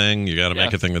sell a thing, you got to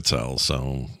make a thing that sells.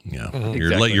 So yeah,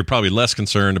 you're probably less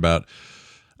concerned about.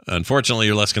 Unfortunately,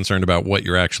 you're less concerned about what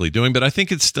you're actually doing. But I think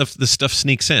this stuff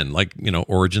sneaks in. Like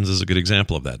Origins is a good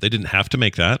example of that. They didn't have to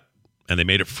make that, and they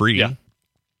made it free. Yeah.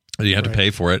 You had to pay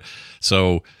for it.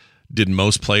 So did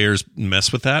most players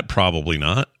mess with that? Probably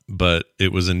not. But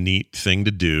it was a neat thing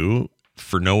to do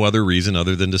for no other reason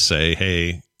other than to say,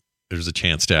 hey, there's a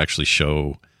chance to actually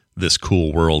show this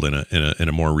cool world in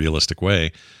a more realistic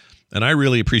way. And I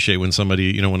really appreciate when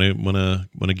somebody, when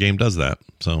a game does that.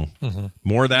 So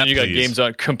more of that. And you got games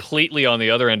completely on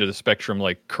the other end of the spectrum,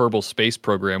 like Kerbal Space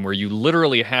Program, where you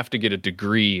literally have to get a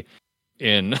degree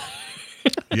in.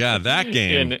 Yeah, that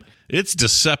game. It's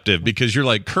deceptive because you're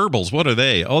like, Kerbals, what are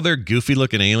they? Oh, they're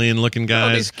goofy-looking, alien-looking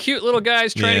guys. Oh, these cute little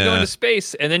guys trying to go into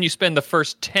space, and then you spend the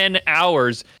first 10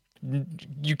 hours,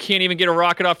 you can't even get a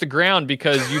rocket off the ground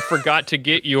because you forgot to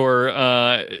get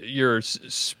your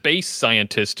space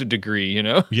scientist degree,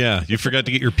 Yeah, you forgot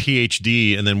to get your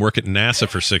PhD and then work at NASA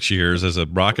for 6 years as a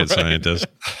rocket scientist.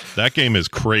 That game is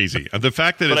crazy. The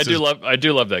fact that I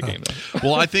do love that game, though.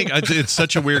 Well, I think it's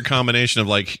such a weird combination of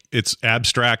like it's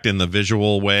abstract in the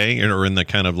visual way or in the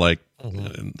kind of like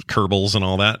Kerbals and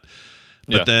all that,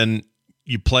 but then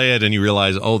you play it and you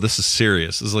realize, oh, this is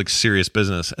serious. This is like serious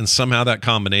business. And somehow that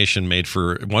combination made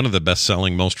for one of the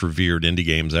best-selling, most revered indie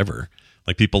games ever.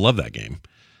 Like, people love that game.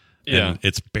 Yeah. And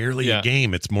it's barely a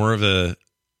game. It's more of a,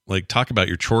 like, talk about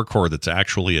your chore core that's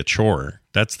actually a chore.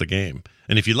 That's the game.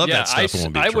 And if you love that stuff, it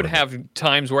won't be I would enjoyable. have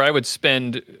times where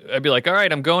I'd be like, all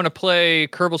right, I'm going to play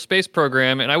Kerbal Space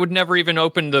Program, and I would never even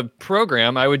open the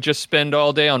program. I would just spend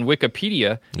all day on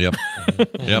Wikipedia. Yep.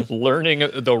 Learning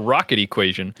the rocket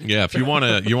equation. Yeah, if you want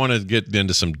to get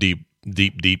into some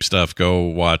deep stuff, go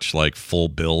watch like full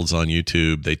builds on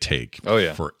YouTube. They take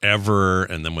forever,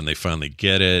 and then when they finally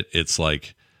get it, it's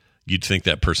like you'd think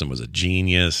that person was a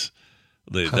genius.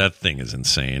 That thing is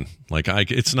insane. Like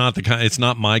it's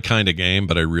not my kind of game,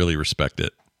 but I really respect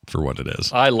it for what it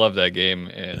is. I love that game,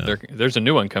 and there's a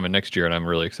new one coming next year, and I'm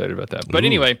really excited about that. But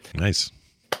anyway, nice.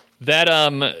 That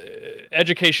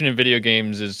education in video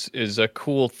games is a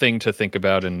cool thing to think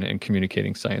about in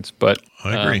communicating science. But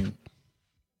I agree.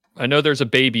 I know there's a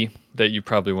baby that you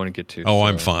probably want to get to. Oh, so.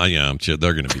 I'm fine. Yeah,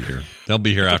 they're going to be here. They'll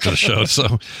be here after the show.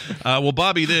 So, well,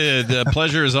 Bobby, the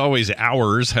pleasure is always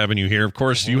ours having you here. Of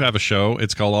course, you have a show.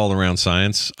 It's called All Around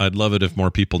Science. I'd love it if more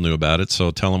people knew about it.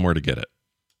 So tell them where to get it.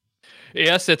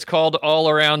 Yes, it's called All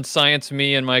Around Science.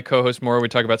 Me and my co-host Maura, we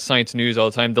talk about science news all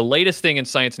the time. The latest thing in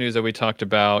science news that we talked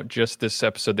about, just this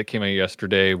episode that came out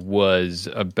yesterday, was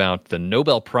about the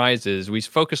Nobel Prizes. We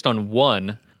focused on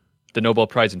the Nobel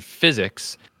Prize in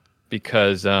Physics,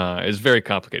 because it's very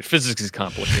complicated. Physics is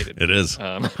complicated. It is.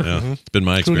 It's been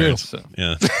my experience. Who knew?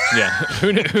 Yeah. Yeah.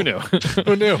 Who knew? Who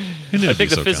knew? I think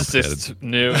the physicists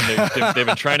knew. And they've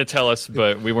been trying to tell us,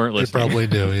 but we weren't listening. They probably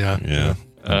knew. Yeah.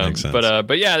 That makes sense.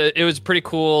 But yeah, it was pretty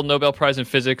cool. Nobel Prize in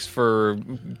Physics for a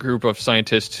group of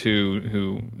scientists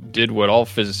who did what all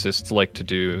physicists like to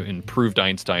do and proved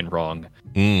Einstein wrong.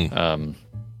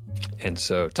 And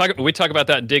so we talk about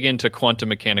that and dig into quantum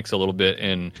mechanics a little bit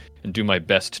and do my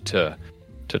best to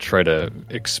try to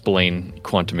explain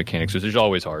quantum mechanics, which is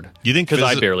always hard. You think because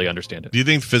I barely understand it. Do you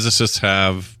think physicists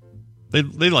have they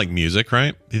like music,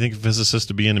 right? Do you think physicists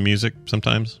to be into music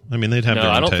sometimes? I mean, they'd have their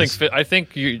own taste. I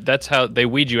think that's how they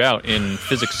weed you out in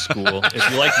physics school.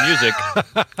 If you like music,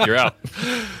 you're out.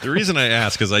 The reason I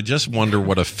ask is I just wonder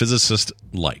what a physicist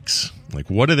likes. Like,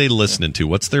 what are they listening to?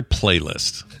 What's their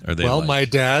playlist? My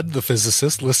dad, the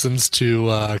physicist, listens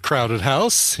to Crowded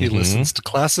House. He listens to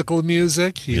classical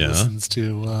music. He listens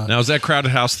to... Now, is that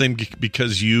Crowded House thing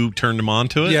because you turned him on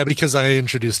to it? Yeah, because I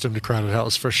introduced him to Crowded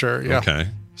House, for sure. Yeah. Okay.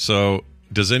 So,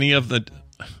 does any of the...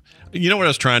 You know what I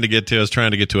was trying to get to? I was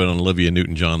trying to get to an Olivia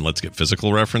Newton-John Let's Get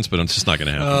Physical reference, but it's just not going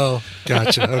to happen. Oh,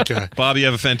 gotcha. Okay. Bob, you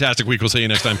have a fantastic week. We'll see you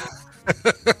next time.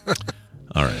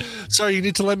 All right. Sorry, you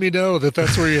need to let me know that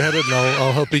that's where you're headed, and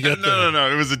I'll help you get there. No.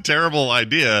 It was a terrible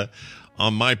idea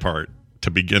on my part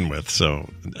to begin with, so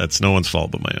that's no one's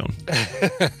fault but my own.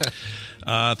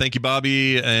 Thank you,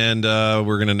 Bobby, and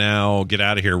we're going to now get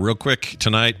out of here real quick.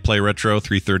 Tonight, Play Retro,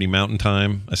 3:30 Mountain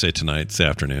Time. I say tonight, it's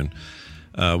afternoon.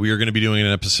 We are going to be doing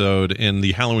an episode in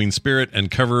the Halloween spirit and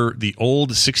cover the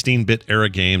old 16-bit era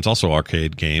games, also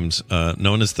arcade games,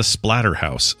 known as the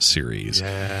Splatterhouse series.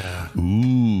 Yeah.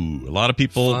 Ooh, a lot of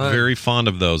people very fond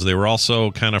of those. They were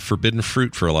also kind of forbidden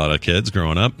fruit for a lot of kids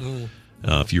growing up.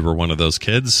 If you were one of those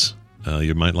kids,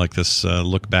 you might like this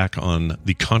look back on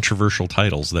the controversial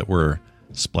titles that were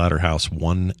Splatterhouse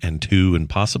 1 and 2 and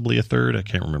possibly a third. I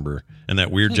can't remember. And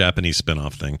that weird Japanese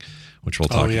spin-off thing, which we'll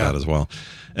talk about as well.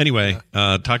 Anyway,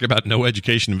 talk about no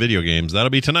education in video games. That'll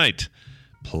be tonight.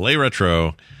 Play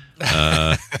Retro.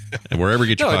 And wherever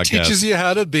you get your podcasts. It teaches you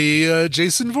how to be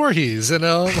Jason Voorhees in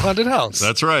a haunted house.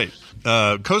 That's right.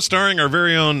 Co-starring our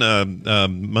very own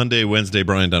Monday, Wednesday,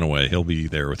 Brian Dunaway. He'll be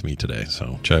there with me today,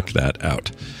 so check that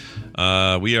out.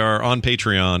 We are on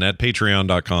Patreon at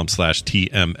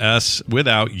patreon.com/TMS.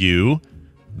 Without you,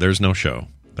 there's no show.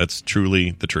 That's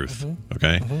truly the truth.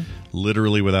 Okay?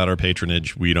 Literally without our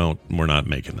patronage, we're not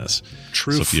making this.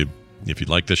 Truth. So if you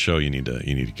like this show, you need to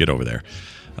get over there.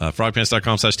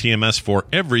 Frogpants.com/TMS for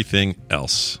everything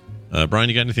else. Brian,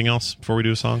 you got anything else before we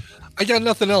do a song? I got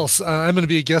nothing else. I'm going to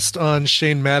be a guest on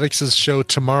Shane Maddox's show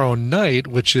tomorrow night,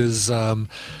 which is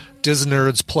Disney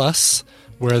Nerds Plus,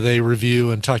 where they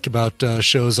review and talk about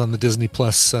shows on the Disney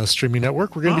Plus streaming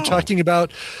network. We're going to be talking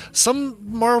about some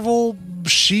Marvel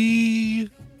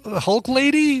Hulk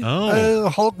lady?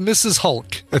 Hulk, Mrs.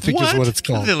 Hulk, I think is what it's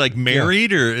called. Are they like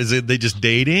married or is it they just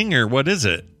dating or what is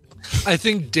it? I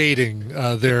think dating.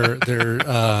 They're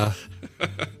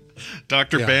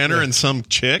Dr. Banner and some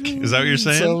chick? Is that what you're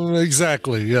saying?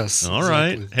 Exactly, yes. All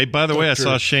right. Hey, by the way, I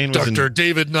saw Shane was Dr.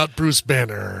 David, not Bruce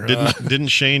Banner. Didn't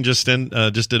Shane just did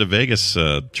a Vegas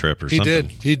trip or something?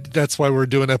 He did. That's why we're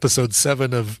doing episode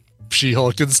 7 of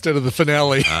She-Hulk instead of the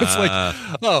finale. It's like,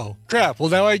 oh, crap. Well,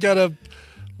 now I got to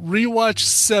rewatch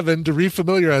 7 to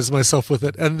refamiliarize myself with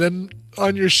it, and then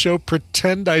on your show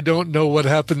pretend I don't know what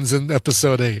happens in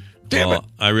episode 8. Damn it.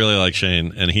 I really like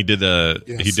Shane, and he did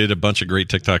a bunch of great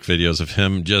TikTok videos of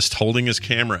him just holding his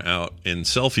camera out in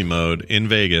selfie mode in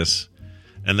Vegas,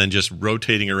 and then just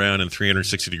rotating around in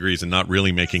 360 degrees and not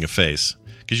really making a face.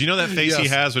 Because you know that face he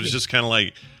has, which is just kind of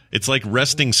like, it's like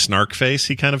resting snark face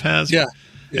he kind of has. Yeah.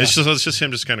 It's just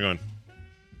him just kind of going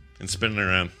and spinning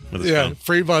around with his phone.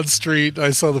 Fremont Street.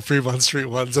 I saw the Fremont Street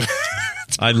ones.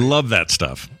 I love that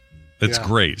stuff. It's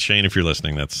great. Shane, if you're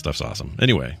listening, that stuff's awesome.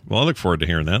 Anyway, well, I look forward to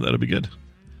hearing that. That'll be good.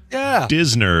 Yeah.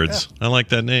 Nerds. Yeah. I like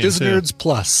that name. Nerds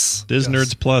Plus.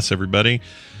 Nerds Plus, everybody.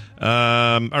 All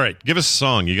right. Give us a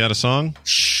song. You got a song?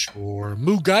 Sure.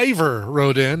 MacGyver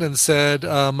wrote in and said,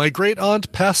 my great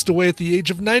aunt passed away at the age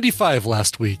of 95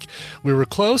 last week. We were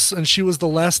close, and she was the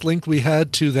last link we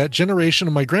had to that generation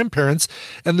of my grandparents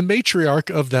and the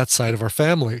matriarch of that side of our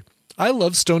family. I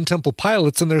love Stone Temple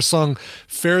Pilots, and their song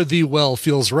Fare Thee Well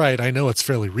feels right. I know it's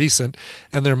fairly recent,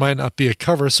 and there might not be a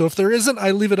cover, so if there isn't, I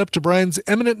leave it up to Brian's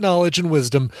eminent knowledge and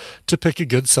wisdom to pick a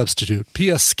good substitute.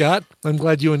 P.S. Scott, I'm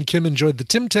glad you and Kim enjoyed the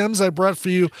Tim Tams I brought for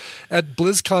you at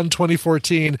BlizzCon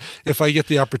 2014. If I get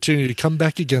the opportunity to come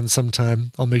back again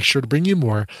sometime, I'll make sure to bring you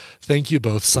more. Thank you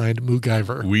both. Signed,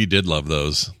 MacGyver. We did love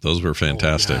those. Those were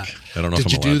fantastic. Oh, yeah. I don't know if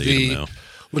I'm allowed to eat them now.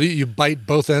 What do you bite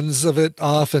both ends of it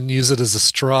off and use it as a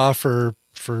straw for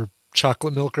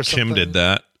chocolate milk or something? Kim did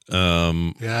that.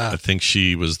 I think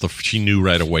she knew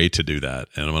right away to do that.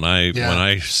 And when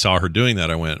I saw her doing that,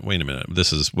 I went, wait a minute,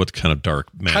 this is what kind of dark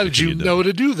magic. How did you know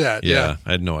to do that? Yeah,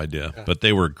 I had no idea. Yeah. But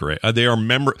they were great. They are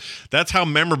That's how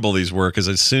memorable these were, because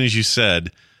as soon as you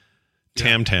said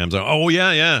Tam Tams, oh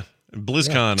yeah.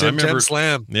 BlizzCon. Tim I remember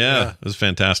Slam. Yeah, it was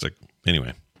fantastic.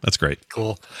 Anyway. That's great.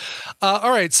 Cool. All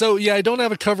right. So, I don't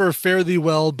have a cover of Fare Thee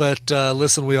Well, but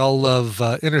listen, we all love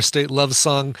Interstate Love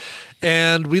Song.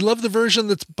 And we love the version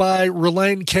that's by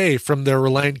Reliant K from their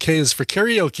Reliant K is for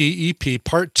Karaoke EP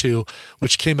Part 2,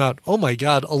 which came out, oh my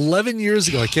God, 11 years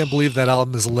ago. I can't believe that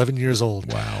album is 11 years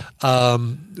old. Wow.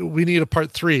 We need a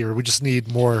Part 3, or we just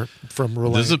need more from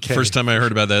Reliant K. This is the first time I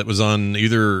heard about that. It was on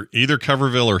either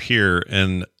Coverville or here,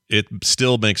 and it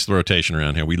still makes the rotation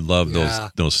around here. We love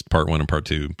those Part 1 and Part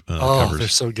 2 covers. They're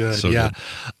so good. So good.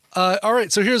 All right,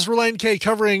 so here's Reliant K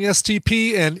covering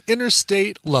STP and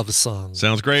Interstate Love Song.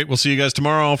 Sounds great. We'll see you guys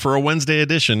tomorrow for a Wednesday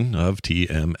edition of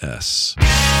TMS.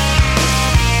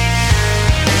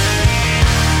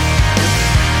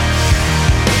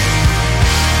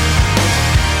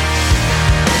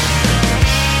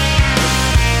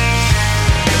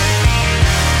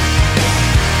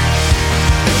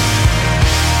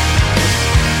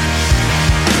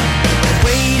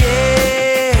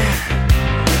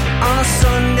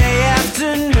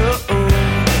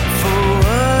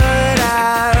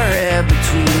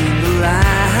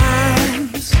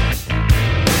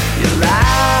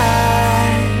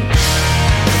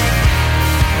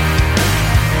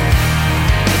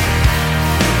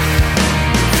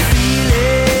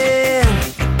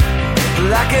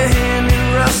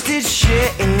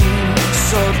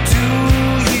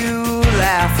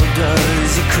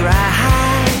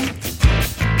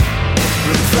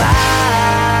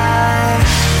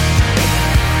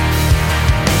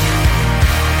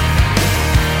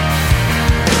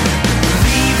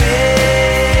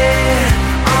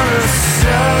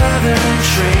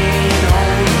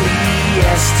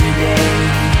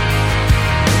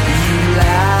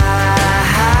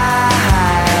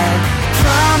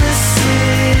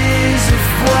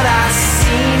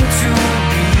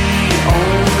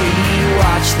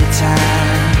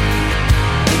 Time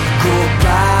go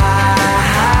by.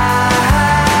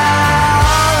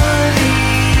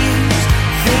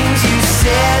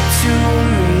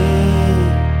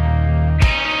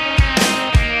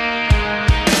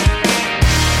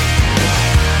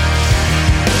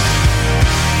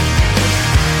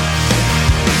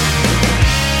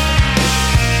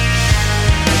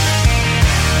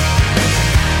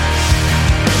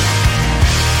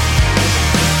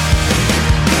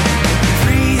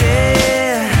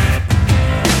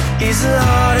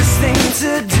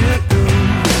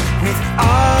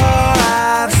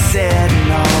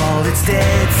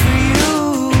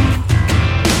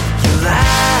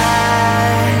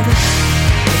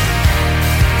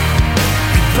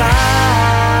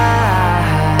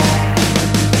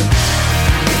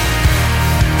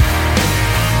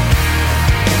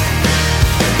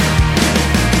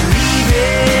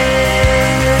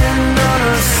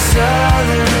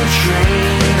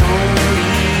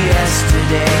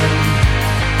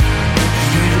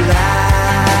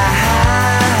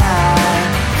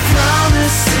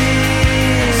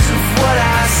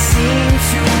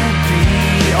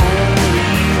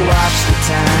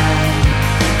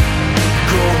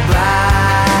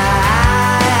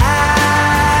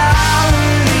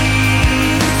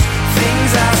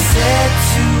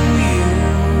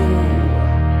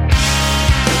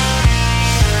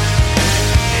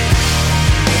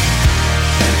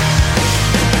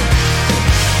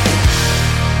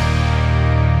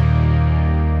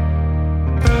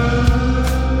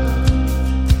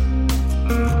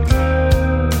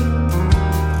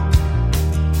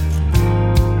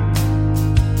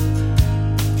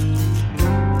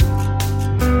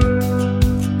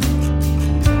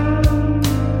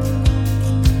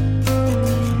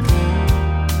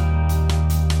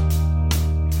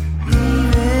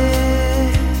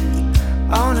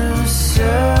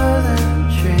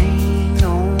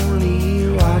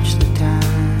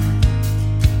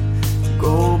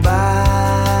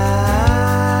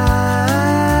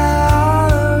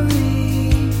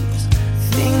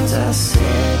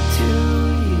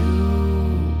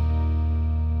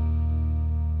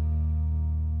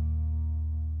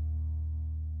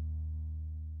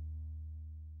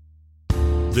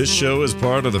 This show is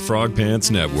part of the Frog Pants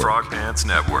Network. Frog Pants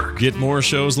Network. Get more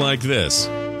shows like this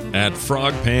at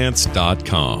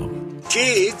frogpants.com.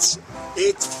 Kids,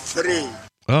 it's free.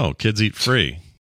 Oh, kids eat free.